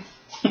Asian.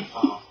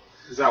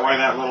 Is that why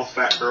that little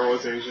fat girl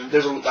was Asian?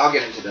 I'll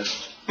get into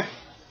this.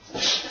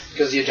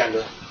 Because of the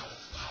agenda.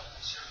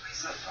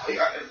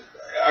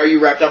 Are you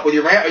wrapped up with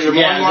your rant? Is there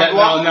more you want to go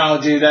on? No,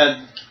 dude.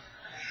 And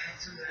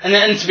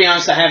then, to be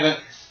honest, I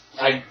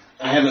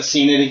haven't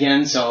seen it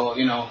again, so,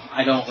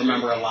 I don't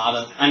remember a lot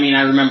of... I mean,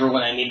 I remember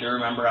what I need to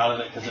remember out of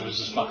it, because it was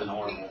just fucking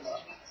horrible.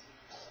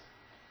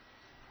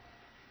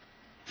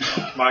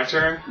 My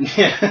turn?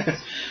 Yeah.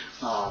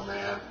 Oh,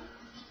 man.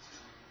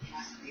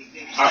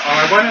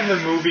 I went in the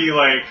movie,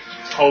 like,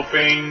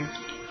 hoping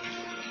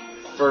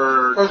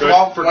for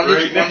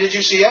greatness. When did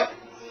you see it?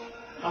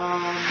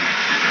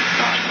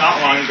 Not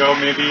long ago,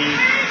 maybe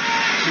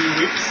 2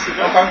 weeks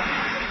ago. Okay.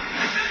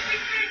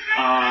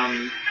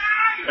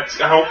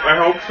 I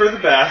hope for the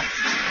best.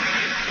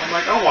 I'm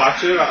like, I'll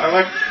watch it. I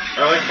like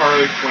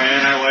Harley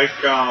Quinn. I like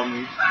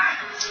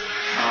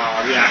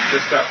the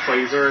actress that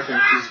plays her. I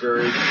think she's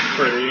very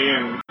pretty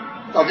and.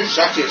 Oh, this is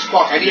sexy as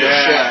fuck. I need a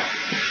shit.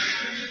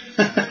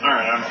 Alright,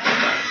 I don't know if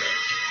that.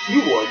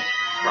 You would.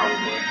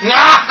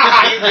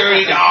 Probably. You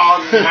dirty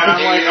dog. And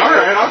I'm like,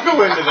 alright, I'll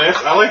go into this.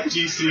 I like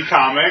DC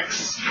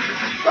Comics.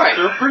 Right.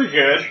 They're pretty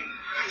good.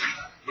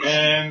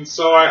 And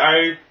so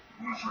I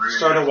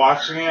started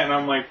watching it, and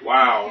I'm like,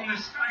 wow.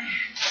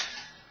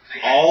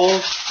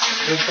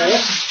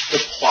 The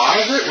plot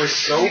of it was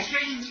so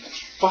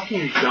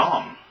fucking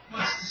dumb.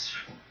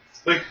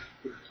 Like,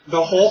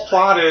 the whole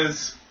plot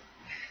is,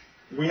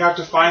 we have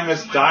to find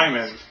this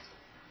diamond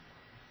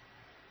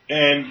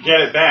and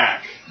get it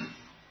back.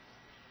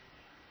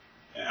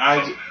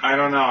 I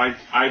don't know.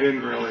 I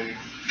didn't really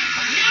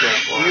care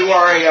for it. You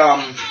are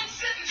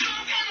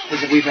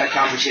we've had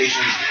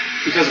conversations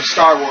because of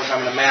Star Wars. I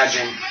would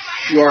imagine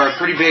you are a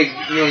pretty big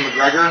Ewan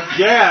McGregor.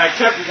 Yeah, I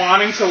kept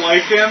wanting to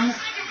like him,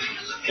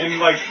 and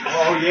like,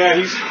 oh yeah,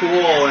 he's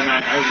cool,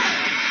 and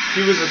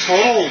he was a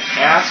total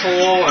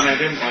asshole, and I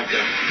didn't like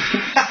him.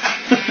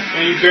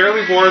 And he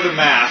barely wore the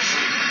mask.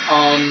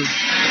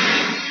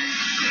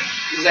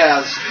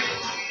 Zaz.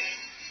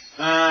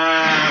 I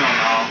don't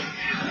know.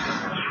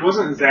 It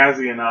wasn't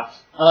zazzy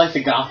enough. I like the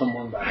Gotham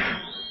one better.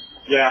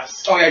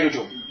 Yes. Oh yeah, I do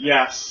too.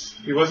 Yes.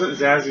 He wasn't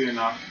zazzy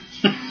enough.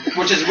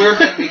 Which is weird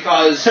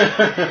because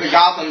the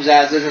Gotham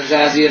Zaz isn't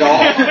zazzy at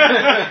all.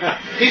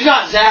 He's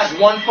not Zaz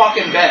one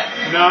fucking bit.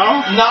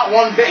 No? Not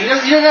one bit. He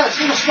doesn't have a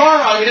single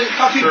scar on him. He doesn't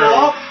cut people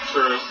up.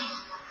 True.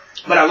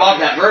 But I love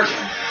that version.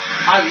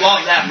 I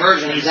love that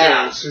version of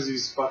Zaz. Because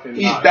he's fucking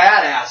He's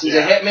badass. He's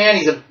a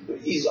hitman.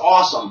 He's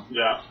awesome.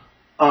 Yeah.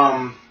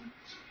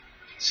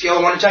 Scale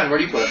of 1 to 10, where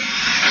do you put it?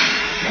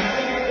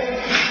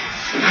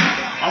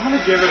 I'm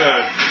gonna give it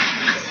a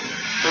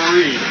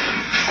 3.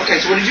 Okay,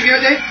 so what did you give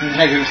it, Dave?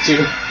 I give it 2.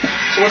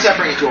 So what's that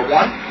bring it to, a 1?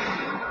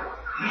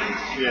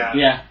 Yeah.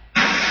 Yeah.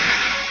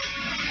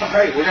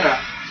 Alright, we're gonna...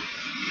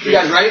 You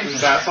guys ready?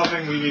 Is that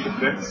something we need to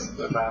fix?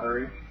 The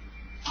battery?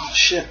 Oh,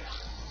 shit.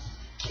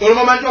 Un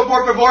momento,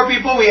 por favor,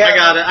 people. We have,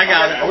 I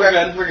got it.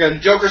 We're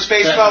good. Joker's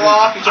face fell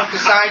off. He took the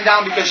sign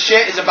down because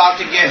shit is about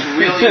to get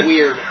really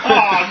weird.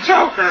 Oh,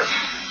 Joker!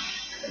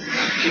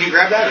 Can you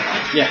grab that?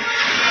 Yeah.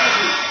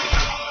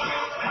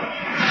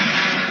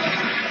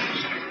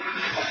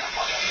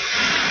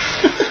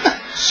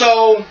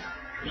 So,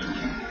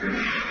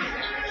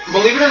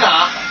 believe it or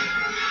not,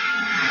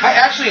 I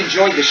actually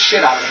enjoyed the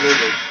shit out of the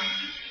movie.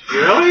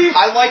 Really?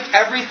 I liked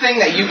everything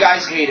that you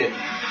guys hated.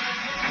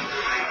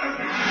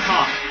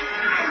 Huh.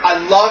 I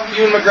loved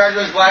Ewan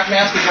McGregor's Black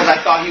Mask because I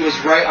thought he was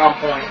right on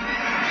point.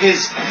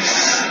 His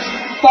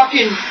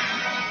fucking...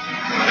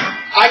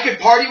 I could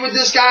party with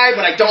this guy,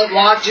 but I don't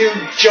want to.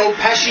 Joe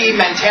Pesci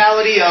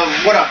mentality of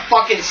what a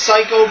fucking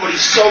psycho, but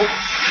he's so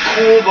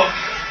cool, but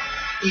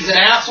he's an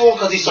asshole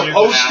because he's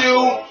supposed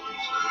to.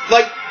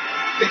 Like,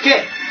 the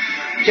kid.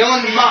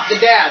 Killing the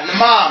dad and the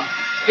mom.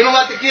 Gonna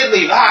let the kid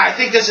leave. I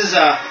think this is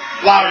a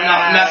loud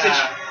enough message.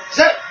 Is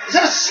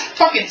that a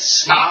fucking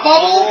snot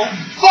bubble?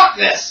 Fuck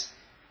this.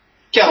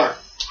 Killer.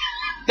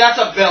 That's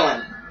a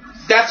villain.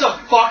 That's a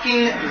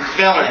fucking villain.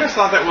 I just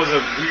thought that was a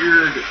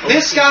weird...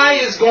 This guy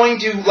is going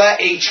to let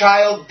a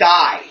child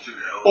die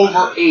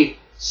over a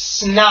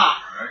snot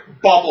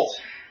bubble.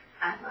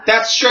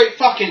 That's straight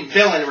fucking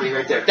villainy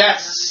right there.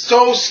 That's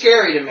so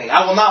scary to me.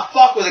 I will not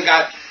fuck with a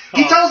guy.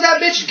 He tells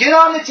that bitch, get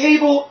on the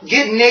table,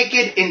 get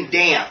naked, and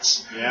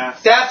dance. Yeah.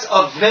 That's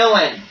a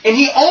villain. And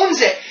he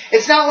owns it.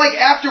 It's not like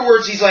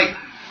afterwards he's like,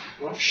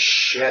 oh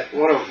shit,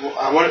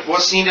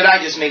 what scene did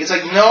I just make? It's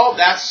like, no,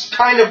 that's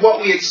kind of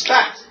what we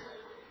expect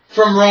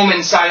from Roman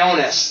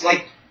Sionis.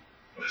 Like,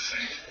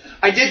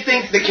 I did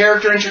think the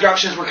character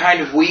introductions were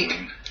kind of weak.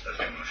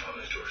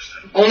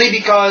 Only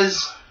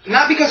because,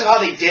 not because of how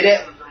they did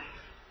it,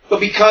 but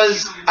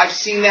because I've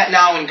seen that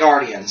now in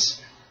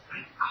Guardians.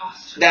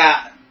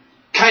 That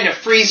kind of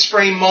freeze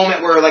frame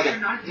moment where like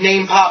a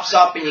name pops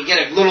up and you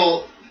get a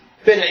little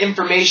bit of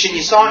information.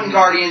 You saw it in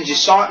Guardians, you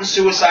saw it in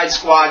Suicide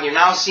Squad, and you're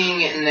now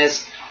seeing it in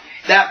this.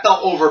 That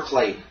felt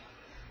overplayed.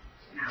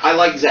 I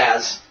like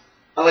Zaz.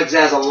 I like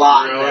Zaz a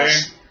lot in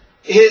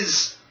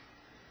this.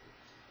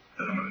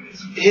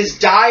 His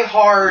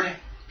die-hard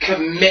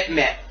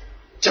commitment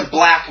to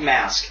Black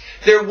Mask.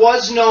 There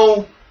was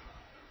no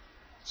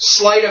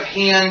sleight of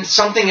hand,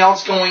 something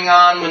else going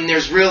on when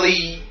there's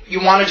really, you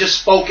want to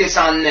just focus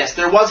on this.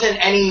 There wasn't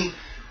any,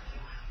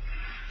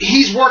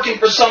 he's working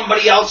for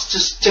somebody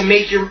else to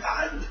make your,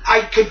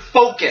 I could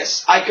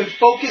focus. I could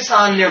focus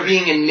on there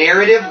being a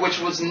narrative, which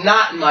was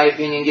not, in my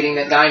opinion, getting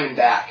that diamond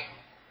back.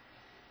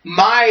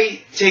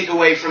 My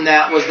takeaway from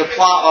that was the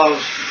plot of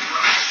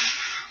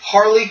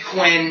Harley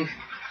Quinn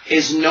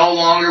is no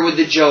longer with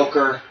the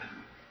Joker.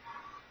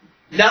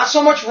 Not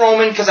so much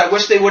Roman, because I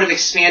wish they would have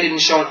expanded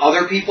and shown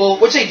other people,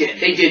 which they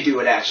did. They did do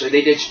it, actually.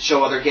 They did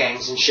show other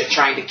gangs and shit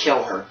trying to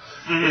kill her.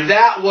 Mm-hmm.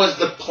 That was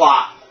the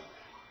plot.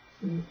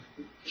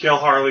 Kill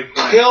Harley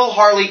Quinn. Kill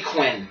Harley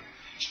Quinn.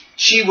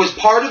 She was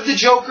part of the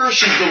Joker.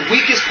 She's the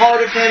weakest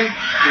part of him.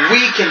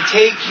 We can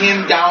take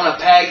him down a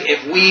peg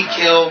if we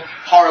kill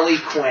Harley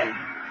Quinn.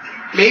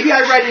 Maybe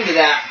I read into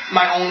that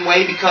my own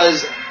way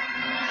because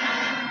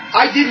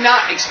I did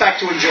not expect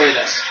to enjoy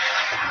this.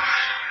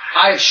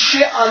 I've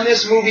shit on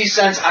this movie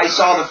since I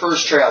saw the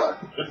first trailer.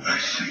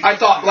 I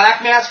thought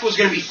Black Mask was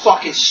going to be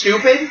fucking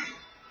stupid.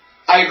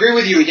 I agree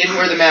with you, he didn't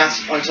wear the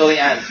mask until the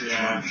end.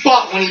 Yeah.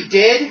 But when he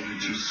did,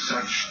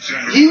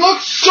 he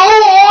looked so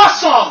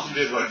awesome!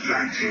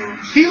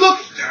 He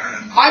looked...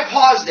 I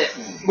paused it.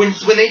 When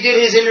they did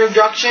his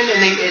introduction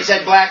and it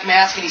said Black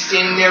Mask and he's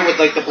standing there with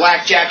like the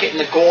black jacket and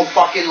the gold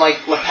fucking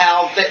like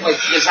lapel like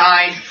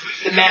design,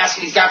 the mask,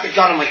 and he's got the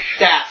gun, I'm like,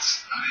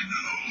 that's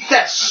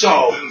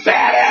so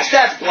badass.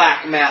 That's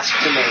Black Mask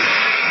to me.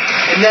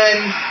 And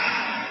then,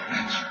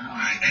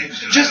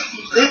 just,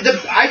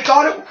 I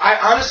thought it, I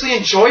honestly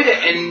enjoyed it,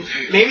 and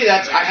maybe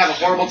that's, I have a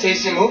horrible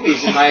taste in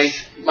movies, and my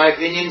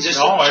opinion's just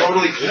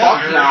totally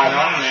fucked now.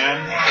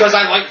 Because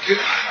I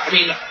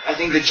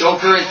think The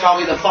Joker is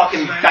probably the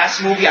fucking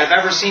best movie I've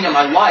ever seen in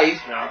my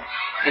life,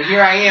 and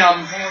here I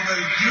am.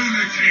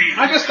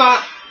 I just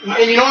thought...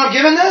 And you know what I'm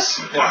giving this?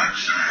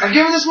 I'm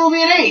giving this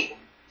movie an 8.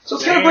 So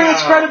it's going to bring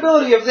its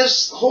credibility of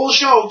this whole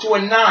show to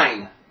a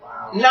 9.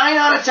 Wow. 9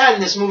 out of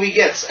 10 this movie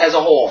gets as a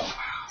whole.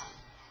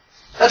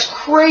 That's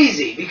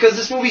crazy, because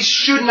this movie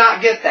should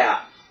not get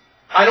that.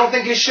 I don't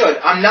think it should.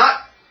 I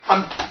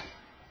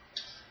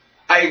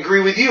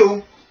agree with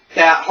you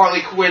that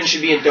Harley Quinn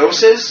should be in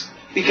doses,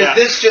 because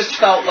this just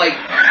felt like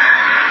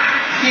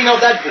female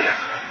Deadpool.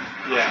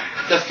 Yeah.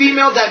 The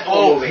female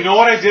Deadpool movie. You know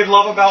what I did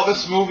love about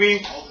this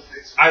movie?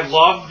 I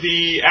love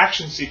the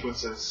action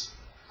sequences.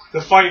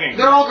 The fighting.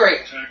 They're all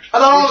great. I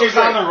thought all of she's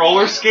on the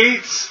roller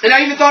skates. And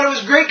I even thought it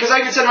was great because I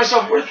even said to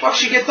myself, where the fuck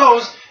she get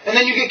those? And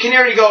then you get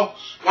Canary to go,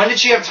 when did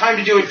she have time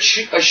to do a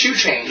shoe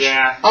change?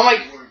 Yeah. I'm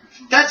like,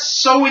 that's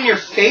so in your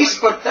face,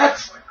 but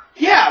that's,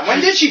 yeah, when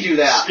did she do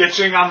that?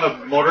 Sketching on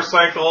the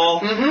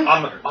motorcycle.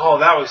 Mm-hmm. Oh,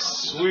 that was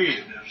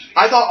sweet.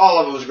 I thought all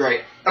of it was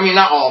great. I mean,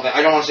 not all of it.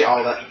 I don't want to say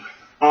all of it.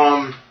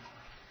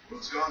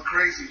 What's gone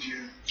crazy,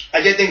 Jim?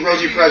 I did think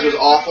Rosie Perez was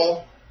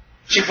awful.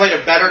 She played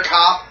a better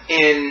cop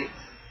in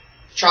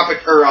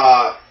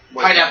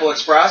Pineapple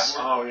Express.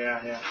 Oh,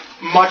 yeah.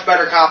 Much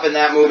better cop in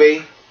that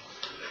movie.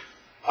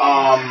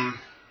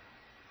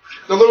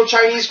 The little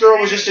Chinese girl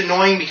was just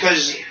annoying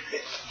because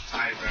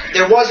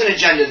there was an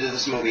agenda to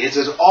this movie. It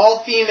says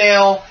all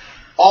female,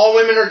 all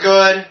women are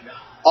good,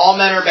 all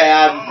men are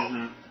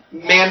bad,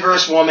 man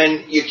versus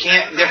woman. You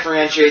can't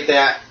differentiate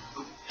that.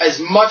 As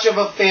much of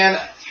a fan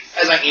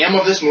as I am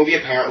of this movie,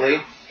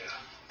 apparently,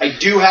 I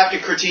do have to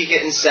critique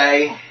it and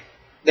say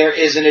there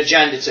is an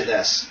agenda to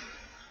this.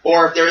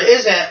 Or if there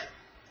isn't,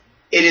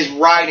 it is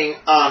riding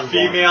on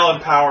female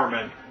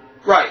empowerment.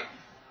 Right.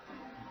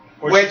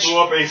 Which blew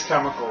up Ace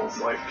Chemicals,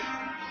 like.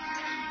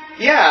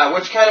 Yeah,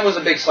 which kind of was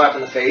a big slap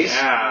in the face.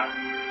 Yeah.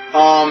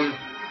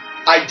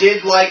 I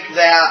did like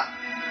that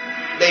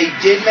they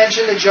did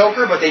mention the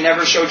Joker, but they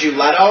never showed you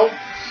Leto,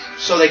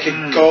 so they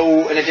could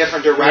go in a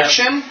different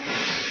direction.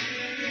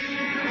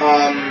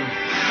 Yeah.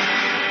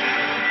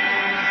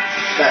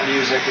 That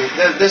music,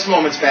 this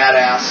moment's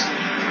badass.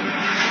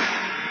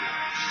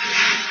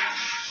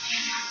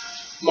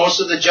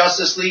 Most of the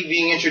Justice League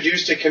being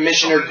introduced to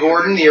Commissioner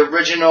Gordon, the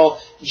original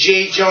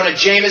J. Jonah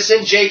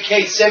Jameson,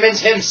 J.K.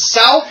 Simmons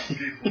himself.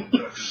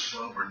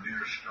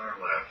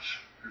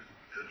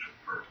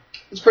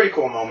 It's a pretty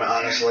cool moment,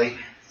 honestly.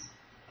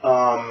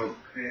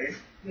 Okay.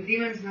 The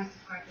demons must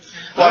have cracked us.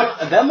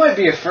 But that might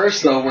be a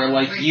first though, where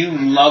like you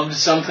loved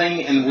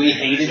something and we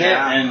hated it,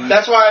 and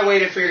that's why I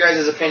waited for your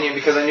guys' opinion,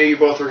 because I knew you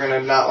both were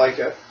gonna not like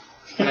it,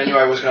 and I knew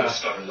I was gonna.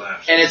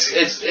 And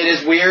it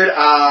is weird.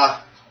 I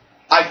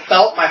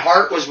felt my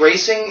heart was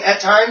racing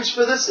at times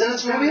for this in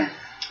this movie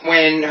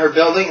when her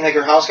building, like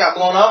her house, got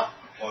blown up,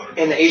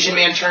 and the Asian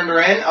man turned her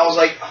in. I was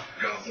like,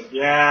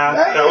 yeah,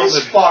 that was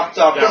fucked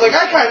up. Because like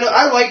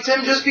I liked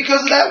him just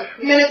because of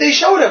that minute they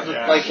showed him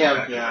like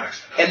him. Yeah.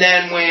 And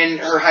then when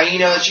her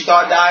hyena that she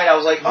thought died, I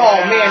was like,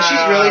 oh man,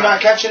 she's really not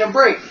catching a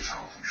break.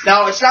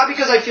 Now it's not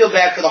because I feel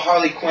bad for the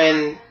Harley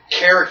Quinn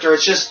character.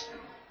 It's just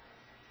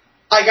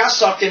I got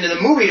sucked into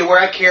the movie to where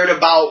I cared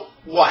about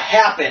what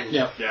happened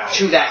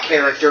to that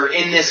character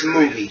in this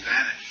movie.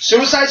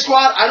 Suicide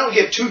Squad, I don't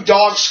give two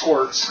dog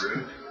squirts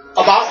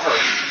about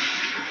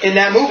her in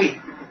that movie.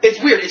 It's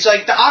weird. It's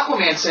like the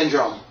Aquaman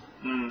syndrome.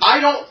 I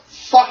don't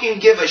fucking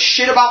give a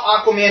shit about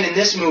Aquaman in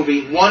this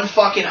movie one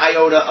fucking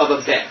iota of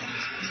a bit.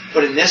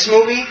 But in this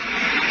movie,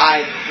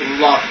 I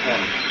love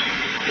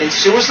him. In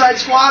Suicide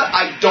Squad,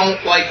 I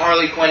don't like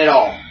Harley Quinn at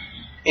all.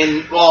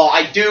 Well,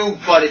 I do,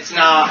 but it's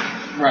not...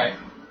 Right.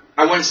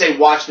 I wouldn't say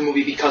watch the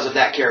movie because of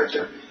that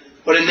character.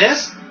 But in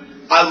this,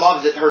 I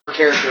love her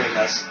character in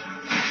this.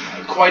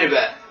 Quite a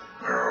bit.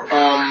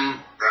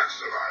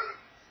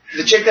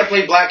 The chick that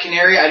played Black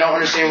Canary, I don't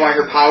understand why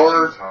her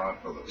power...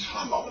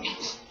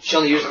 She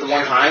only used it the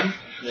one time.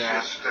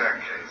 Yeah.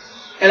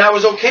 And I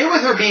was okay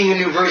with her being a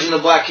new version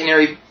of Black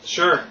Canary.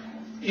 Sure.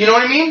 You know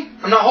what I mean?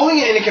 I'm not holding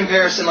it in a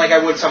comparison like I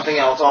would something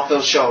else off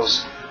those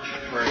shows.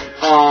 Right.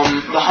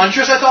 The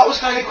Huntress I thought was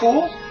kind of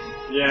cool.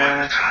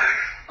 Yeah.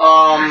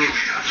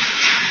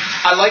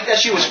 I like that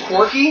she was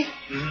quirky.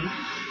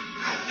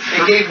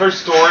 Her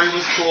story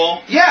was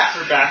cool. Yeah.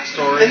 Her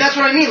backstory. And that's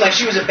what I mean. Like,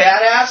 she was a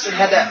badass and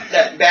had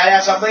that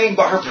badass upbringing,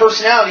 but her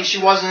personality, she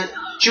was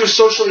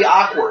socially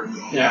awkward.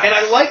 Yeah. And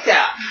I like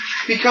that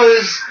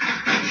because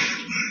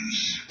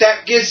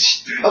that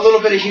gives a little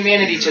bit of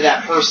humanity to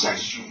that person.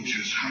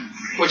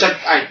 Which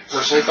I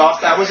personally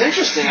thought that was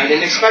interesting. I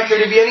didn't expect there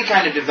to be any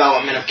kind of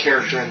development of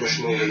character in this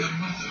movie.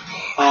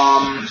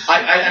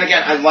 And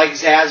again, I like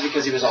Zaz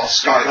because he was all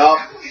scarred up.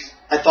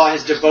 I thought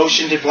his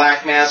devotion to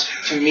Black Mask,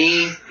 to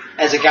me,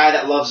 as a guy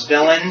that loves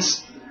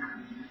villains,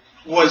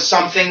 was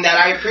something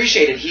that I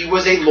appreciated. He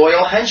was a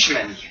loyal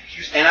henchman,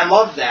 and I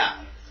loved that.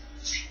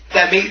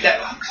 That made that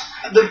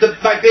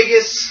my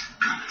biggest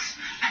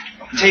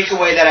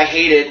takeaway that I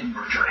hated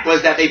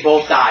was that they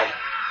both died.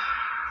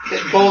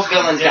 That both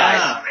villains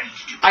died.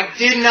 I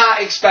did not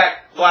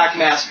expect Black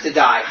Mask to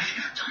die.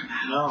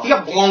 No. He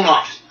got blown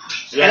up.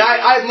 Yeah. And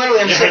I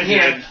literally am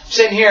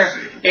sitting here,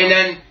 and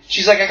then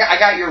she's like, I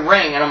got your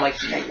ring, and I'm like,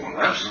 yeah, your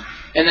ring?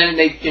 And then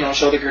they,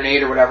 show the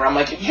grenade or whatever. I'm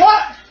like,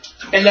 what?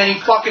 And then he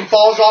fucking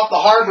falls off the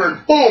harbor,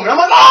 and boom, and I'm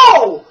like,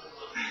 oh!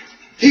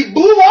 He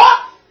blew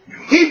up?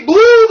 He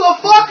blew the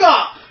fuck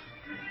up!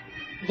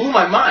 Blew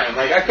my mind.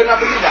 Like, I could not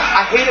believe that.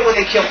 I hate it when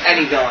they kill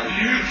any villain.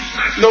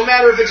 No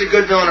matter if it's a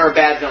good villain or a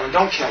bad villain,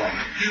 don't kill him.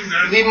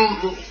 Leave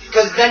him,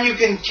 because then you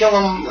can kill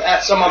him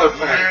at some other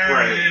point.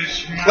 Right.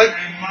 Like,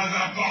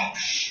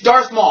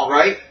 Darth Maul,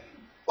 right?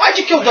 Why'd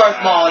you kill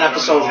Darth Maul in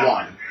episode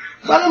 1?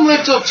 Let him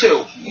live till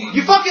 2.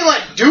 You fucking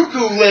let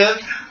Dooku live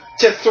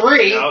to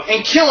 3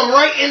 and kill him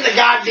right in the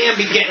goddamn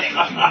beginning.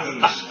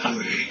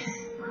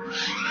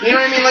 You know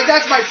what I mean? Like,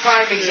 that's my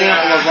prime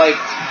example of, like...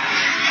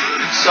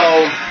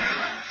 So,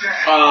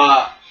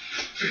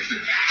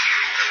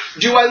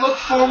 do I look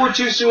forward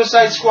to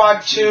Suicide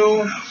Squad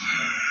 2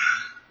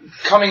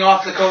 coming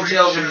off the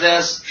coattails of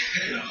this?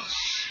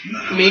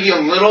 Maybe a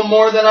little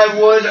more than I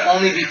would,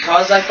 only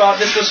because I thought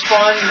this was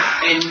fun.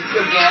 And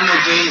again,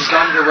 with James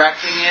Gunn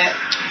directing it,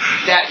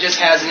 that just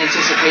has an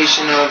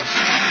anticipation of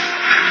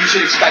you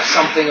should expect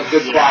something of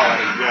good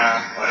quality. Yeah,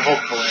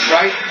 hopefully.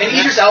 Right? And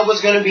Idris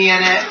Elba's going to be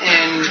in it,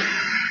 and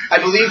I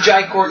believe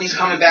Jai Courtney's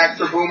coming back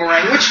for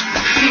Boomerang, which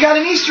he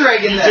got an Easter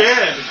egg in this. He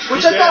did.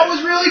 Which I thought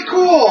was really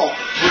cool.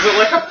 Was it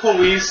like a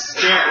police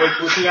scan? Like,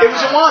 was he on It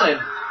was a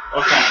wanted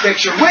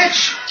picture,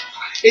 which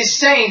is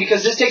saying,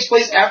 because this takes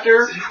place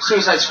after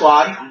Suicide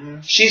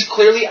Squad, she's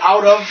clearly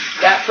out of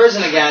that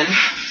prison again,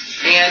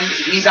 and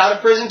he's out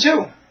of prison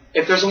too,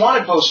 if there's a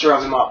wanted poster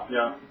of him up.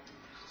 Yeah.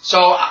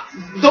 So,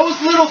 those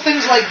little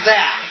things like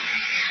that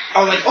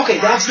are like, okay,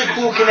 that's the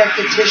cool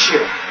connective tissue.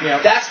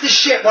 Yeah. That's the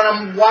shit when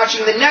I'm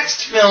watching the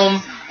next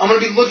film, I'm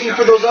going to be looking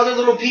for those other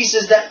little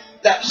pieces that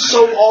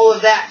sew all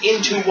of that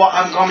into what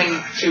I'm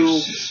coming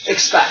to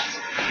expect.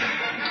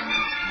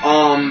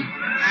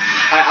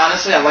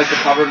 I like the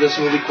cover of this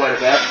movie quite a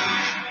bit.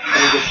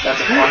 I think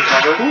that's a fun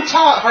cover. Who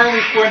taught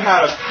Harley Quinn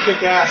how to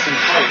kick ass and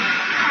fight?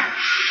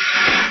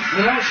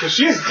 Because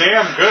she's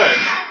damn good.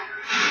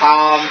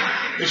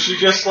 Is she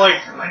just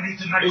like...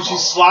 Is she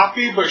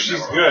sloppy, but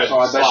she's good? Oh,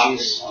 I bet sloppy.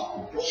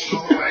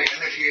 she's...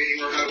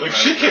 Like,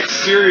 she kicks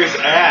serious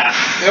ass.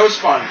 It was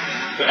fun.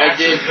 The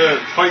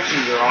fight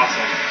scenes are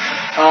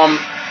awesome.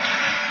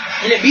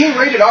 And it being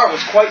rated R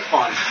was quite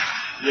fun.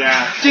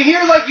 Yeah. To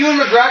hear like Ewan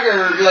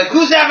McGregor be like,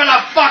 "Who's having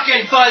a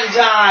fucking fun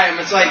time?"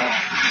 It's like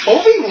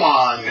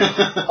Obi-Wan,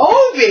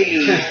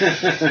 Obi.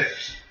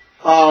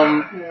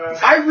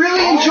 I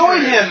really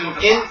enjoyed him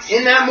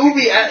in that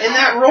movie, in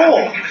that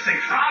role.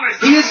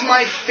 He is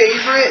my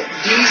favorite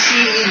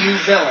DCEU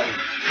villain.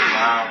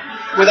 Wow.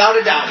 Without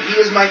a doubt, he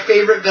is my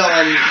favorite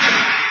villain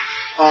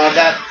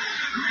that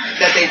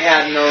they've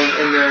had in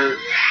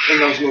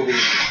those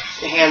movies,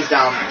 hands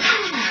down.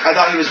 I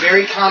thought he was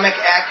very comic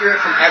accurate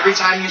from every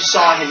time you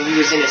saw him. He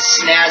was in a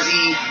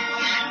snazzy,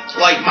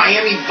 like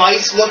Miami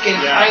Vice looking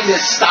kind of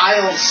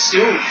styled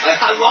suit.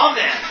 I love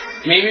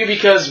it. Maybe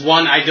because,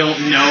 one, I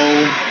don't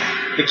know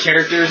the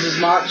characters as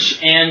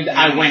much, and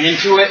I went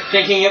into it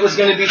thinking it was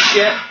going to be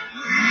shit.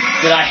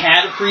 That I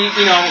had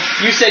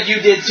you said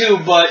you did too,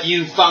 but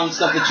you found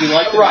stuff that you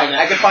liked. Right,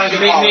 I could find good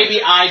quality.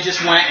 Maybe I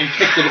just went and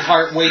picked it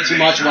apart way too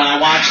much when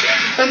I watched it.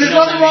 And there's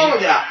nothing wrong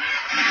with that.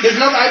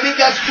 I think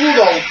that's cool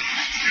though.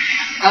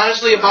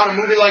 Honestly, about a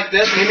movie like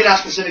this, maybe not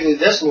specifically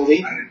this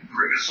movie,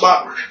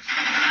 but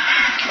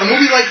a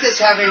movie like this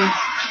having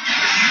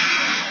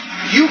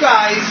you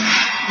guys,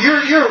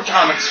 you're a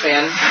comics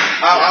fan.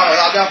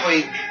 I'll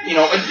definitely,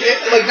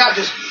 like not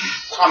just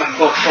comic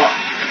book,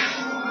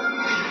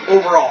 but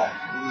overall.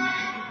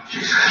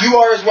 You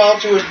are as well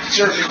to a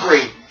certain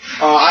degree.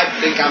 I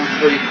think I'm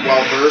pretty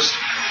well versed.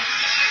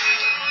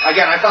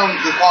 Again, I found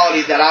the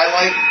qualities that I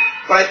like,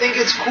 but I think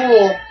it's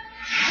cool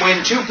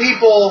when two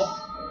people,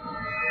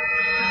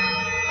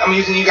 I'm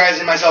using you guys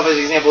and myself as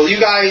an example, you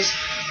guys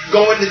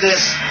go into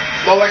this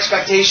low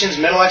expectations,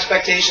 middle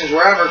expectations,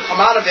 wherever,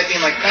 come out of it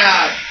being like,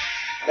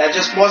 that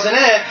just wasn't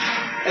it.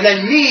 And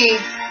then me,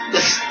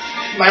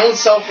 my own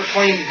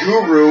self-proclaimed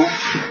guru,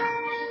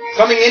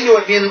 coming into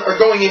it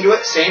going into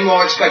it, same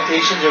low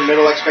expectations or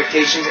middle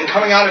expectations, and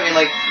coming out of it being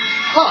like,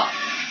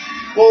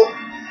 well,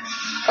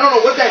 I don't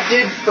know what that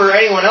did for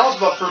anyone else,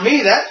 but for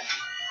me, that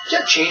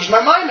changed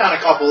my mind on a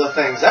couple of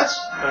things. That's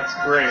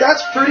great.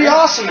 That's pretty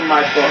awesome in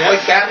my book,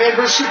 like Batman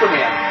vs Superman.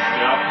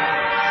 Yeah.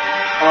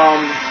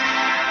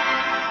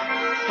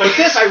 But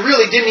this, I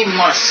really didn't even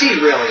want to see.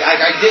 Really,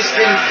 I just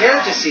didn't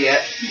care to see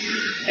it.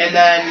 And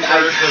then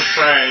Birds of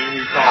Prey,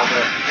 you called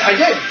it. I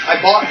did.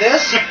 I bought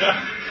this.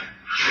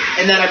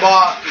 And then I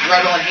bought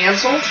Gretel and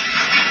Hansel,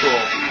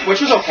 which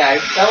was okay.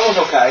 That one was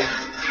okay.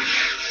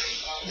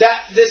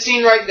 This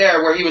scene right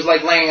there where he was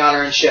like laying on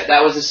her and shit,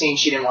 that was the scene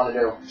she didn't want to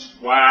do.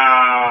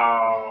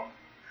 Wow.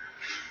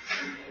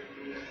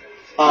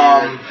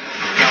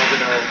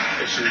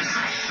 Issues.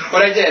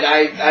 But I did.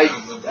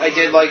 I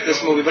did like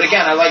this movie. But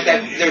again, I like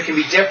that there can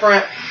be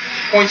different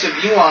points of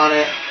view on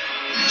it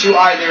to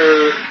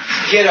either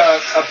get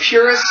a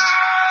purist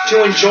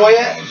to enjoy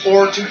it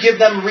or to give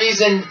them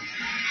reason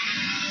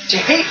to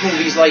hate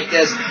movies like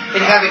this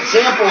and have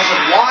examples of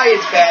why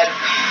it's bad.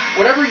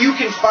 Whatever you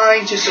can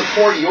find to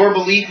support your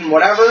belief in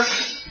whatever,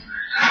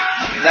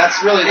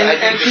 that's really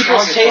and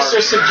people's tastes are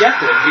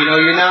subjective.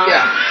 You're not.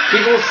 Yeah.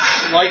 People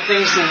like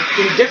things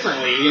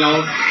differently.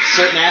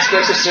 Certain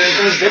aspects of certain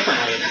things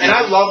differently. And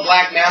I love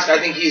Black Mask. I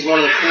think he's one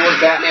of the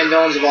coolest Batman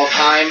villains of all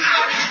time.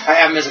 I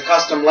have him as a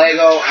custom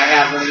Lego. I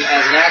have him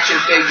as an action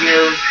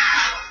figure.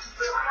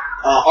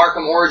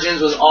 Arkham Origins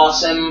was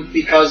awesome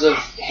because of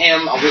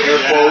him. I'll do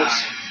air quotes.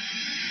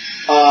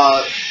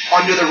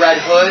 Under the Red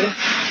Hood,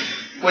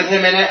 with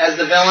him in it as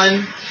the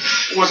villain,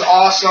 was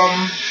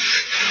awesome.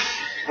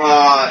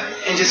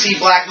 And to see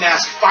Black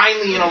Mask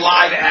finally in a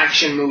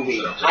live-action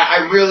movie,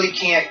 I really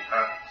can't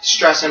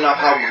stress enough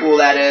how cool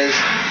that is.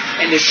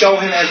 And to show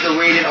him as the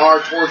rated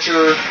R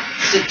torture,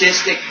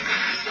 sadistic.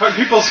 Cut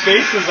people's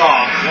faces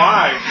off.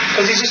 Why?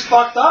 Because he's just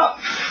fucked up.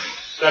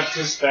 That's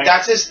his thing.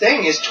 That's his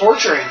thing, is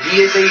torturing.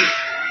 He is a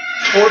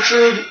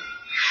tortured,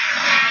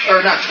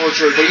 or not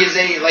tortured, but he is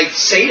a,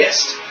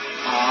 sadist.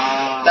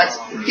 That's,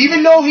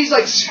 even though he's,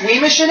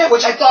 squeamish in it,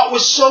 which I thought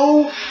was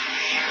so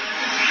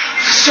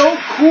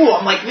cool.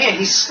 I'm like, man,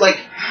 he's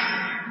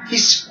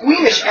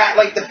squeamish at,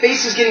 the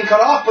face is getting cut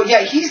off, but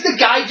yeah, he's the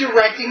guy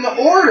directing the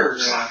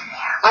orders. Yeah.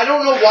 I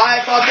don't know why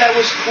I thought that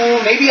was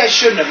cool. Maybe I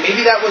shouldn't have.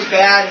 Maybe that was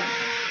bad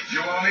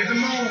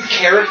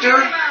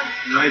character.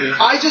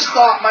 I just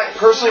thought,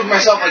 personally for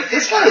myself,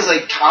 this guy is,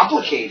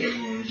 complicated.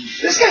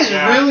 This guy's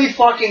really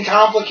fucking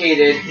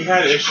complicated. He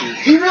had issues.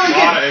 He really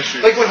did. A lot of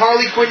issues. When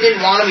Harley Quinn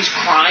didn't want him, he's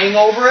crying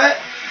over it.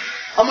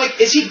 I'm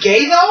like, is he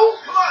gay, though?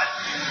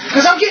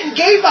 Because I'm getting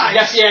gay vibes.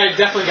 Yes, I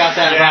definitely got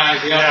that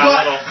vibe. Yeah,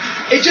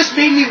 but it just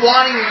made me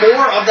wanting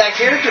more of that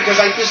character because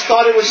I just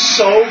thought it was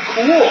so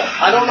cool.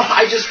 I don't know.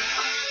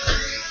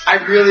 I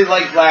really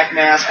like Black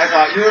Mask. I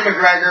thought Ewan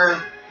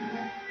McGregor,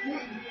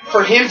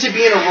 for him to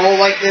be in a role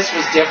like this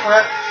was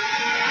different.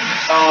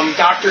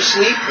 Dr.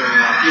 Sleep.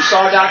 You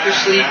saw Dr.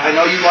 Sleep. I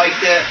know you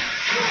liked it.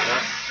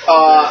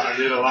 I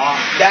did a lot.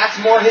 That's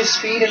more his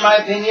speed, in my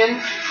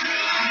opinion.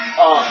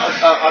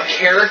 A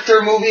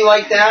character movie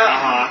like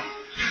that.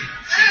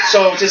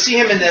 So to see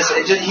him in this,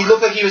 he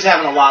looked like he was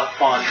having a lot of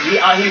fun. He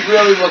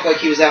really looked like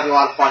he was having a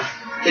lot of fun.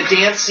 The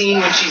dance scene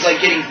when she's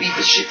getting beat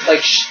the shit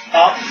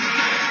up,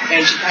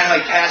 and she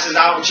kind of passes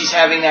out, and she's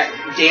having that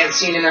dance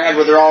scene in her head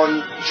where they're all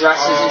in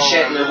dresses and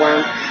shit, and they're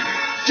wearing.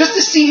 just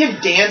to see him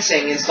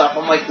dancing and stuff,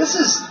 I'm like,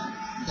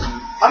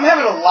 I'm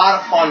having a lot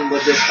of fun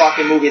with this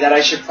fucking movie that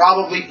I should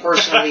probably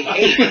personally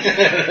hate.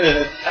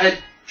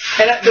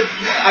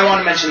 I want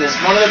to mention this.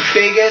 One of the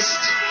biggest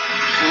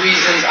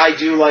reasons I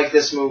do like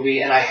this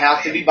movie, and I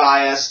have to be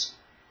biased,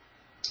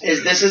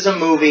 is this is a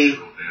movie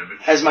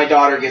as my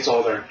daughter gets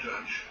older.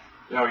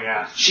 Oh,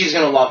 yeah. She's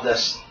going to love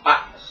this.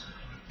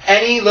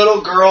 Any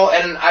little girl,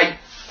 and I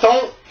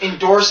don't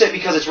endorse it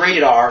because it's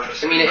rated R.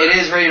 I mean, it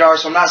is rated R,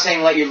 so I'm not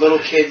saying let your little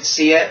kids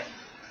see it.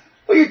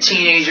 But your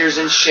teenagers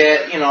and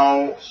shit, you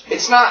know,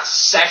 it's not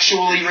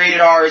sexually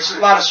rated R. It's a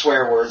lot of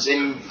swear words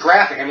and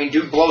graphic. I mean,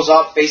 dude blows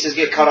up, faces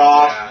get cut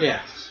off.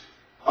 Yeah.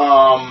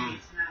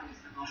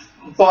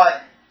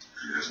 But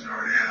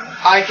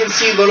I can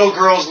see little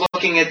girls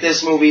looking at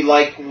this movie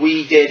like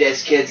we did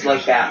as kids,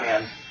 like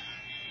Batman.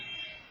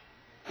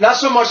 Not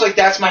so much like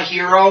that's my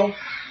hero,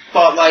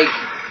 but like,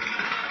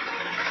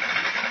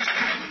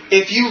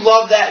 if you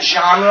love that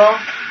genre,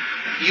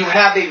 you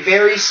have a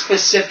very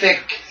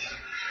specific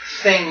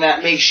thing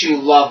that makes you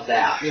love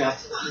that. Yeah.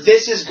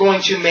 This is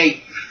going to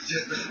make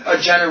a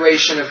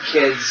generation of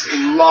kids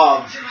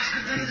love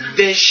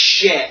this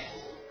shit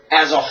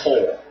as a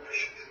whole.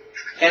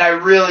 And I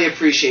really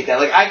appreciate that.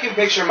 Like, I can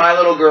picture my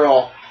little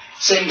girl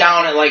sitting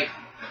down at, like,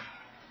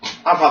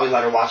 I'll probably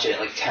let her watch it at,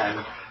 like,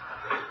 10.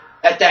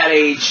 At that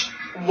age,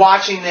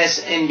 watching this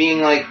and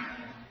being like,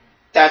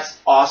 that's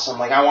awesome.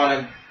 Like, I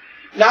want to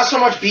not so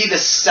much be the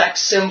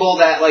sex symbol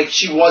that, like,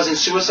 she was in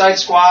Suicide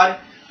Squad,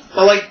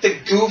 but, like, the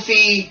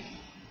goofy,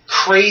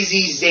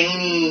 crazy,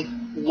 zany,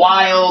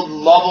 wild,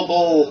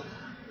 lovable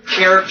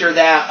character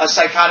that a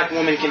psychotic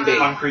woman can be.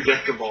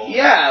 Unpredictable.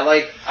 Yeah,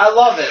 like, I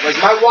love it. Like,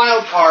 my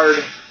wild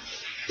card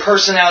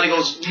personality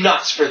goes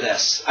nuts for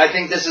this. I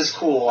think this is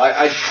cool.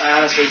 I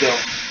honestly do.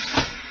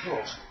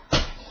 Cool.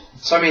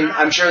 So, I mean,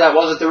 I'm sure that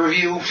wasn't the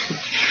review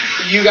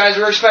you guys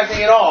were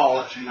expecting at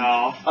all.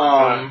 No.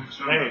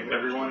 Hey,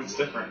 everyone's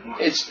different.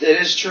 It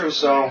is true,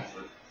 so.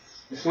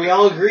 If we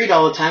all agreed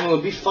all the time, it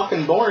would be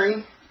fucking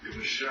boring.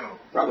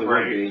 Probably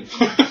Right. would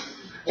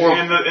be.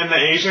 And the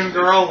Asian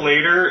girl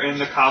later in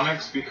the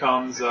comics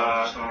becomes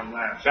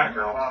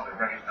Batgirl.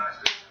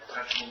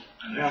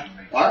 Yeah.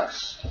 What?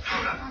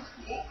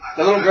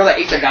 The little girl that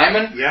ate the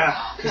diamond?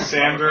 Yeah.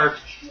 Cassandra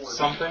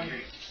something.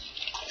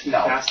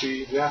 No.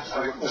 Cassie. Yeah.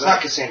 It's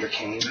not Cassandra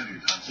Cain.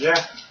 Yeah.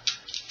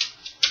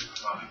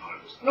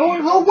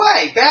 No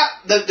way.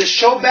 The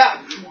show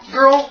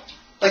Batgirl?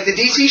 Like the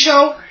DC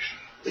show?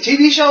 The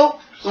TV show?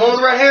 The one with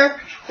the red hair?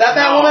 That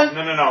Batwoman?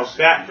 No.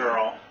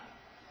 Batgirl.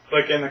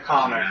 Like in the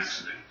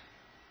comics.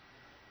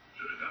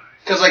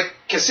 Because, like,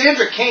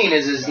 Cassandra Cain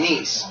is his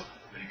niece.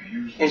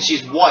 And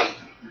she's white.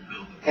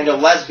 And a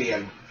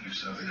lesbian.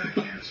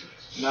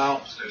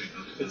 No.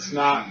 It's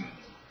not.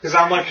 Because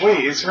I'm like,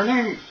 wait, is her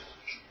name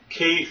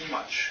Kate?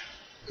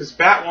 Because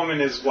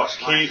Batwoman is what?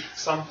 Kate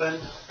something?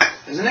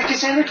 Isn't it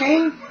Cassandra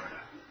Cain?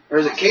 Or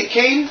is it Kate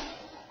Cain?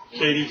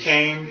 Katie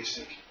Kane?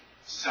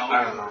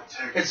 I don't know.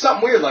 It's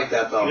something weird like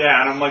that, though.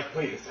 Yeah, and I'm like,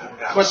 wait, is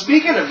that But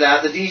speaking of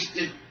that, the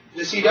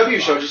CW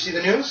show, did you see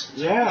the news?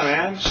 Yeah,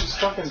 man, she's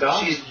fucking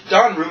done. She's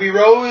done. Ruby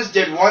Rose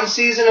did one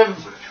season of...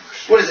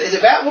 What is it? Is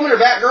it Batwoman or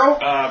Batgirl?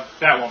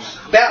 Batwoman.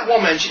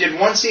 Batwoman. She did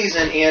one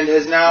season and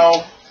has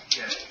now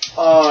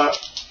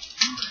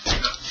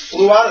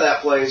flew out of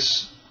that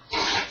place.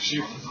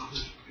 She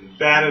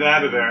batted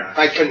out of there.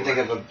 I couldn't think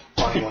of a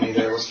funny one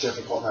either. It was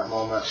difficult in that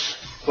moment.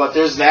 But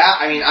there's that.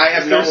 I mean, I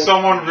have no... There's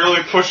someone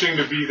really pushing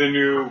to be the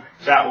new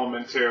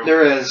Batwoman, too.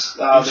 There is.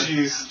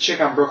 She's...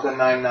 Chick on Brooklyn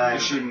Nine-Nine.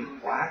 Is she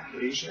black?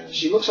 Asian?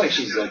 She looks like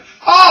she's like...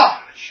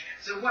 Ah!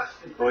 So what's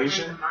the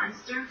Asian?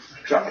 monster?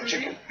 Drop a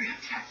chicken.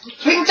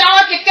 Sweet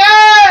talk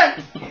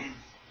again!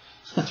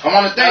 I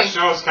want to That think.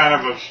 show's kind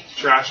of a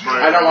trash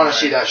fire. I don't want to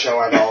see that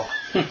show at all.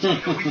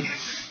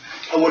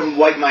 I wouldn't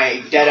wipe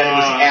my dead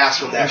enemy's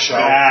ass with that show.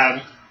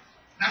 Bad.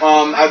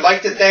 I'd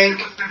like to thank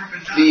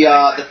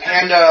the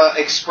Panda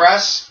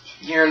Express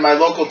here in my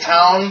local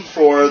town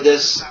for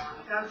this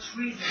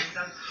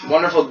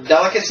wonderful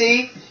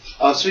delicacy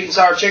of sweet and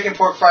sour chicken,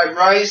 pork fried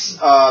rice,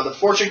 the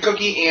fortune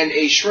cookie, and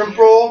a shrimp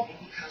roll.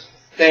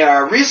 They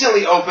are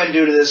recently open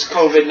due to this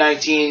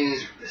COVID-19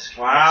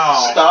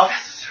 stuff.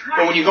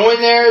 But when you go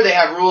in there, they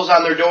have rules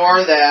on their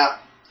door that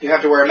you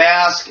have to wear a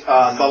mask,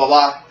 blah, blah,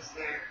 blah.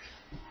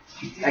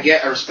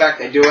 I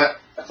respect, I do it,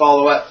 I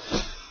follow it.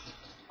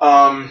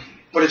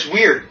 But it's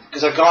weird,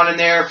 because I've gone in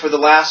there for the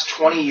last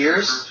 20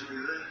 years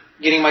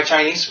getting my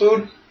Chinese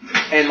food,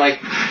 and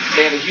like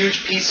they have a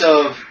huge piece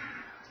of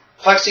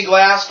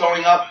plexiglass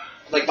going up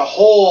like the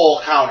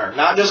whole counter,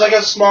 not just like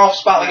a small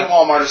spot like at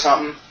Walmart or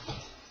something.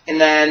 And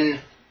then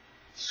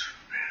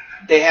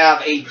they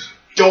have a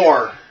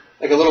door,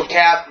 like a little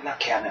not cabinet,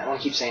 I don't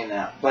want to keep saying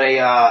that, but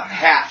a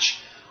hatch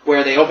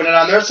where they open it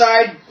on their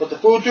side, put the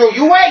food through.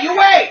 You wait! You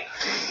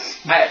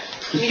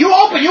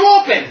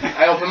open!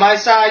 I open my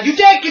side. You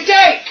take!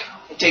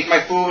 I take my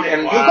food,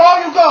 and you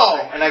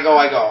go! And I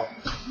go.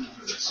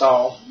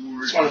 So,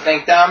 just want to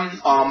thank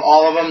them.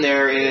 All of them.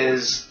 There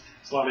is...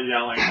 It's a lot of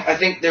yelling. I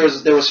think there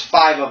was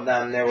 5 of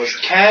them. There was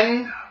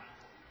Ken,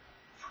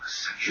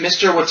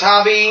 Mr.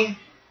 Watabi,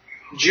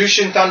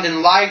 Jushin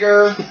Thunden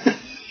Liger,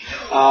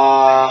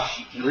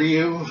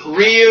 Ryu,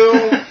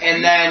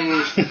 and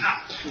then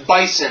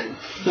Bison.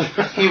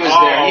 He was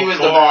there. He was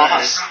the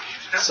boss.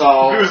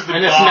 So,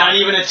 and it's not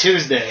even a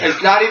Tuesday.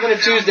 It's not even a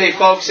Tuesday,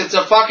 folks. It's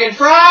a fucking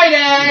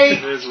Friday.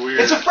 It is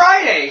weird. It's a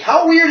Friday.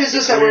 How weird is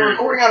this that we're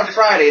recording on a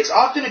Friday? It's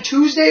often a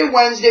Tuesday,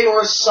 Wednesday,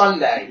 or a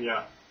Sunday.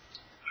 Yeah.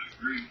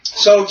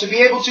 So to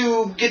be able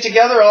to get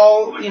together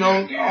all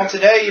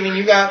today, I mean,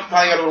 you probably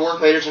got to go to work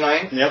later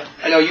tonight. Yep.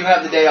 I know you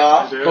have the day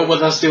off. But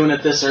with us doing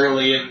it this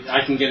early,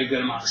 I can get a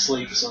good amount of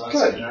sleep, so that's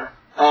good.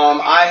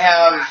 I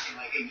have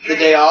the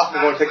day off.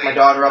 I'm going to pick my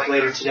daughter up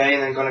later today,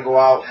 and then going to go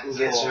out and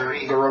get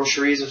some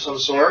groceries of some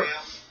sort.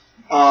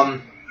 I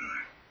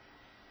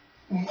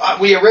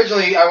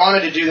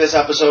wanted to do this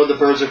episode, the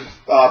Birds of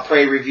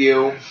Prey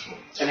review,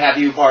 and have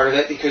you part of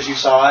it because you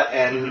saw it,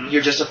 and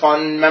you're just a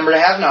fun member to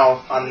have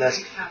now on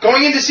this.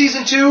 Going into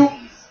Season 2,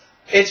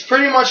 it's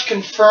pretty much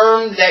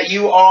confirmed that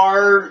you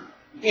are,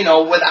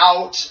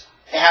 without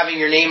having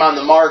your name on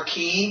the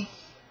marquee,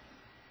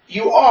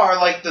 you are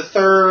like the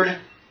third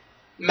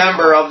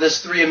member of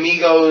this Three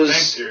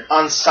Amigos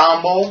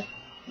ensemble.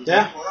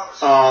 Yeah.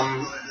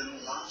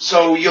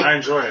 So I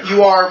enjoy it.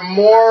 You are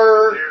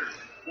more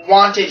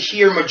wanted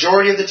here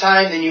majority of the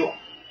time than you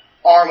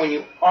are when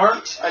you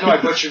aren't. I know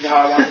I butchered how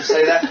I wanted to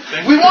say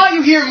that. We want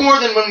you here more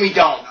than when we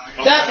don't.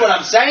 Okay. That's what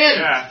I'm saying.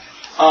 Yeah.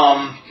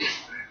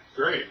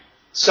 Great.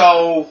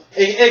 So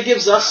it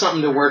gives us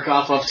something to work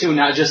off of too,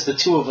 not just the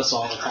two of us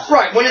all the time.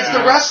 Right. When it's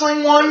the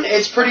wrestling one,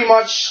 it's pretty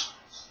much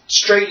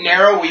straight and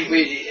narrow.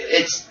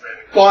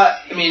 But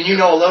I mean,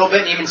 a little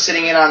bit, and even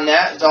sitting in on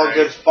that, it's all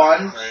good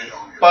fun. Right.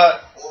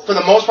 But for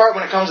the most part,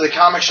 when it comes to the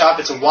comic shop,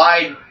 it's a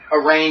wide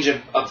range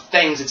of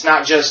things. It's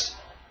not just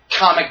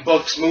comic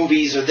books,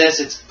 movies, or this.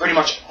 It's pretty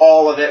much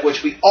all of it,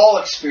 which we all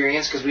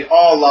experience because we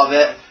all love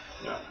it.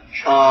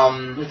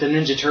 With the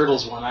Ninja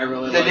Turtles one, I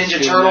really the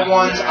Ninja Turtle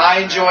ones. Yeah. I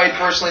enjoyed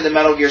personally the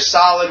Metal Gear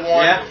Solid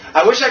one. Yeah.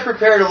 I wish I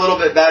prepared a little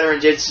bit better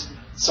and did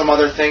some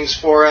other things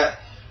for it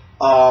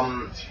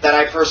that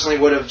I personally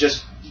would have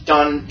just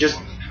done just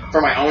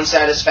for my own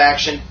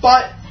satisfaction.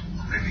 But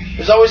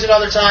there's always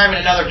another time and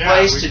another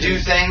place to do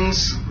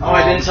things. Oh,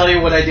 I didn't tell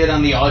you what I did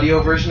on the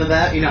audio version of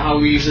that. You know how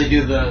we usually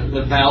do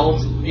the bell,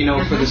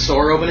 for the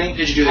store opening?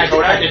 Did you do the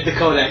codec? I did the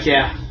codec,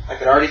 yeah. I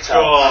could already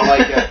tell. I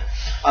like it.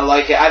 I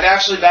like it. I've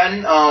actually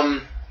been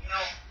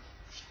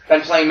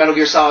playing Metal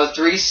Gear Solid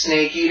 3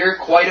 Snake Eater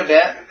quite a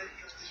bit.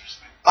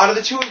 Out of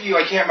the two of you,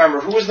 I can't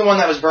remember. Who was the one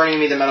that was burning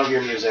me the Metal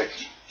Gear music?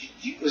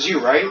 It was you,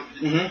 right?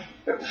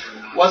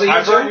 Mm-hmm. Was it you?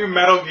 I brought you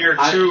Metal Gear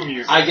 2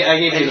 music. I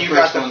gave and you the first one. And you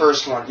got the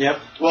first one. Yep.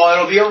 Well,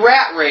 it'll be a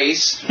rat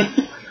race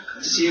to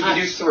see who can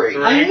do 3.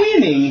 I'm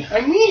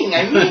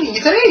winning.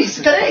 Today's.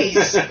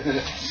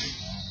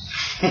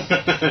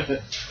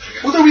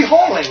 What are we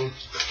hauling?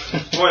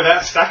 Boy,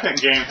 that second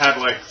game had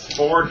like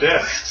 4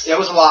 discs. It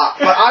was a lot.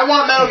 But I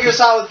want Metal Gear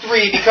Solid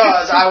 3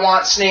 because I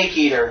want Snake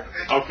Eater.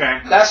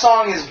 Okay. That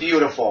song is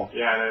beautiful.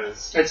 Yeah, it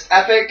is. It's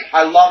epic.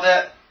 I love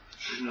it.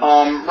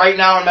 Right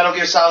now in Metal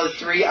Gear Solid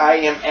 3, I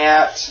am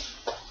at...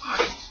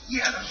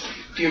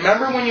 Do you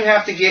remember when you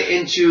have to get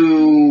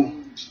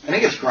into... I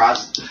think it's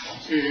Graz...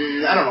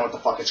 I don't know what the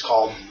fuck it's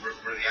called.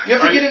 You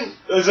have to get in...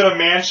 Is it a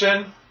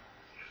mansion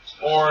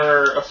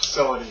or a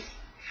facility?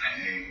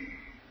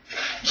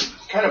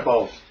 Kind of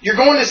both. You're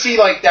going to see,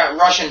 like, that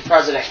Russian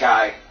president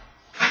guy.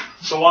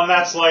 The one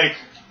that's like...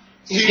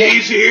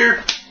 He's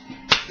here.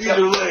 These are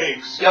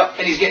legs. Yep,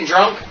 and he's getting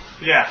drunk?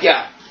 Yeah.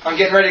 Yeah. I'm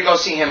getting ready to go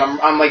see him.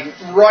 I'm like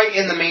right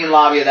in the main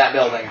lobby of that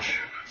building.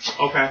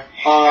 Okay.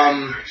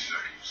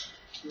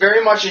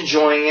 Very much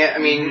enjoying it. I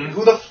mean,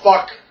 who the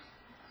fuck?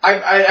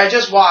 I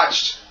just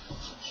watched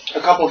a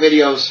couple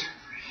videos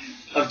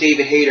of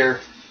David Hayter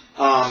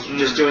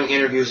just doing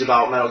interviews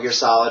about Metal Gear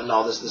Solid and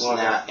all this and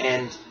that,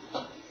 and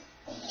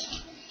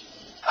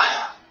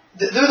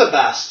they're the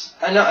best.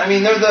 I know. I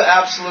mean, they're the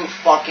absolute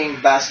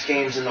fucking best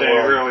games in the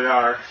world. They really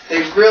are.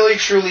 They really,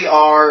 truly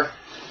are.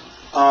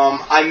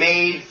 I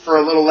made for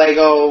a little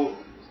Lego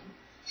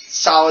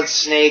Solid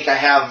Snake.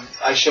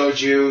 I showed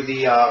you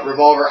the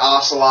Revolver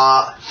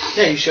Ocelot.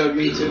 Yeah, you showed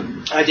me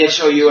too. I did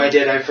show you. I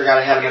did. I forgot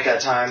I had them at that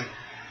time.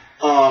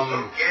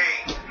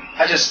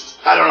 I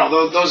don't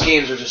know. Those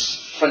games are just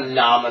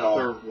phenomenal.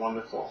 They're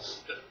wonderful.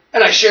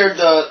 And I shared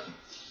the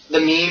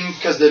meme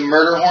because the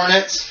Murder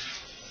Hornets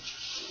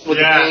with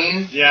the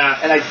pain. Yeah.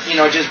 And I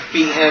just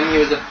beat him. He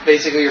was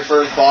basically your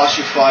first boss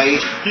you fight.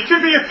 He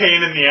could be a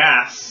pain in the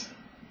ass.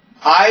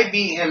 I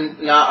beat him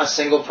not a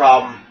single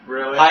problem.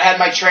 Really? I had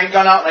my train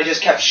gun out and I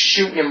just kept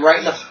shooting him right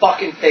in the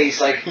fucking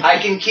face. Like, I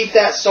can keep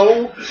that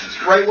so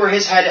right where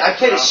his head... I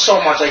played it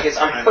so much like this.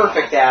 I'm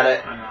perfect at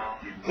it. I know.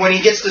 When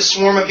he gets the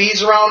swarm of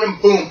bees around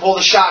him, boom, pull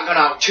the shotgun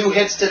out. 2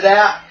 hits to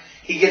that.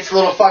 He gets a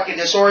little fucking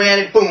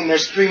disoriented. Boom,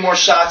 there's 3 more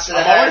shots to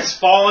the head. I'm always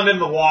falling in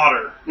the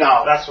water.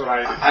 No. That's what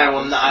I do.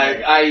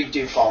 I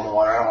do fall in the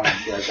water. I don't want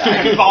to do that.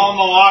 I fall in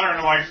the water and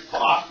I'm like,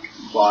 fuck.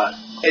 But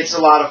it's a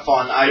lot of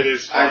fun. It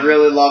is fun. I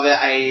really love it.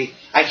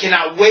 I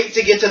cannot wait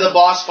to get to the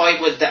boss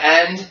fight with the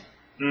end.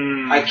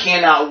 I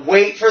cannot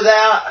wait for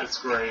that. It's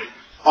great.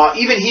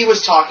 even he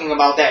was talking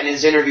about that in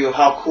his interview of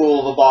how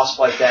cool of a boss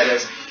fight that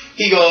is.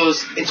 He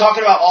goes, and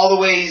talking about all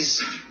the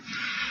ways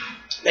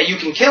that you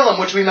can kill him,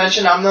 which we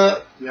mentioned on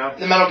the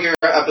Metal Gear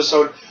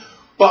episode.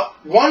 But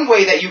one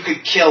way that you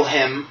could kill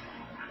him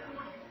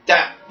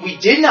that we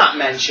did not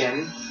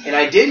mention, and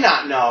I did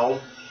not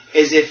know,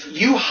 is if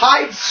you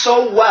hide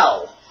so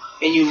well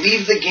and you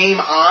leave the game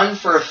on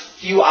for a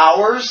few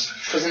hours,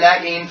 because in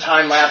that game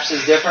time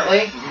lapses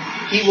differently,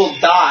 he will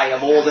die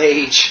of old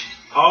age.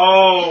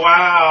 Oh,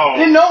 wow. I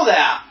didn't know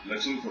that.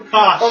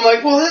 Huh. I'm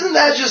like, well, isn't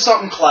that just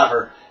something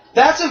clever?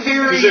 That's a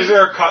very... Is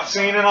there a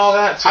cutscene and all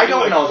that, too? I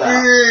don't know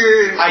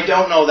that. I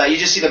don't know that. You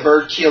just see the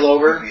bird keel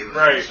over.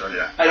 Right.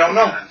 I don't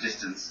know.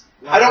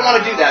 I don't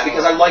want to do that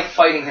because I like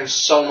fighting him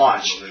so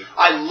much.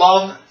 I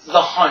love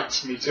the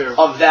hunt Me too.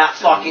 of that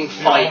fucking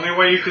fight. The only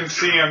way you can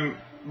see him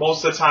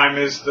most of the time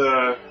is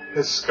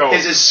his scope.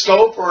 Is his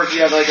scope, or if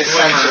you have like a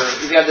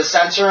sensor? If you have the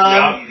sensor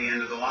on,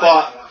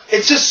 but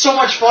it's just so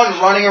much fun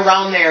running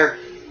around there,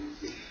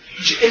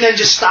 and then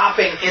just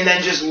stopping, and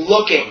then just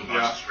looking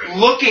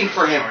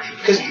for him.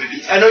 Because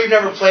I know you've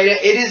never played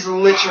it. It is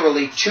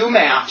literally 2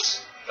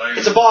 maps.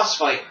 It's a boss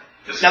fight.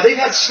 Now they've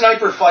had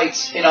sniper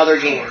fights in other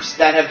games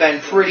that have been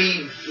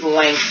pretty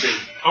lengthy.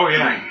 Oh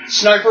yeah.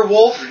 Sniper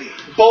Wolf,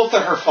 both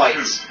of her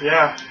fights.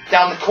 Yeah.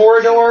 Down the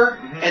corridor,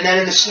 and then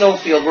in the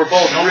snowfield were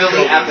both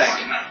really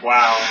epic.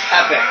 Wow.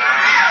 Epic.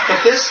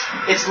 But this,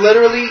 it's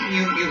literally,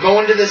 you go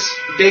into this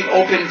big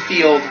open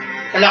field,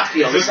 or not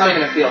field, it's not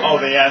even a field. Oh,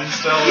 the end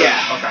still?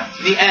 Yeah.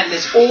 Okay. The end,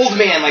 this old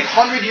man, like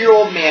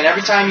 100-year-old man,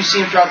 every time you see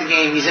him throughout the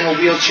game, he's in a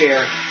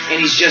wheelchair, and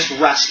he's just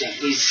resting.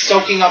 He's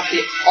soaking up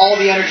all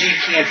the energy he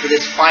can for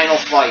this final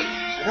fight.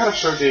 I gotta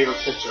show Dave a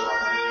picture of it.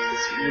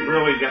 You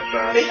really get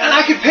the... And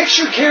I could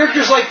picture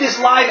characters like this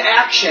live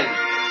action.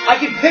 I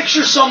could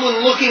picture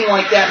someone looking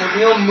like that in a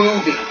real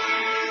movie.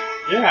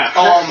 Yeah.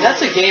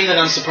 That's a game that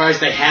I'm surprised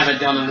they haven't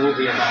done a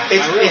movie about.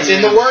 It's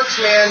in the works,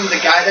 man. The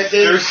guy that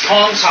did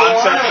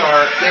concept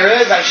art.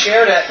 There is. I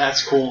shared it.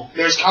 That's cool.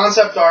 There's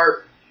concept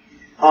art.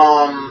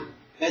 And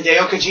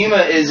Hideo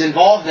Kojima is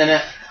involved in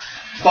it.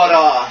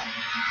 But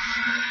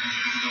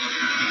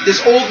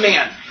this old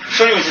man.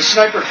 So anyways, a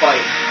sniper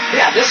fight.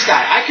 Yeah, this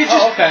guy. I could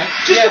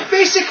just a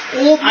basic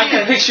old man. I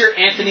could picture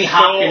Anthony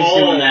Hopkins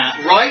doing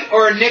that. Right?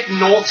 Or a Nick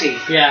Nolte.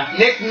 Yeah.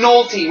 Nick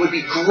Nolte would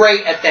be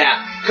great at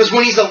that. Because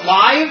when he's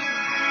alive,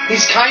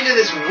 he's kind of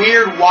this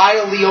weird,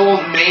 wily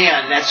old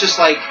man that's just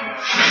like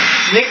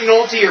Nick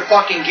Nolte or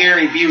fucking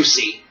Gary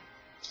Busey.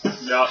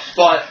 Yeah.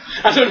 But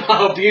I don't know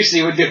how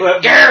Busey would do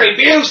it. Gary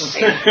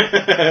Busey!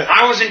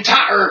 I was in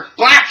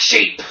Black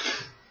Sheep!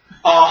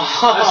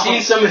 I've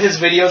seen some of his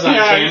videos on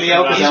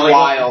Cameo. He's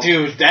wild.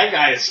 Dude, that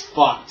guy is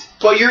fucked.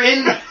 But you're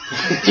in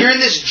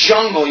this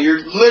jungle.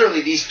 You're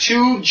literally these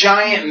 2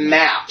 giant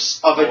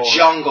maps of a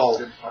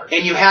jungle,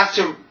 and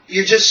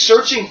you're just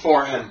searching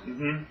for him.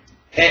 Mm-hmm.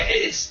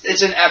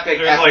 It's an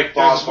epic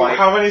boss fight.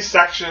 How many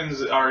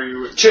sections are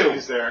you? 2.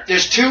 Is there?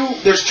 There's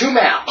two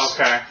maps.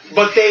 Okay.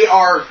 But they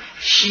are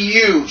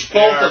huge,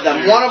 both of them.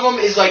 Huge. One of them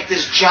is like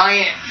this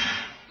giant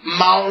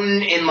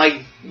mountain in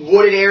like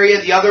wooded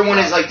area. The other one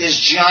is like this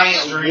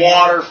giant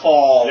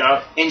waterfall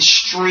and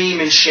stream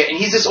and shit. And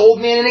he's this old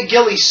man in a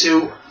ghillie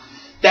suit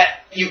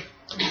that you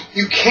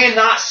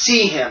cannot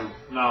see him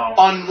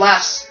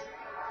unless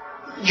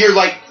you're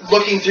like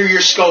looking through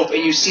your scope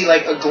and you see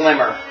like a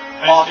glimmer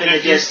off in the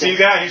distance. If you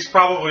see that, he's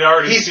probably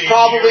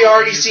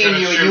already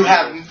seen you, and you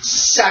have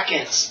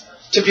seconds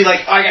to be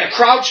like, I gotta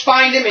crouch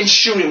find him and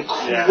shoot him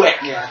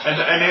quick. Yeah.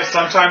 And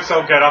sometimes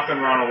he'll get up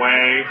and run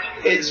away.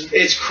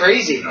 It's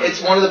crazy.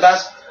 It's one of the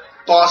best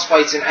boss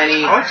fights in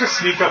any... I like to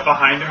sneak up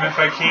behind him if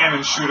I can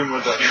and shoot him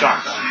with a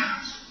shotgun.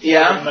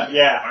 Yeah?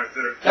 Yeah.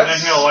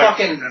 That's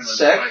fucking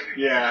sick.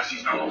 Yeah.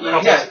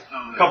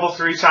 Couple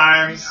 3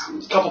 times.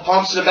 Couple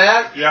pumps to the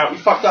back? Yeah. You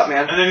fucked up,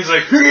 man. And then he's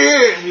like,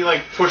 and he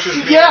like pushes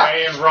me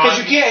away and runs. Because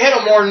you can't hit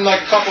him more than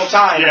like a couple of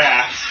times.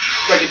 Yeah.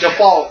 Like a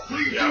default.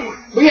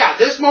 Yeah. But yeah,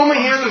 this moment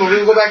here in the movie,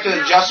 we'll go back to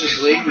the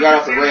Justice League. We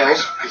got off the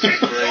rails.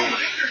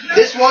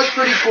 This was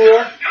pretty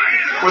cool,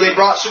 where they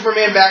brought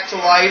Superman back to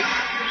life.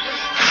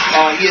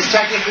 He is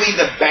technically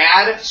the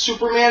bad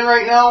Superman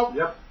right now.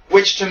 Yep.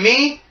 Which to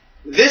me,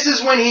 this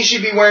is when he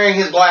should be wearing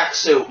his black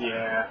suit.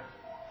 Yeah.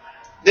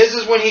 This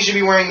is when he should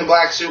be wearing the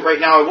black suit right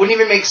now. It wouldn't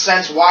even make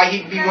sense why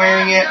he'd be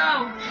wearing it.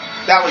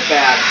 That was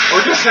bad.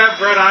 Or just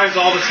have red eyes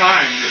all the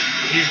time.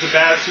 He's the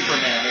bad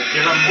Superman.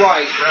 Give him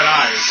red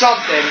eyes.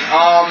 Something.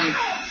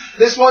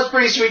 This was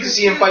pretty sweet to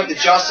see him fight the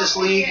Justice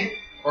League.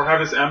 Or have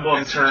his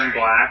emblem turn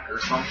black or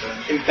something.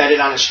 Embedded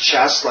on his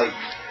chest, like...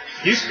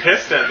 He's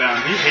pissed at them.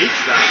 He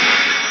hates them.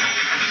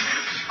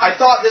 I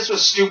thought this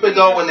was stupid,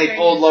 though, when they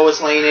pulled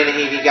Lois Lane in and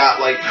he got,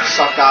 like,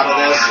 sucked out of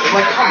this. I'm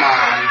like, come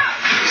on.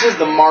 This is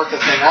the Martha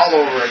thing all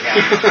over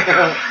again.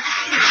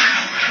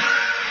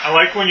 I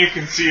like when you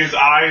can see his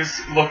eyes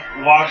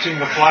watching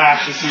the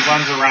Flash as he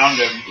runs around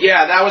him.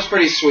 Yeah, that was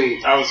pretty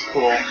sweet. That was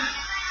cool.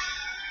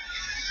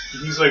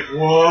 And he's like,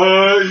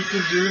 what? You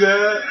can do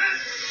that?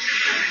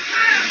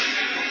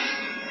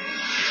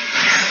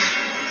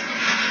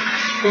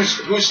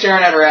 Who's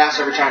staring at her ass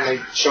every time they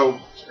show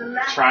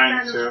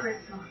Trying to.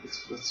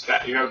 It's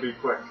fat. You gotta be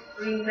quick.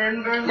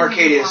 Remember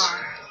Mercadius,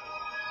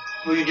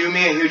 will you do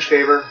me a huge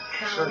favor?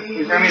 Sure.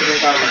 You grab me a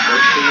drink out of my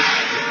fridge,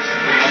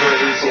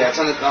 please? Yeah, it's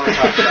on the top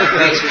shelf.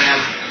 Thanks, man.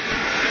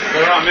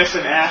 What about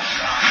missing Ash?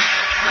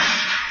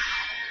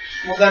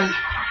 Well then,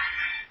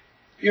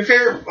 your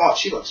favorite... Oh,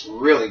 she looks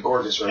really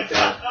gorgeous right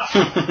there.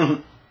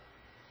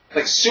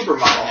 Like supermodel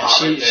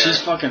hot right there.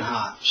 She's fucking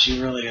hot.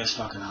 She really is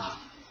fucking hot.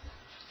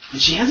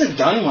 And she hasn't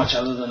done much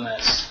other than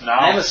this. No.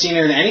 I haven't seen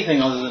her in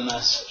anything other than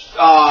this.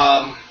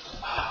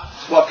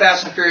 What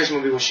Fast and Furious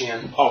movie was she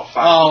in? Oh, 5.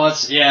 Oh,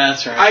 that's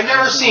right. I've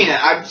never seen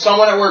it.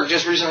 Someone at work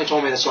just recently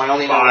told me this, so I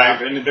only know 5,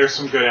 that. and there's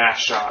some good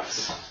Ash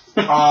shots.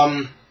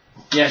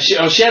 Yeah, she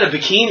had a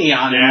bikini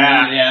on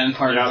in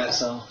part of it,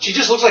 so. She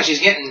just looks like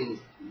she's getting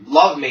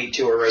love made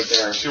to her right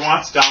there. She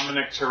wants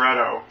Dominic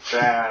Toretto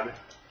bad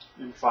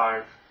in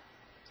 5.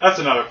 That's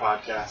another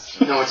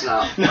podcast. No, it's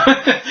not.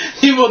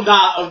 He will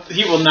not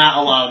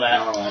allow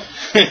that.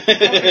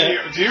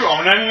 Do you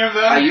own any of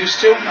them? I used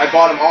to. I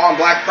bought them all on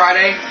Black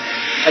Friday.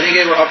 I think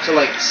they were up to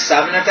like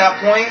 7 at that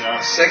point. Yeah.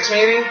 6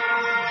 maybe.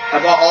 I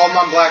bought all of them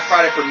on Black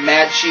Friday for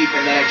mad cheap,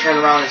 and then I turned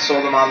around and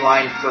sold them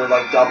online for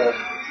like double.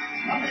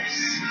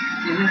 Nice.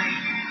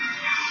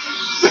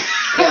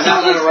 Yeah,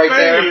 that one right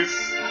there.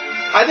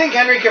 I think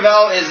Henry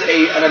Cavill is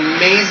an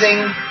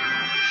amazing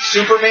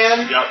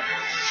Superman. Yep.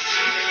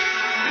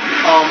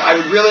 I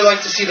would really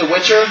like to see The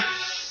Witcher.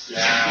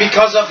 Yeah.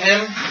 Because of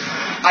him,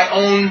 I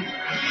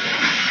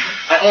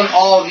own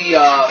all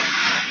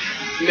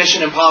the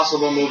Mission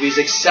Impossible movies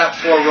except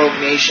for Rogue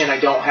Nation. I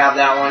don't have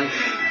that one.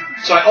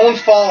 So I own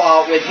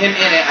Fallout with him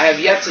in it. I have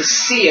yet to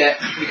see it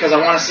because I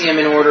want to see him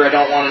in order. I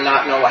don't want to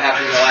not know what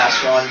happened in the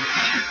last one.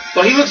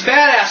 But he looks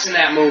badass in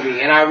that movie,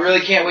 and I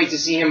really can't wait to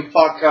see him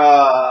fuck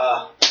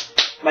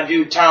my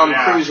dude Tom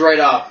Cruise right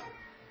up.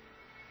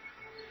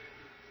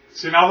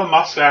 See, now the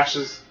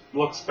mustaches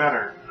looks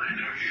better.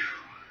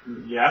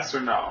 Yes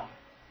or no?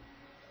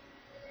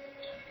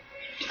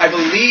 I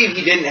believe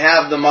he didn't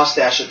have the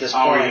mustache at this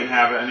point. Oh, he didn't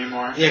have it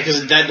anymore? Yeah,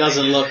 because that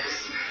doesn't look...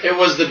 It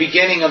was the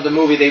beginning of the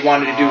movie. They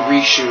wanted to do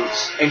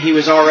reshoots, and he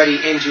was already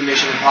into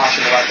Mission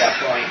Impossible at that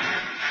point,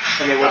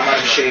 and they wouldn't let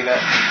him shave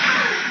it.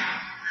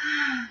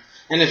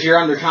 And if you're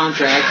under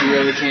contract, you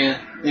really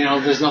can't,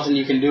 there's nothing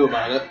you can do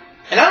about it.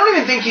 And I don't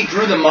even think he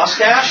grew the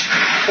mustache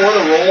for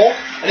the role.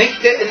 I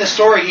think that in the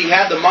story he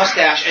had the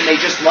mustache, and they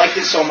just liked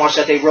it so much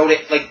that they wrote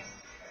it like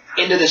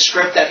into the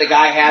script that the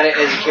guy had it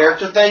as a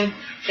character thing.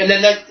 And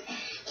then that...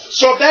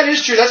 So if that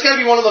is true, that's got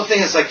to be one of those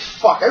things that's like,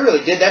 fuck, I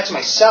really did that to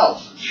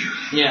myself.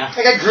 Yeah.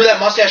 Like I grew that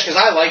mustache because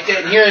I liked it,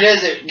 and here it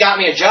is, it got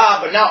me a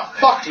job, but now it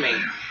fucked me.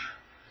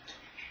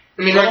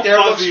 I mean, right there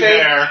looks fake.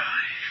 There.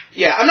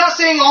 Yeah, I'm not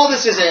saying all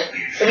this isn't.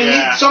 I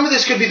mean, some of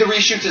this could be the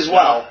reshoots as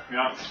well.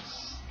 Yeah.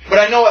 But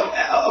I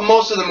know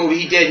most of the movie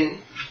he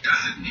didn't.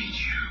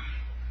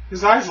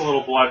 His eye's a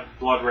little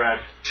blood red.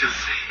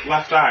 His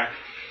left eye.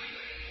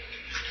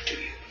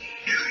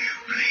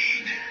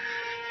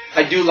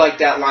 I do like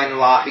that line a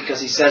lot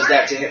because he says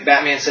that to him.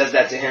 Batman says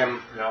that to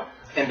him. Yep.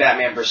 In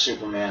Batman vs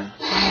Superman.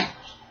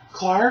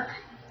 Clark,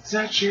 is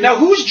that you? Now,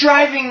 who's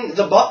driving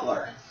the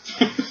butler?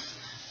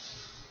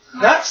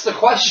 That's the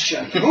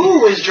question.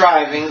 Who is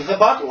driving the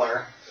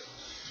butler?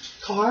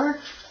 Clark?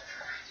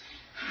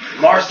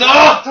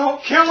 Martha!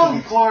 Don't kill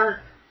him, Clark.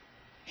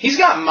 He's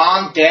got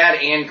mom, dad,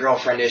 and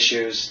girlfriend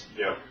issues.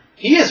 Yep.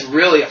 He is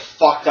really a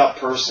fucked up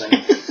person.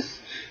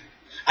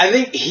 I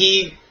think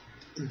he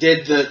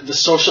did the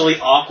socially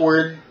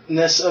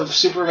awkwardness of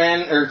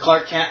Superman or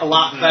Clark Kent a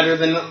lot better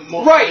than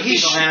most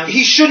people have.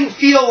 He shouldn't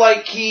feel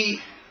like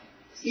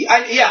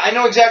I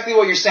know exactly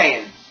what you're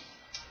saying.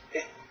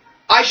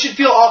 I should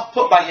feel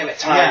off-put by him at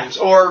times,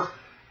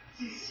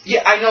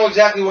 I know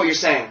exactly what you're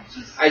saying.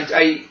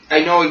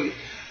 I know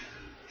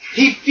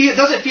he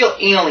doesn't feel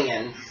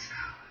alien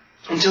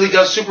until he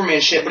does Superman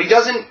shit, but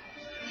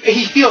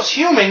he feels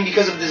human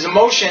because of his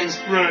emotions,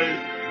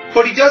 Right.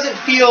 but he doesn't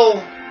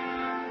feel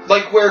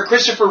like where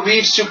Christopher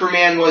Reeve's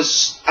Superman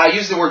was, I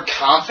use the word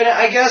confident,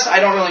 I guess, I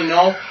don't really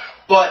know,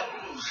 but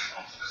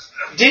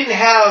didn't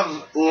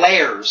have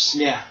layers.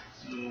 Yeah.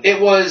 It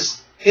was,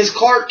 his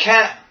Clark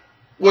Kent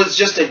was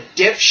just a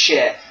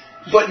dipshit,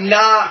 but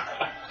not...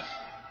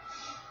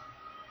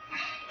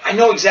 I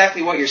know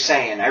exactly what you're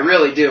saying. I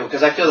really do,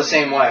 because I feel the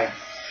same way.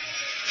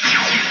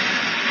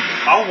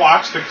 I'll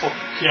watch the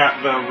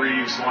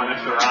Reeves one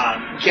if they're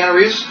on. Keanu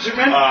Reeves,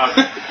 Superman?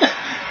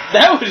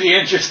 That would be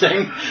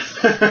interesting.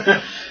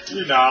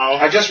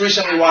 I just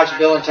recently watched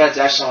Bill and Ted's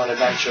Excellent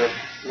Adventure.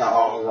 Not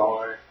long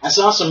ago. I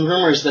saw some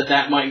rumors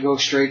that might go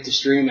straight to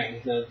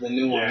streaming, the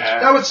new one. Yeah.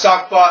 That would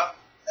suck, but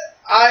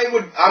I'm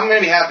going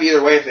to be happy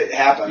either way if it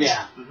happens.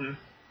 Yeah.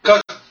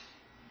 Because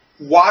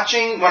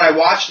when I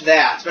watched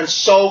that, it's been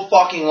so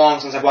fucking long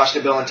since I've watched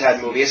a Bill and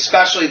Ted movie,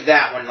 especially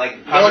that one.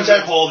 Like, How does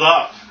it hold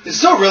up? It's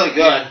still really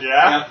good.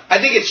 Yeah? I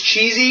think it's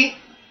cheesy.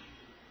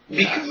 I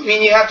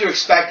mean, you have to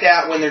expect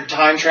that when they're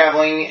time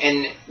traveling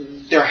and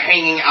they're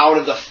hanging out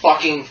of the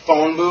fucking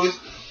phone booth.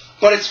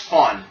 But it's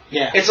fun.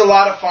 Yeah. It's a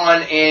lot of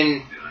fun.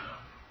 And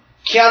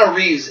Keanu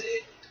Reeves,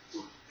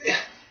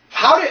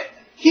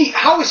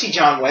 How is he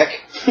John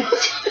Wick?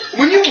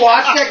 When you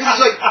watch that, because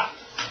it's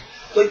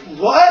like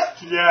what?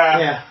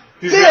 Yeah.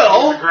 He's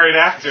Bill, a great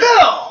actor.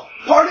 Bill,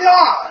 party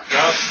on.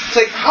 Yep. It's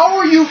like, how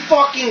are you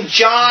fucking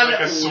John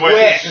Like a switch.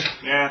 Wick?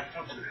 Yeah.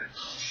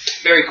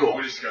 Very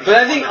cool. But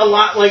I think a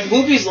lot, like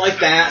movies like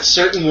that,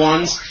 certain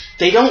ones,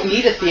 they don't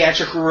need a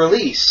theatrical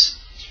release.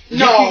 You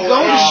can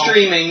go to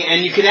streaming,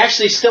 and you can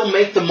actually still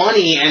make the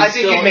money. And I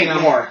think you'd make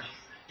more.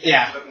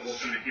 Yeah.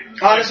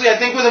 Honestly, I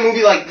think with a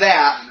movie like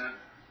that,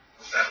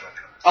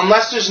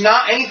 unless there's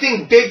not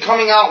anything big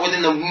coming out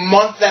within the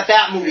month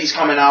that movie's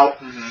coming out,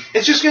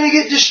 it's just going to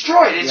get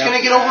destroyed. It's going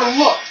to get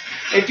overlooked.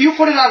 If you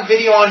put it on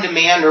video on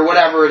demand or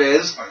whatever it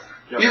is,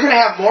 you're going to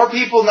have more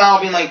people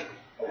now being like,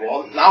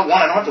 well, now one,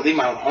 I don't have to leave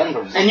my own home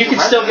to and you can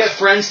still get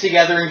friends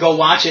together and go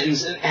watch it and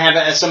have it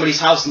at somebody's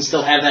house and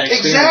still have that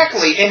experience.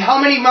 Exactly. And how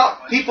many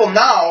people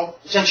now,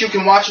 since you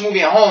can watch a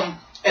movie at home,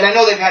 and I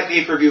know they've had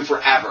pay-per-view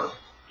forever,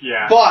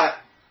 but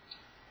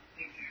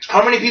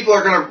how many people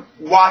are going to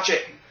watch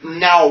it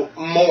now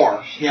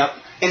more? Yep.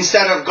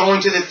 Instead of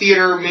going to the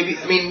theater, maybe,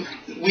 I mean,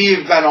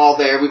 we've been all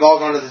there. We've all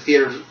gone to the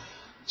theater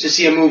to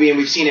see a movie, and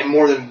we've seen it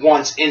more than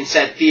once in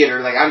said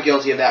theater. Like, I'm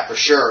guilty of that for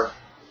sure.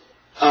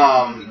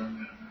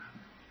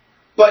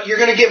 But you're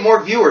going to get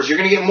more viewers. You're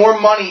going to get more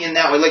money in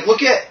that way. Like,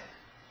 look at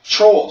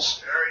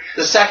Trolls,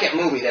 the second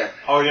movie there.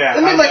 Oh, yeah.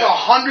 They made like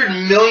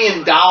 $100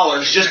 million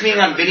just being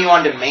on video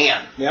on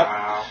demand. Yep.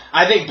 Wow.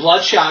 I think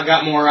Bloodshot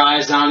got more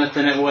eyes on it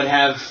than it would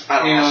have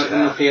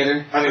in the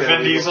theater. I mean,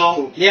 Vin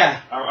Diesel?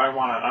 Yeah.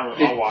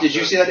 I'll watch Did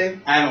you see that,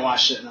 Dave? I haven't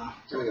watched it, no. I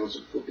think it was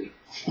a poopy.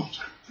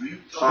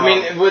 I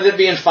mean, with it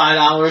being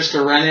 $5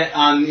 to rent it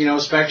on,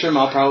 Spectrum,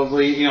 I'll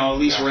probably, at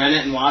least rent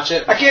it and watch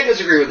it. I can't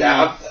disagree with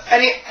that.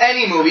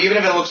 Any movie, even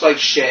if it looks like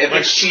shit, if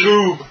like it's cheap.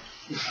 Scoob.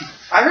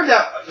 I heard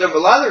that a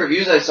lot of the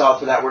reviews I saw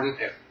for that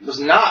was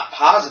not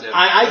positive.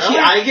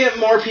 I get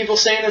more people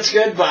saying it's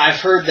good, but I've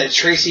heard that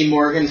Tracy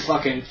Morgan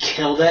fucking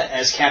killed it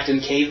as Captain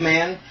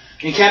Caveman.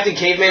 And Captain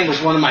Caveman was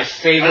one of my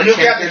favorite characters. I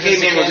knew characters.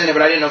 Captain Caveman was in it,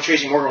 but I didn't know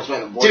Tracy Morgan was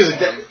playing the voice. Dude,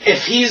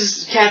 if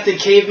he's Captain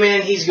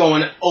Caveman, he's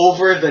going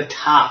over the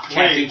top.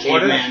 Captain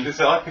Caveman. Is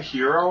that like a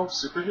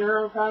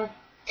superhero guy?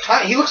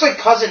 He looks like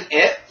Cousin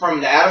It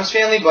from the Addams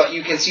Family, but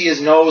you can see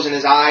his nose and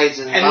his eyes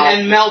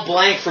and Mel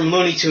Blanc from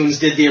Looney Tunes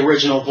did the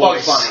original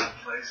voice. Funny.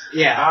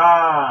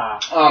 Yeah.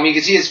 You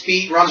can see his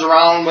feet, runs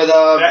around with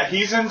a...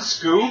 He's in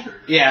Scoob?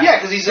 Yeah. Yeah,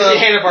 because he's a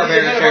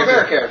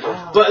Hanna-Barbera character.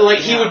 But, like,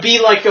 he would be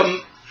like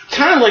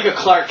kind of like a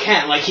Clark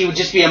Kent. Like, he would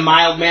just be a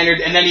mild-mannered,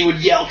 and then he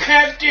would yell,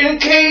 Captain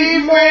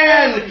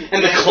Caveman!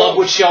 And the club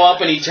would show up,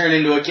 and he'd turn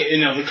into the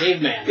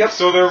caveman. Yep.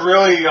 So they're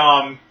really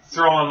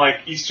throwing,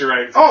 like, Easter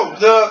eggs. Oh,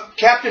 the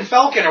Captain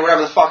Falcon, or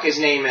whatever the fuck his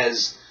name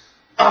is.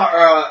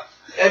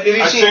 Have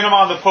you I've seen him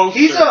on the poster.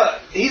 He's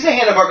a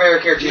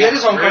Hanna-Barbera character. He had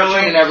his own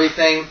cartoon and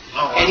everything. Oh,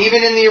 wow. And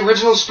even in the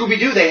original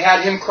Scooby-Doo, they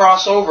had him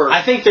cross over.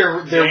 I think they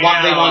want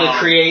to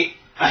create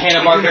a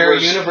Hanna-Barbera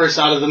universe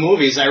out of the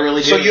movies. I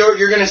really do. So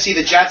you're going to see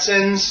the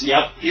Jetsons.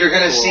 Yep. You're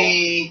going to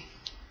see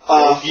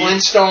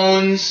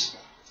Flintstones.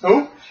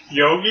 Who?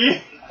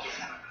 Yogi?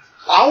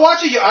 I'll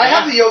watch it. I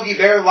have the Yogi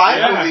Bear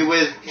live movie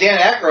with Dan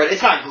Aykroyd.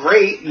 It's not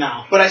great.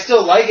 No. But I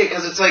still like it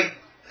because it's like,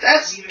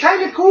 that's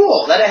kind of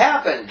cool that it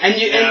happened.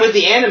 And with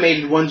the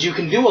animated ones, you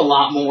can do a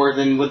lot more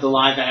than with the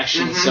live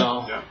action.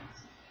 So. Yeah.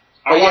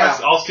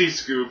 I'll see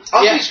Scoob.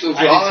 I'll see Scoob.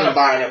 I'll end up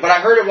buying it. But I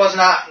heard it was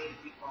not.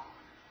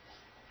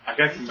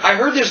 I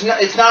heard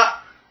it's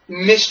not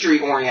mystery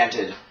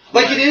oriented.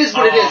 Like it is,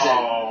 but it isn't.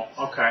 Oh,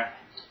 okay.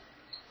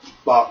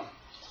 But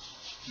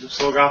you've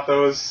still got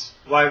those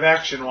live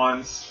action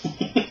ones.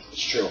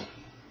 It's true.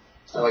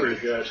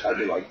 Pretty good. I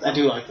do like that. I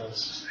do like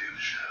those.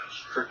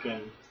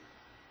 Frickin'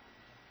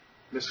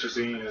 Mr.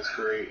 Zine is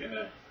great in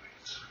it.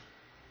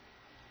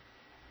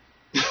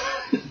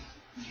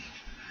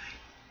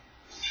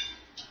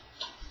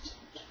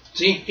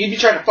 See, he'd be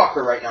trying to fuck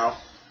her right now.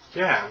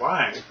 Yeah,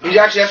 why? He's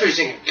actually, that's what he's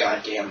thinking.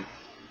 Goddamn,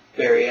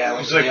 Barry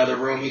Allen's in like, the other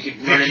room. He could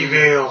Vicky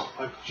Vale.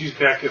 Like, she's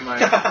back at my.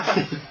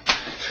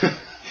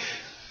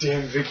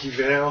 Damn Vicky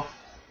Vale.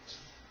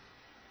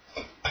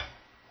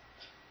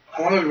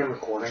 How long have we been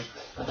recording?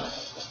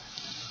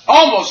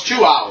 Almost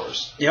 2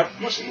 hours. Yep.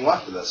 What's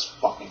left of this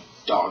fucking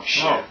dog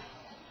shit? Oh.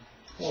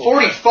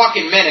 40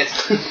 fucking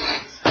minutes.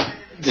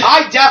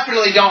 I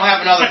definitely don't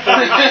have another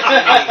 40 minutes to me.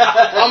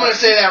 I'm going to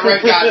say that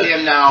right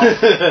goddamn now.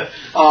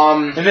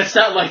 And it's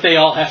not like they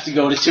all have to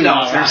go to 2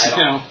 hours.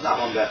 Not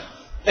one bit.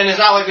 And it's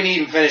not like we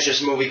need to finish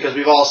this movie because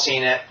we've all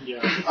seen it.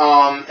 Yeah.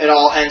 It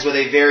all ends with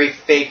a very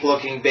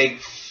fake-looking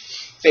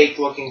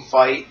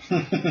fight.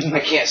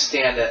 I can't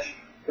stand it.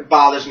 It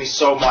bothers me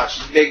so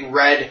much. Big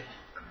red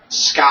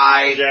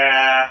sky.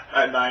 Yeah,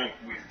 at night.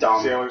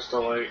 Dumb. Sailors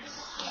still late.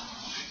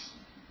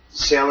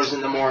 Sailors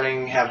in the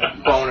morning have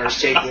boners,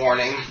 take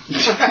warning.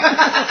 Isn't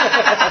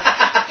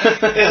that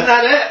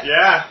it?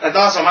 Yeah. That's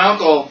awesome. My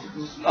Uncle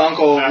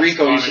That's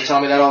Rico used to funny.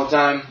 tell me that all the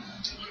time.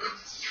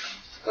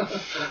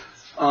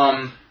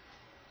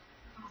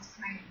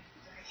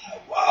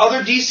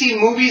 Other DC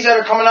movies that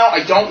are coming out,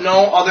 I don't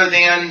know other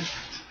than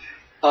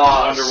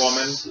Wonder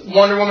Woman.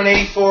 Wonder Woman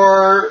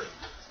 84,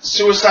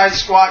 Suicide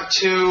Squad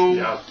 2.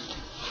 Yep.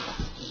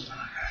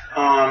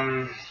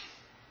 I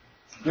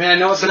mean, I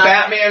know it's the not...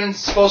 Batman's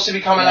supposed to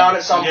be coming out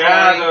at some point.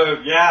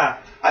 Yeah.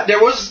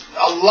 There was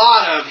a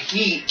lot of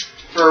heat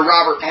for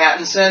Robert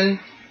Pattinson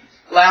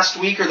last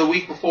week or the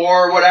week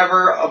before or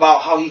whatever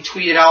about how he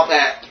tweeted out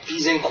that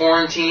he's in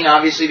quarantine,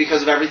 obviously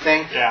because of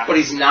everything, but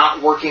he's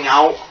not working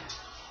out.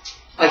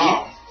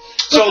 Like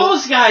so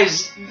those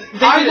guys, they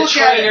get a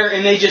trainer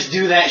and they just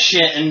do that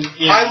shit. And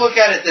I look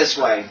at it this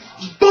way: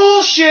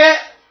 bullshit.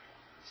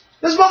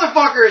 This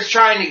motherfucker is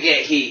trying to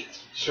get heat.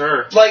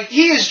 Sure. Like,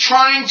 he is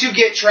trying to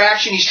get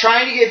traction. He's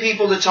trying to get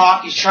people to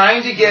talk. He's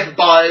trying to get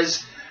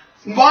buzz.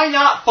 Why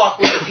not fuck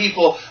with the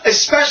people,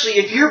 especially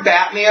if you're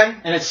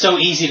Batman? And it's so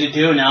easy to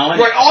do now.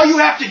 Right, all you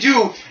have to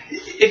do,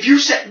 if you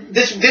said,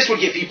 this would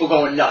get people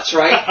going nuts,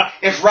 right?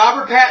 If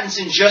Robert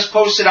Pattinson just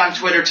posted on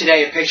Twitter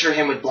today a picture of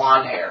him with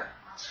blonde hair,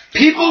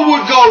 people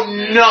would go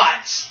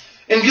nuts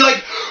and be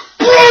like,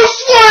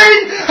 Bruce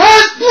Wayne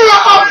has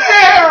brown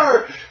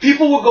hair!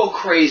 People would go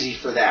crazy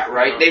for that,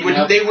 right? They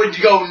would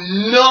go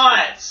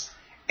nuts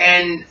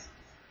and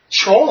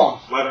troll him.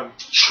 Let him.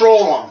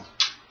 Troll him.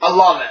 I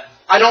love it.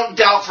 I don't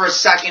doubt for a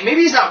second.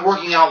 Maybe he's not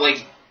working out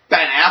like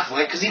Ben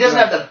Affleck because he doesn't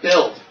have the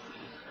build.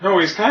 No,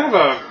 he's kind of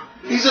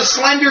a... He's a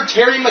slender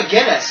Terry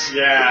McGinnis.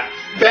 Yeah.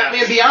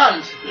 Batman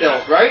Beyond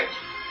build, right?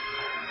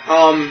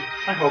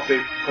 I hope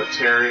they put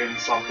Terry in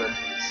something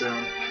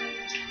soon.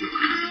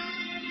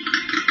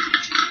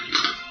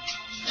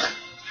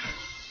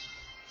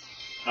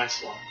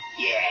 Nice one.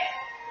 Yeah.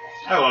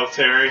 I love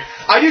Terry.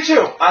 I do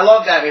too. I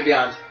love Batman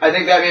Beyond. I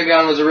think Batman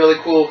Beyond was a really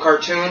cool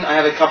cartoon. I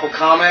have a couple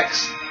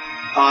comics.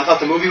 I thought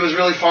the movie was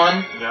really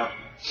fun. Yeah.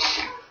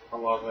 I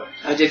love it.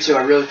 I did too.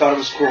 I really thought it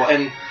was cool.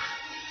 And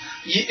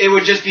it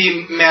would just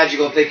be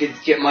magical if they could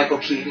get Michael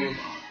Keaton.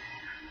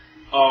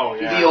 Oh,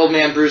 yeah. The old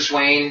man Bruce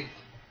Wayne.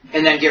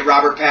 And then get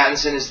Robert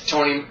Pattinson as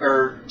Terry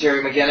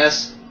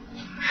McGinnis.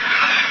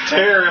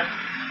 Terry.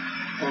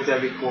 I think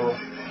that'd be cool.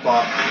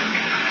 But,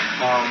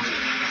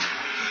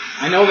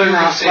 I know they're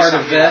not part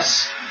of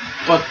this,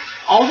 but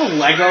all the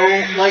Lego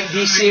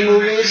DC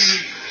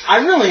movies,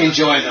 I really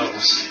enjoy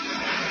those.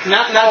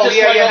 Not just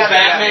Lego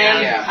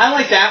Batman. Yeah. I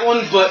like that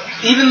one, but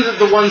even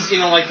the ones,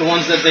 like the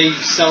ones that they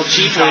sell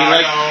cheaply,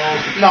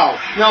 No,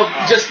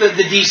 just the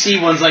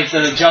DC ones, like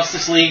the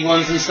Justice League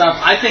ones and stuff.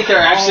 I think they're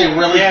actually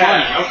really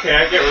funny. Okay,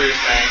 I get what you're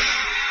saying.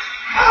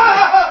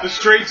 The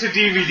straight to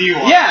DVD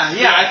ones.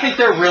 Yeah, I think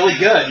they're really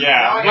good.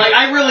 Yeah. Like,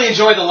 I really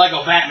enjoy the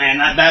Lego Batman.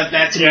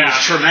 That to me is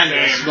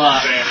tremendous. Same.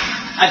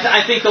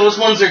 I think those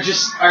ones are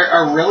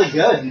really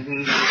good.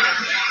 Mm-hmm.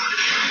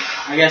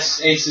 I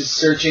guess Ace is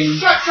searching.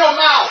 Shut your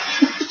mouth!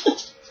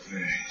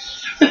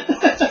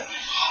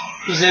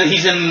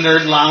 He's in the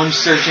nerd lounge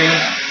searching.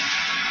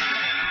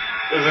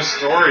 The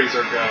stories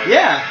are good.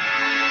 Yeah.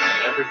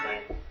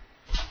 Everything.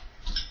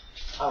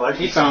 I like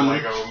these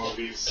Lego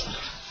movies.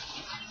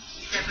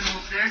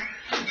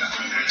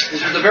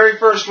 This was the very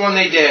first one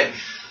they did.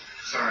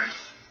 Sorry.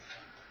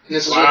 And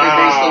this is what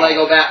they based the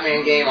Lego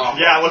Batman game off.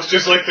 Yeah, it looks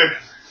just like the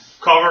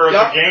cover of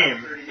the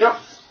game. Yep.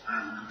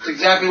 It's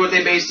exactly what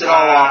they based it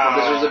all off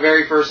of. This was the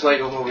very first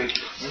Lego movie.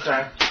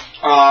 Okay.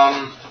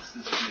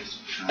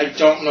 I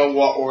don't know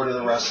what order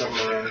the rest of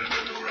them are in.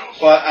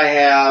 But I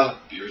have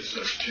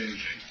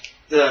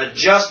the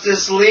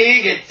Justice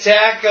League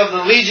Attack of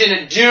the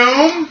Legion of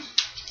Doom.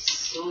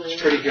 It's a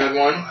pretty good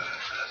one.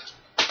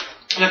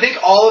 And I think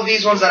all of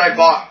these ones that I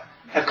bought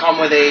have come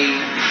with a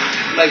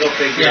Lego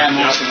figure. Yeah,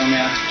 most of them,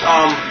 yeah.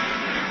 I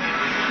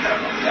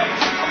don't know if that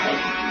one's a couple.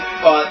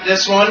 But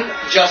this one,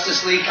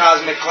 Justice League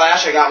Cosmic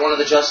Clash, I got one of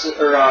the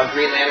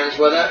Green Lanterns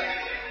with it.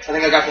 I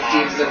think I got the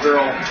theme to the girl.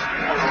 I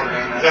don't know what her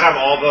name is. Does it have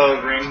all the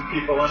Green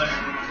people in it?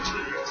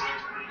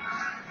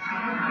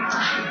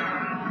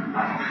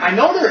 I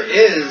know there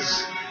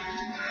is.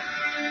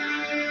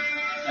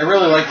 I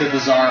really like the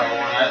Bizarro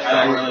one.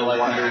 I really like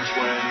Wonder that.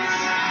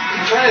 Twins.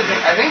 I'm trying to think.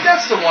 I think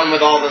that's the one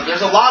with all the.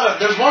 There's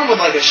one with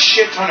like a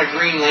shit ton of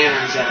Green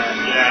Lanterns in it.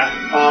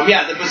 Yeah.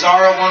 Yeah, the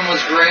Bizarro one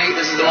was great.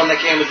 This is the one that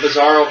came with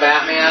Bizarro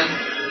Batman,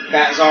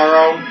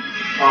 Bat-Zarro.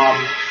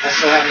 I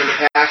still have it in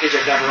the package.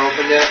 I've never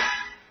opened it.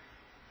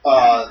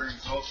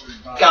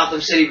 Gotham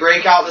City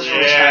Breakout. This one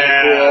was kind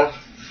of cool.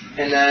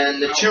 And then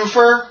the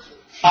twofer,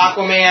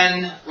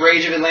 Aquaman,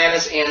 Rage of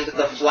Atlantis, and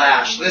the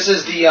Flash. This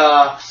is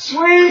the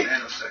sweet.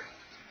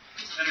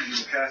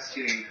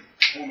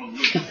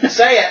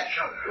 Say it.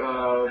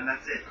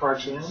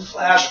 Cartoon.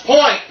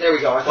 Flashpoint. There we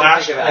go.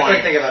 I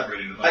couldn't think of it.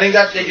 I think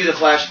that they do the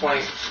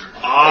Flashpoint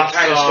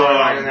kind of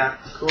storyline in that.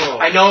 Cool.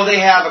 I know they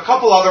have a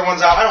couple other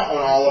ones out. I don't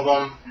own all of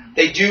them.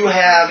 They do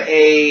have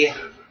a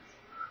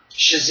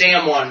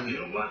Shazam one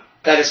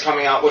that is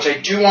coming out, which I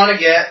do want to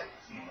get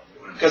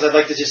because I'd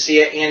like to just see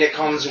it. And it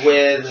comes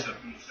with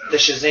the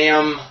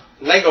Shazam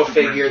Lego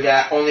figure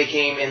that only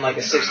came in like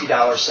a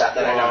 $60 set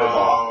that I never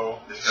bought.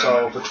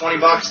 So for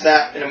 $20,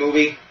 that in a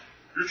movie.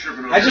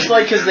 I just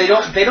like because they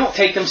don't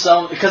take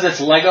themselves because it's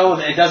Lego.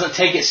 It doesn't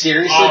take it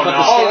seriously, but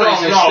the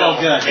stories are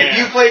still good. If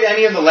you played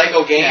any of the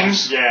Lego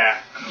games,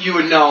 you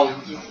would know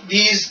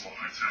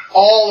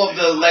all of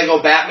the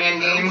Lego Batman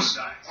games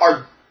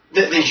are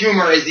the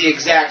humor is the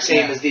exact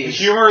same as The these.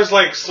 humor is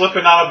like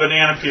slipping out a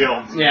banana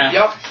peel. Yeah.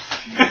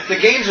 Yep. The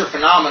games are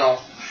phenomenal.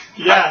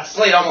 Yes. I've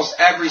played almost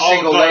every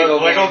single the Lego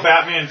Lego game.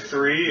 Batman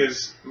 3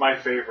 is my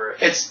favorite.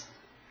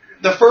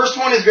 The first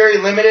one is very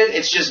limited.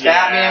 It's just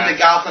Batman to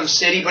Gotham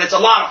City, but it's a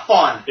lot of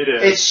fun. It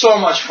is. It's so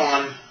much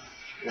fun.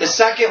 Yeah. The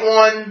second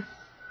one,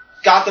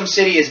 Gotham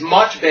City, is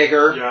much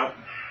bigger. Yep.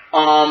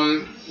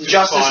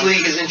 Justice fun.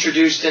 League is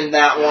introduced in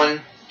that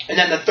one. And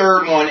then the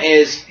third one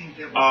is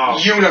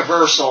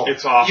Universal.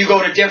 It's awesome. You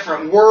go to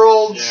different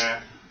worlds.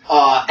 Yeah.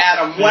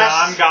 Adam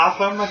West. Beyond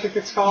Gotham, I think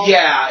it's called.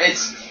 Yeah,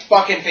 it's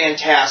fucking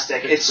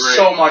fantastic. It's great.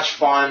 so much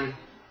fun.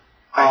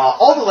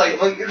 All the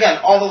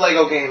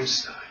Lego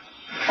games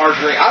are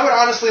great. I would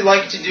honestly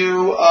like to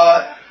do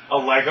a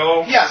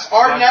Lego. yes,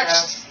 our podcast?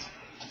 next,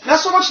 not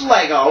so much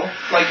Lego,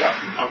 like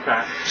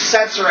Okay.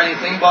 sets or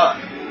anything, but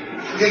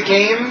the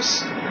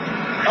games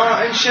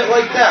and shit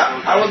like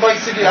that. I would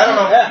like to do. I don't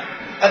know.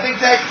 I think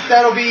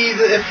that'll be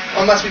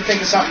unless we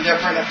think of something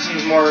different that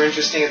seems more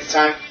interesting at the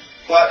time.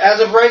 But as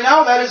of right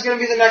now, that is going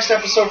to be the next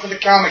episode for the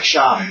comic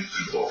shop.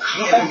 It will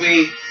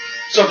be.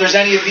 So if there's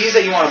any of these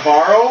that you want to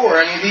borrow, or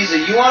any of these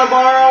that you want to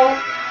borrow,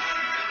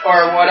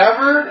 or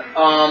whatever,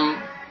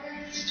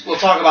 we'll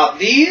talk about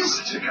these.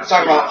 We'll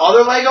talk about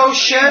other Lego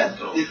shit.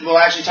 We'll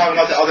actually talk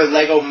about the other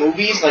Lego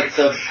movies, like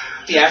the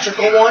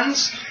theatrical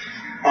ones.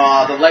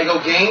 The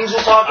Lego games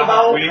we'll talk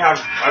about.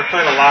 I've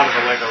played a lot of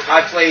the Lego games.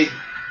 I played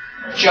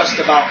just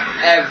about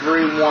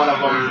every one of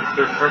them.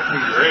 They're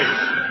freaking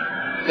great.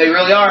 They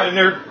really are. And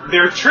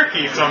they're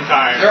tricky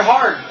sometimes. They're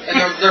hard, and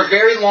they're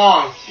very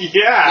long.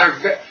 Yeah.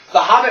 The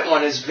Hobbit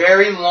one is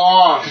very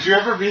long. Did you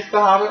ever beat the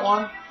Hobbit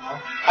one?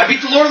 I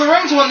beat the Lord of the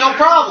Rings one, no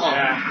problem.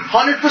 Yeah.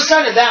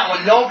 100% of that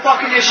one, no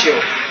fucking issue.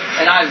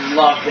 And I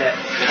loved it.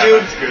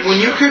 Dude, when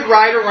you could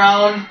ride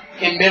around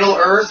in Middle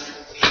Earth,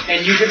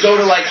 and you could go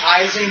to like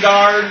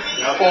Isengard,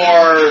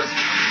 or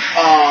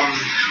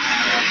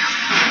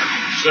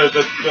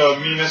the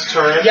meanest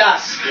turret.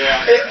 yes,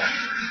 Yeah.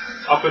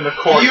 Up in the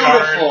courtyard.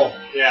 beautiful.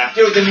 Yeah.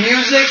 Dude, the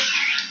music,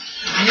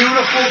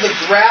 beautiful. The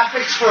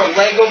graphics for a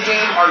Lego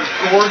game are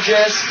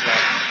gorgeous.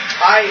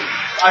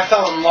 I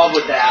fell in love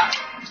with that.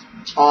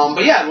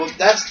 But yeah, well,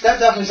 that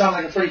definitely sounds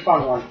like a pretty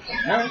fun one.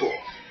 Cool.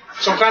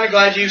 So I'm kind of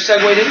glad you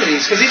segued into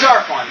these, because these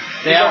are fun.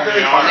 They are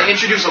very fun. They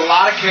introduce a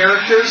lot of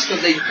characters,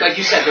 because they, like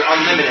you said, they're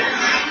unlimited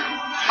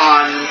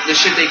on the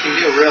shit they can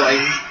do,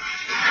 really.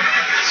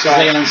 So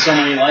They own so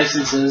many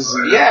licenses.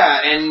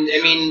 yeah, and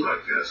I mean,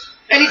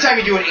 anytime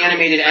you do an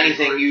animated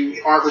anything,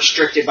 you aren't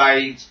restricted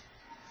by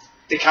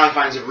the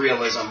confines of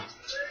realism,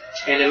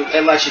 and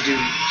it lets you do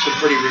some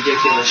pretty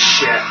ridiculous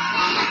shit.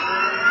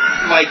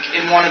 Like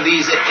in one of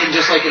these, and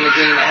just like in the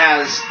game, it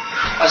has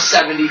a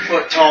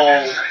 70-foot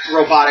tall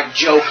robotic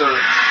Joker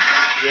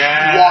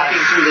walking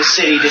through the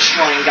city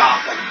destroying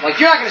Gotham. Like,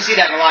 you're not going to see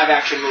that in a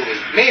live-action movie.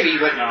 Maybe,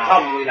 but No.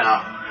 probably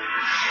not.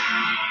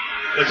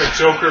 Like a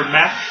Joker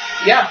mech?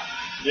 Yeah.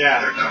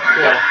 Yeah.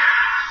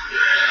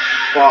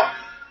 Cool. Well,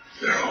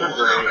 They're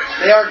great.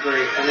 they are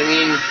great. And I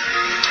mean,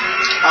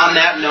 on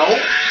that note,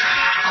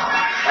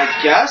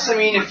 I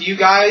mean, if you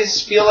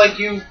guys feel like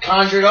you've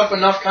conjured up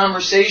enough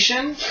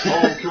conversation,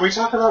 Oh, can we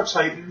talk about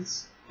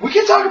Titans? we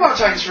can talk about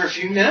Titans for a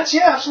few minutes.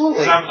 Yeah,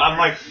 absolutely. 'Cause I'm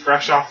like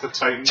fresh off the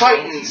Titans.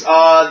 Titans,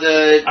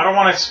 I don't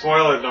want to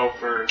spoil it though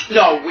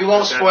No, we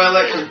won't spoil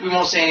it because we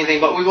won't say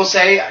anything, but we will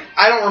say,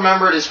 I don't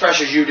remember it as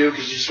fresh as you do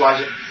because you just watch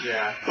it.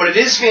 Yeah. But it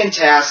is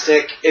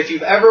fantastic. If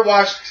you've ever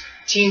watched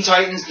Teen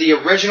Titans, the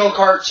original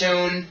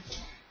cartoon,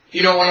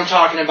 you know what I'm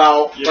talking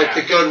about, Yeah. like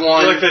the good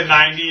one, Like the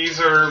 90s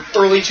or...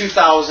 early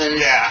 2000s.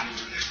 Yeah.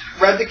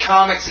 Read the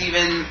comics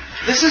even.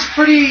 This is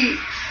pretty,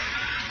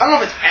 I don't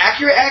know if it's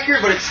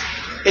accurate, but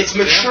it's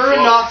mature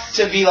enough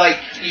to be like,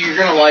 you're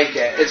gonna like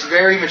it. It's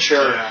very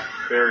mature. Yeah,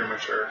 very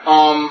mature.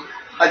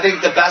 I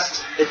think the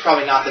best, it's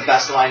probably not the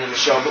best line in the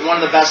show, but one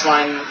of the best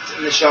lines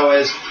in the show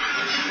is,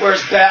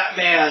 "Where's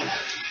Batman?"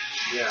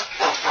 Yeah.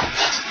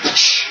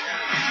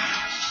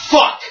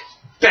 Fuck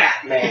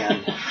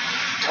Batman.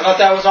 I thought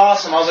that was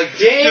awesome. I was like,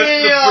 damn.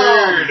 Just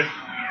the bird.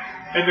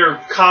 And they're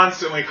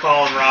constantly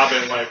calling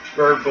Robin, like,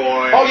 Bird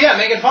Boy. Oh yeah,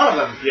 making fun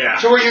of him. Yeah.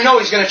 To where you know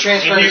he's gonna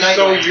transfer And into he's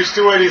so Nightwing. used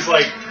to it, he's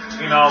like,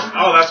 you know,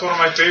 oh, that's one of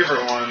my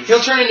favorite ones. He'll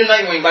turn into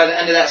Nightwing by the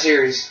end of that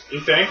series.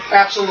 You think?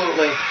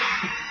 Absolutely.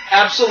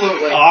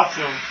 Absolutely.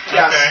 Awesome.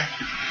 Yes.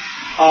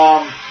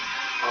 Okay.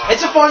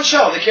 It's a fun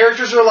show. The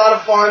characters are a lot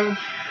of fun.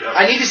 Yep.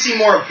 I need to see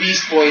more of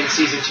Beast Boy in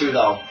season 2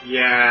 though.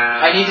 Yeah.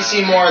 I need to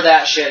see more of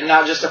that shit, and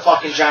not just a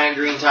fucking giant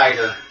green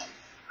tiger.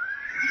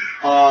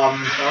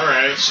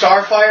 Alright.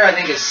 Starfire, I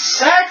think, is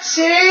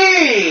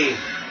sexy!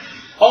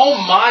 Oh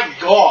my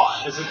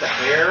god. Is it the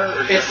hair?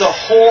 Or It's the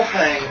whole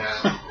thing.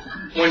 Yeah.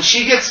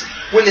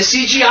 When the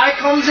CGI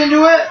comes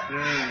into it,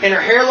 and her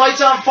hair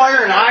lights on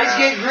fire and eyes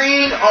get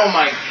green, oh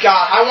my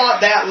god, I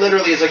want that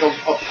literally as like a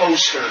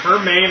poster. Her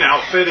main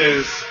outfit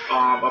is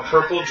a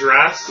purple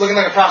dress. Looking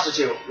like a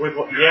prostitute. With,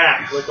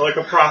 yeah, like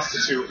a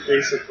prostitute,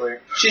 basically.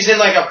 She's in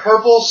like a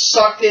purple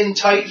sucked in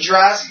tight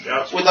dress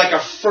Yep. with like a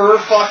fur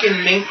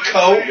fucking mink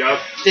coat. Yep.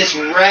 This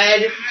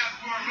red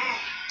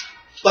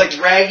like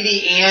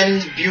raggedy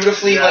and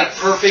beautifully, like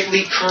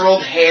perfectly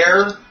curled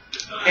hair,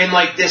 and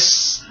like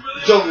this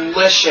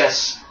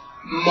delicious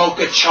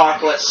mocha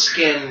chocolate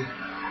skin.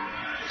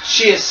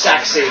 She is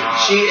sexy.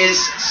 She is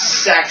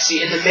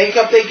sexy, and the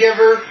makeup they give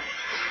her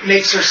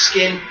makes her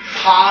skin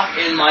pop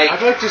and like.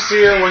 I'd like to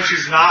see her when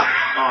she's not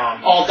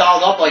all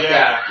dolled up like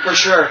that, for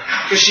sure.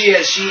 Because she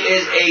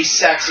is a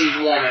sexy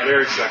woman.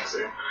 Very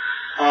sexy.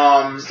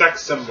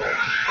 Sex symbol.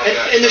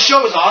 And the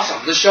show is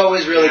awesome. The show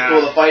is really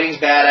cool. The fighting's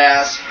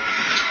badass.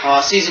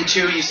 Season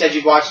 2, you said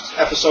you watched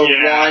episode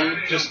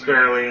 1. Just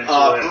barely into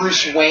it.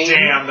 Bruce Wayne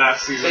that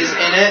season is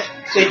in it.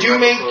 They do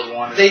make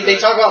they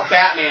talk about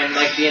Batman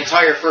like the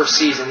entire first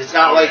season. It's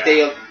not like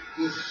they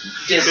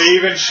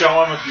even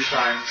show him a few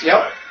times.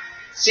 Yep.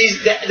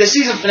 The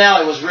season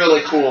finale was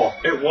really cool.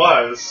 It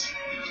was.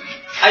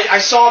 I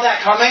saw that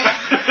coming.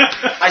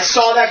 I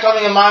saw that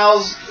coming a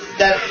miles.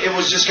 That it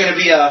was just going to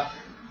be a.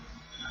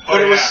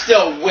 But it was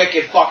still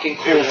wicked fucking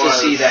cool to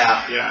see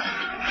that. Yeah.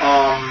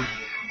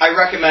 I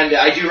recommend it.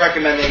 I do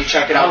recommend that you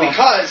check it out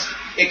because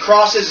it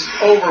crosses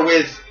over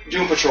with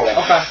Doom Patrol.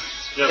 Okay.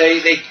 Yep.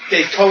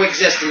 They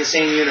coexist in the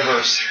same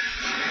universe.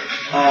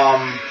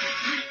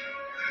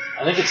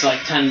 I think it's like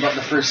 $10.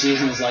 The first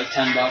season is like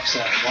 $10 at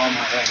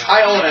Walmart right now.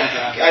 I own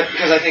it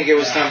because I think it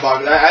was $10.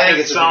 I think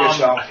it's a good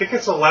show. I think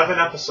it's 11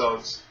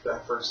 episodes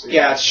that first season.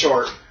 Yeah, it's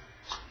short.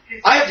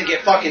 I have to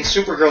get fucking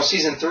Supergirl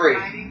season 3.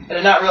 I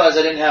did not realize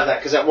I didn't have that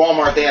because at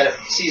Walmart they had it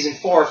season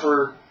 4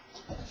 for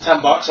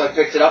 $10. So I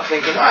picked it up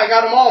thinking, I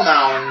got them all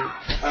now, and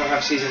I don't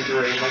have season 3.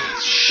 I'm like,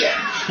 shit.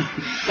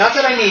 Not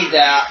that I need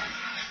that,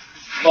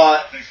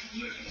 but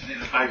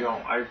I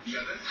don't. I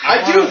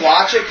do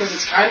watch it because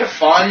it's kind of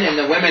fun, and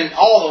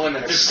all the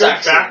women are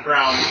sexy. Good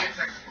background.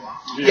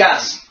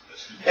 Yes.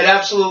 It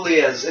absolutely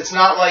is. It's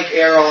not like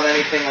Arrow and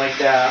anything like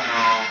that.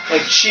 No.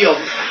 Like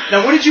S.H.I.E.L.D.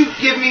 Now, what did you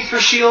give me for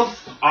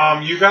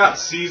S.H.I.E.L.D.? You got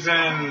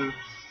season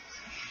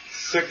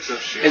 6 of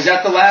S.H.I.E.L.D. Is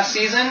that the last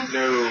season?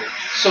 No.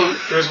 So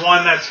there's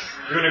one that's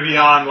going to be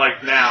on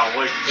like now.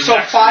 So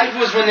 5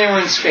 was when they were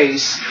in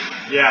space.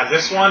 Yeah,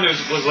 this one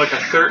was like a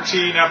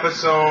 13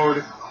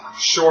 episode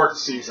short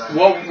season.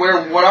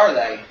 What are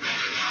they?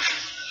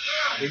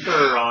 I think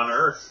they're on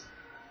Earth.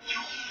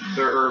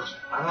 They're Earth.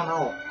 I don't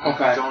know.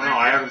 Okay. I don't know.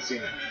 I haven't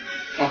seen it.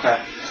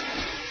 Okay.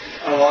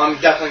 Oh, well, I'm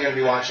definitely going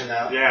to be watching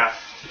that. Yeah.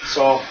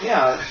 So,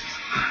 yeah,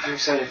 I'm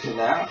excited for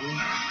that.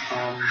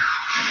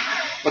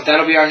 But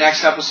that'll be our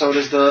next episode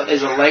is a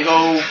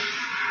Lego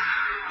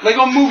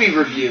movie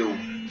review.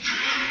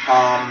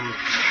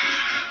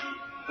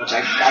 Which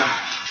I'm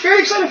very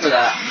excited for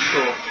that.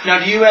 Cool. Now,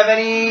 do you have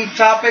any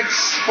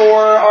topics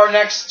for our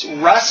next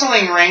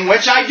wrestling ring,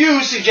 which I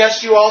do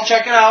suggest you all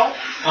check it out?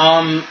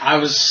 I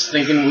was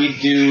thinking we'd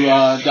do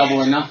Double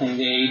or Nothing,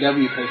 the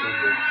AEW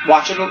pay-per-view.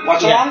 Watch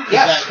along?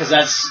 Yes. Because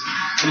that's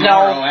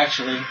tomorrow,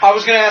 actually. I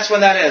was going to ask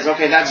when that is.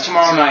 Okay, that's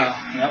tomorrow night.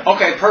 Yep.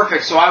 Okay,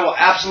 perfect. So I will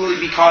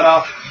absolutely be caught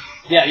up.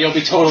 Yeah, you'll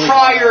be totally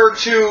prior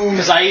to.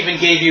 Because I even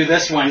gave you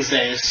this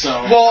Wednesdays,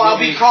 so. Well, I'll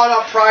be caught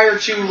up prior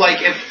to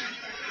like if.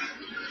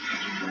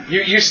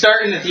 You're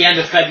starting at the end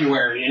of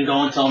February and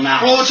going until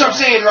now. Well, that's what I'm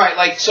saying, right?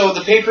 Like, so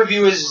the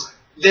pay-per-view is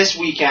this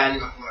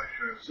weekend.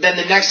 Then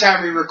the next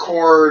time we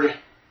record.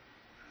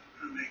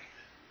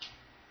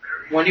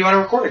 When do you want to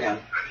record again?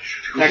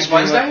 Next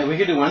Wednesday? We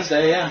could do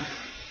Wednesday, yeah.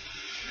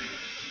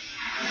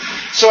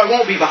 So I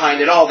won't be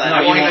behind at all then. No,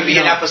 I won't even be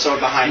an episode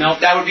behind. Nope.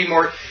 That would be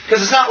more...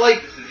 Because it's not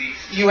like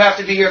you have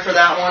to be here for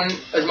that one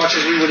as much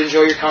as we would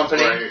enjoy your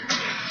company. Right.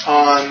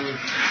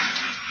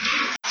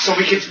 So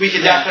we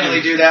could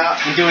definitely do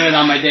that. And doing it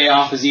on my day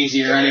off is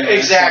easier anyway.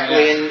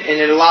 Exactly, so, and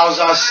it allows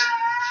us...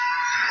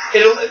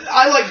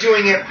 I like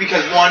doing it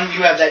because, one,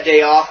 you have that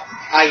day off.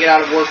 I get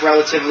out of work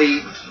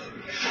relatively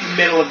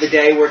middle of the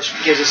day, which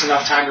gives us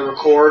enough time to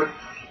record.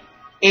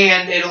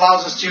 And it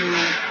allows us to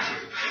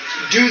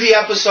do the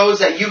episodes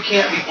that you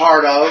can't be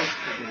part of.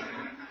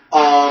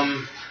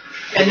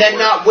 And then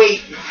not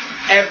wait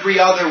every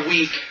other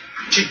week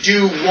to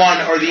do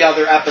one or the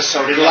other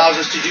episode. It allows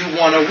us to do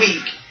one a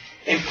week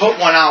and put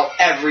one out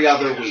every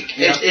other week.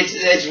 Yep.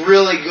 It's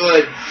really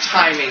good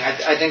timing.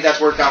 I think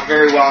that's worked out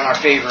very well in our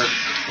favor.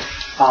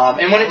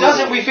 And when it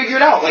doesn't, we figure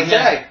it out, like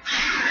today.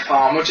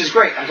 Which is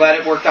great. I'm glad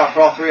it worked out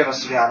for all three of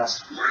us, to be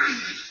honest.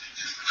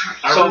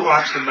 I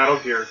rewatched the Metal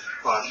Gear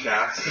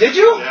podcast. Did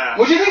you? Yeah.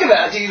 What'd you think of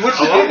that? What's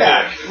the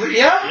feedback?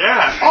 Yeah?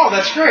 Yeah. Oh,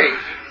 that's great.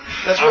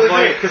 That's really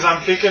great. Because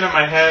I'm thinking in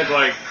my head,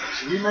 like,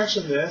 did we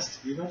mention this?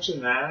 Did we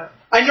mention that?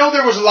 I know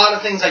there was a lot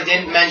of things I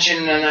didn't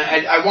mention,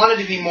 and I wanted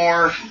to be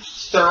more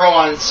thorough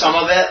on some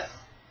of it,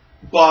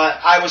 but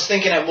I was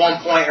thinking at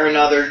one point or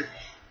another,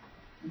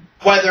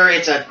 whether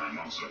it's a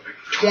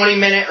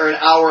 20-minute or an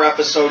hour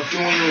episode,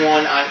 doing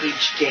one on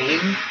each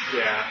game.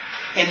 Yeah.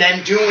 And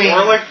then doing...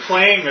 Or like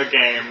playing a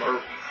game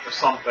or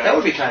something. That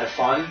would be kind of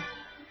fun.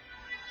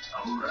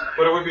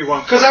 But it would be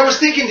one... Because I was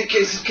thinking,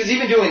 because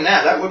even doing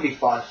that would be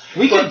fun.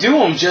 We could do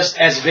them just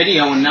as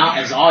video and not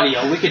as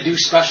audio. We could do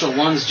special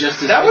ones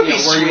just as that video would be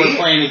where sweet. you were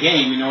playing a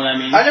game, you know what I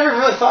mean? I never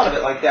really thought of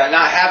it like that,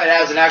 not have it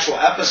as an actual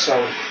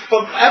episode.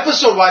 But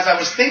episode-wise, I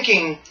was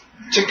thinking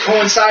to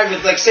coincide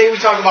with, like, say we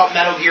talk about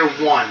Metal Gear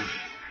 1.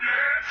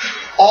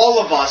 All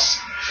of us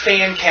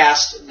fan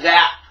cast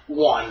that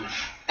one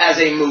as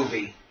a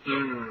movie.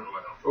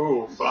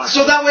 Ooh, fun.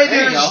 So that way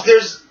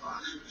there's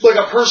like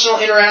a personal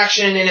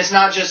interaction, and it's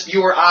not just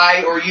you or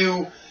I or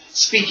you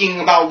speaking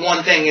about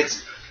one thing.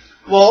 It's,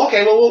 well,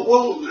 okay,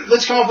 well,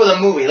 let's come up with a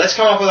movie. Let's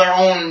come up with our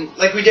own,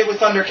 like we did with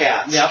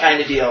Thundercats kind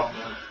of deal.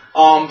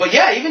 But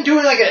yeah, even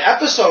doing like an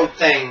episode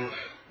thing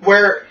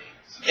where,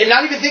 and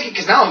not even thinking,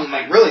 because now I'm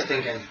like really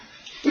thinking,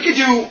 we could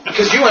do,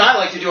 because you and I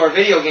like to do our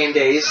video game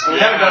days, and we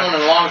haven't done one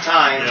in a long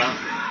time,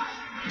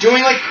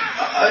 doing like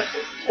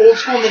old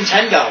school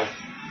Nintendo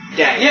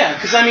day. Yeah,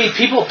 because I mean,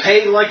 people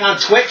pay like on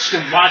Twitch to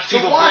watch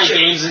people play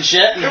games and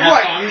shit and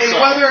have fun. And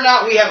whether or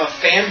not we have a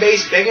fan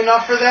base big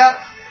enough for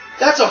that,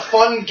 that's a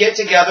fun get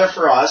together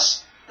for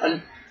us.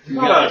 And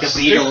like a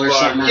beetle or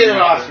something. Get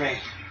it off me.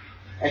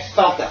 I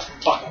felt that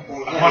fucking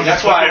thing.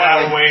 That's why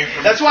I went away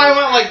from. That's why I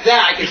went like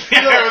that. I could feel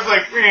it. It was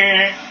like.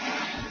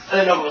 I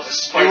didn't know it was a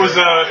spider.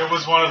 It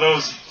was one of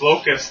those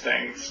locust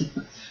things.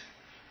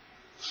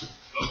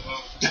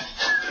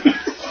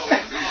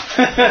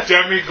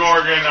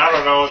 Demigorgon, I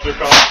don't know what they're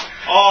called.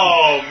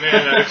 Oh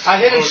man, I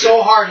hit him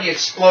so hard he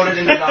exploded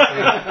into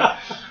nothing.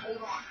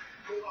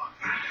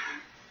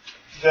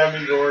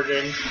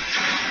 Demigorgon.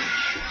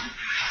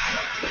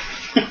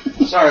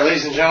 Sorry,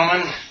 ladies and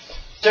gentlemen.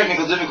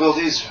 Technical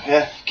difficulties.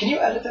 Yeah. Can you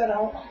edit that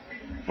out?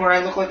 Where I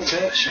look like a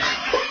bitch?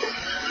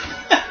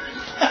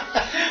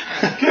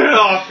 Get it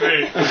off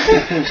me!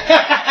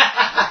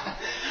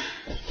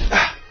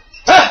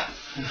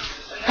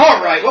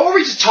 Alright, what were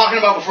we just talking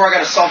about before I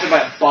got assaulted by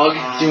a bug?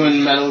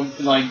 Doing metal,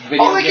 like, video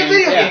games. Oh, like a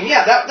video game.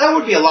 Yeah, that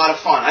would be a lot of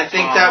fun. I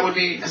think that would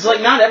be... Because,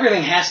 like, not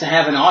everything has to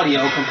have an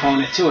audio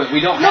component to it. We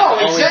don't have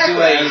to always do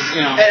it as,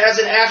 you know... As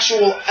an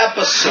actual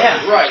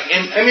episode, right.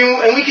 And, I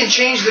mean, and we can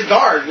change the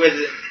guard with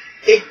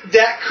it.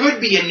 That could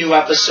be a new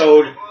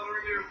episode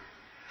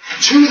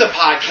to the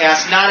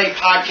podcast, not a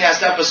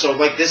podcast episode.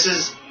 Like, this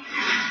is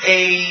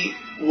a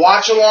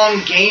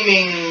watch-along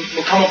gaming...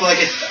 We'll come up with,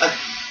 like, a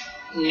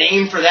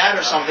name for that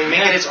or something,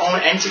 make it its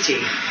own entity.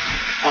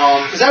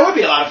 Because that would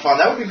be a lot of fun.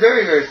 That would be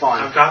very, very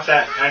fun. I've got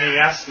that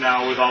NES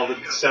now with all the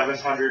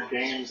 700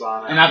 games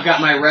on it. And I've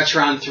got my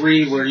Retron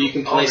 3 where you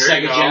can play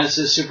Sega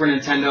Genesis, Super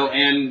Nintendo,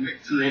 and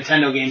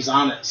Nintendo games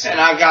on it. So. And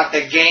I've got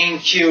the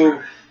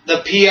GameCube, the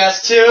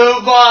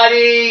PS2,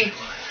 buddy,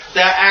 the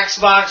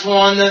Xbox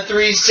One, the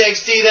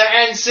 360, the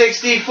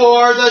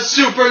N64, the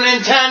Super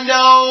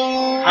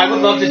Nintendo. I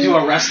would love to do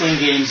a wrestling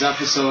games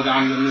episode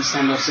on the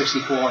Nintendo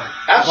 64.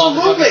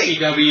 Absolutely.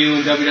 CW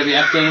and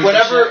WWF games.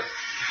 Whatever.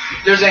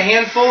 There's a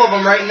handful of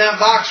them right in that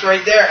box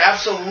right there.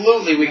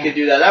 Absolutely, we could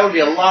do that. That would be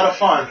a lot of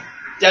fun.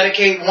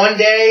 Dedicate one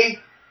day,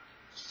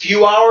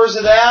 few hours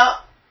of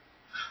that.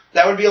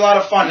 That would be a lot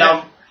of fun.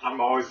 Now,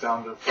 I'm always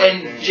down to.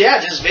 And yeah,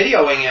 just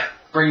videoing it.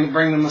 Bring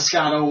the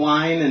Moscato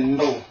wine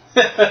and. Oh.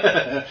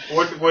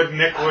 Would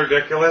Nick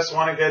Ridiculous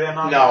want to get in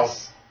on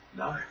this?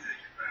 No.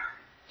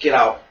 Get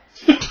out.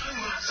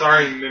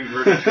 Sorry, Nick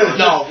Ridiculous.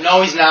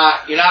 No, he's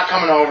not. You're not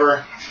coming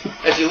over.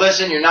 If you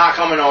listen, you're not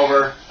coming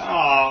over.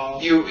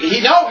 Oh.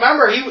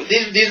 Remember,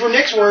 these were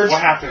Nick's words.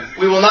 What happened?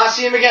 We will not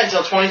see him again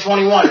until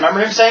 2021. Remember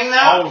him saying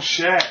that? Oh,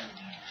 shit.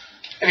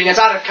 I mean, it's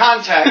out of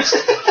context.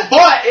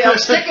 But I'm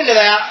sticking to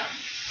that.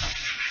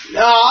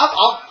 No,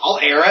 I'll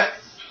air it.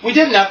 We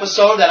did an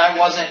episode that I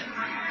wasn't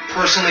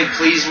personally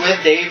pleased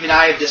with. Dave and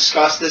I have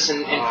discussed this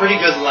in pretty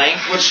good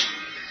length, which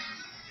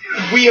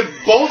we have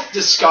both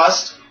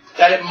discussed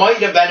that it might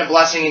have been a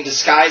blessing in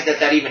disguise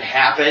that even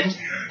happened,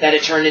 that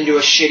it turned into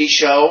a shitty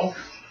show,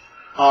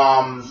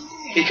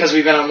 because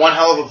we've been on one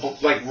hell of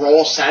a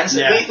roll since.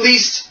 Yeah. At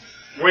least.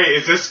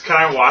 Wait, can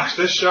I watch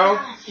this show?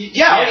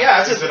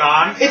 Yeah. Is it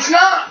on? It's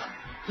not.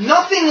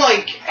 Nothing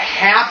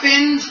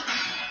happened.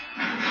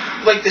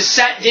 Like the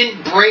set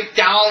didn't break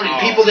down and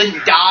people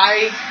didn't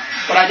die,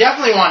 but I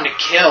definitely wanted to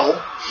kill.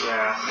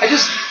 Yeah. I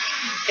just.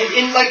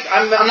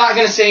 I'm not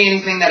going to say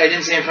anything that I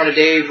didn't say in front of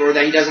Dave or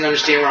that he doesn't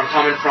understand where I'm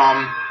coming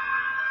from.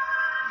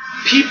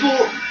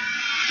 People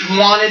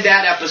wanted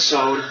that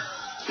episode,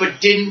 but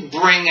didn't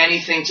bring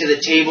anything to the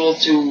table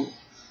to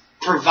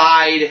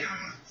provide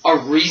a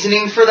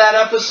reasoning for that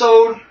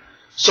episode.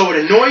 So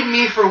it annoyed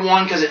me for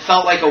one because it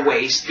felt like a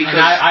waste. Because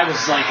I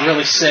was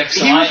really sick,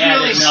 so I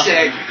added really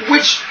nothing. sick,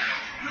 which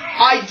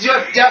I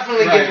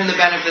definitely give him the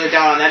benefit of the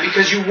doubt on that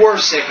because you were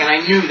sick and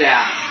I knew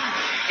that.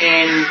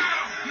 And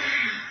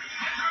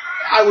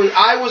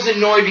I was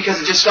annoyed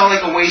because it just felt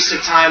like a waste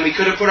of time. We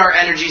could have put our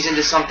energies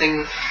into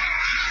something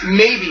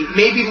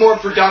maybe more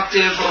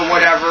productive or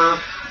whatever.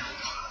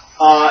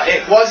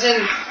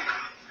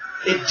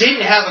 It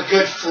didn't have a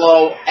good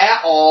flow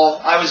at all.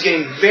 I was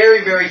getting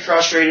very, very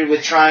frustrated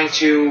with trying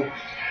to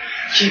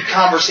keep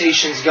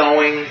conversations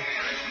going.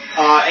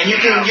 And you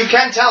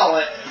can tell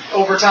it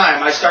over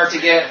time. I start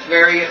to get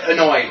very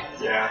annoyed.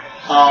 Yeah.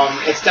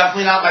 It's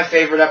definitely not my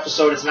favorite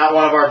episode. It's not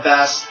one of our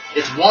best.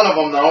 It's one of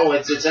them, though.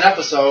 It's an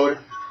episode.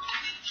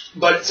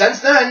 But since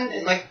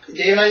then, like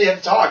Dave and I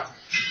have talked,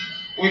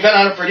 we've been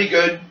on a pretty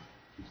good,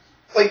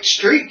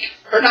 streak.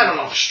 Or I don't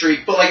know,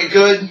 streak, but a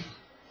good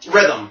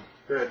rhythm.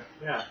 Good.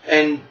 Yeah.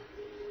 And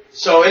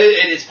so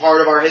it's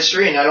part of our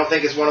history, and I don't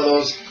think it's one of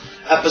those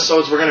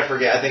episodes we're going to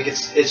forget. I think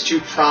it's too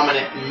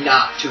prominent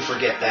not to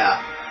forget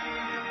that.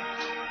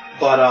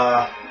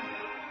 But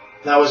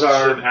that was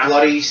our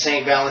bloody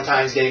St.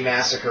 Valentine's Day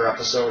Massacre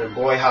episode, and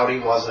boy howdy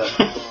was it.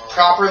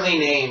 Properly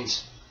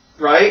named,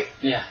 right?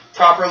 Yeah.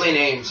 Properly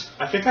named.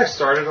 I think I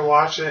started to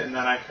watch it, and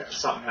then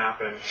something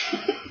happened.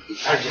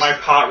 My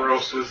pot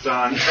roast was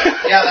done.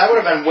 Yeah, that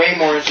would have been way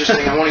more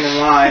interesting, I won't even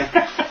lie.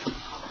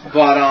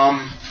 But,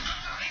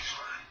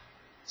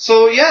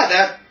 so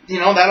yeah,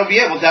 that'll be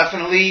it. We'll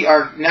definitely,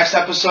 our next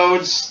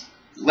episodes,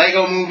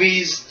 Lego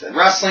movies, the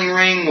wrestling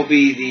ring will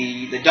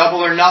be the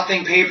Double or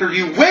Nothing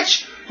pay-per-view,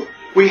 which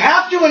we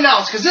have to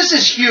announce, because this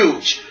is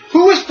huge.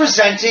 Who is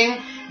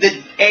presenting the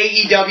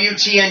AEW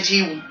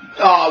TNT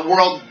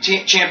World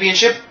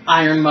Championship?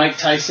 Iron Mike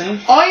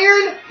Tyson.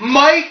 Iron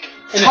Mike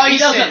Tyson. And if he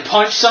doesn't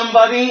punch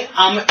somebody,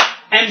 I'm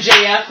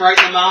MJF right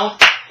in the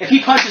mouth. If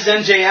he punches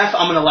MJF,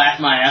 I'm going to laugh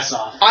my ass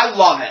off. I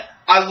love it.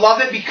 I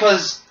love it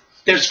because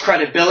there's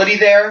credibility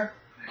there.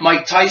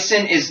 Mike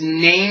Tyson is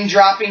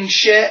name-dropping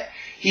shit.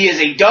 He is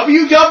a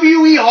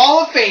WWE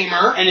Hall of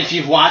Famer. And if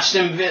you've watched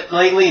him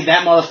lately,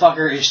 that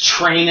motherfucker is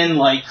training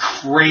like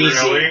crazy.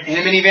 Really?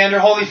 Him and Evander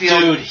Holyfield.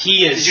 Dude,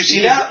 he is. Did you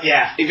see that?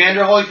 Yeah.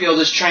 Evander Holyfield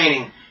is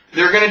training.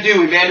 They're going to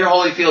do Evander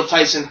Holyfield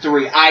Tyson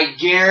 3. I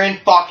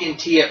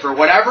guarantee it. For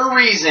whatever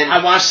reason.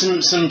 I watched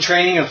some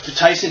training of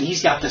Tyson.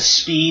 He's got the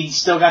speed,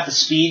 still got the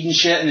speed and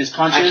shit in his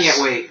punches. I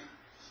can't wait.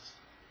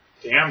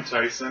 Damn,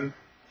 Tyson.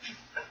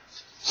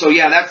 So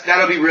yeah,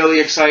 that'll be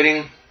really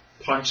exciting.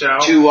 Punch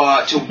out.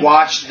 To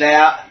watch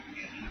that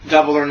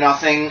Double or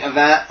Nothing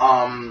event.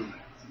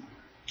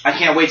 I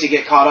can't wait to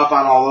get caught up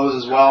on all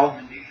those as well.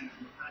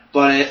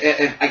 But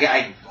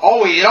it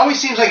always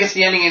seems like it's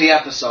the ending of the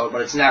episode,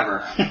 but it's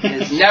never.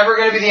 It's never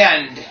going to be the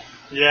end.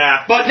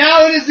 Yeah. But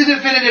now it is the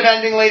definitive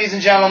ending, ladies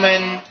and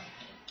gentlemen.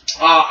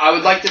 I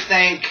would like to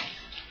thank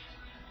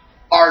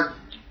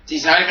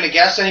he's not even a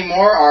guest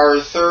anymore,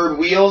 our third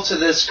wheel to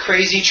this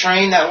crazy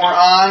train that we're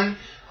on.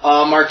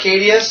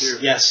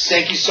 Marcadius, yes.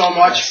 Thank you so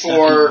much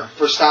for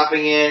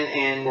stopping in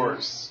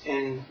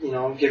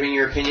and giving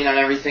your opinion on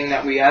everything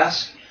that we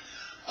ask.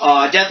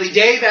 Deadly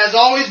Dave, as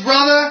always,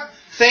 brother,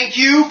 thank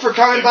you for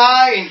coming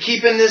by and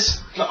keeping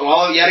this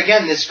yet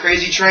again this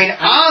crazy train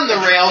on the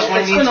rails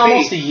when it needs to be. It's been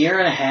almost a year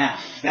and a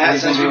half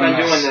since we've been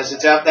doing this.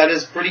 That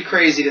is pretty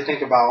crazy to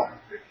think about.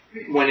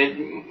 When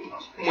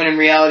in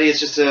reality it's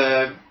just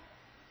a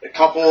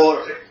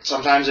couple,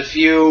 sometimes a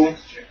few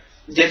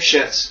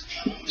dipshits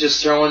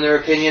just throwing their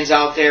opinions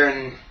out there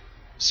and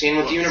seeing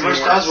what the universe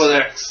does with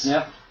it.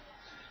 Yep.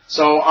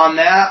 So on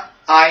that,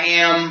 I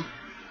am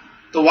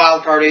the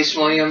Wildcard Ace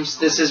Williams.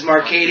 This is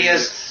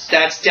Marcadius.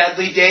 That's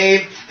Deadly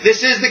Dave.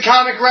 This is the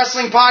Comic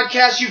Wrestling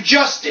Podcast. You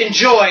just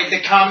enjoyed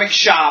the Comic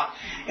Shop,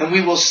 and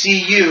we will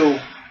see you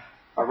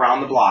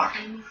around the block.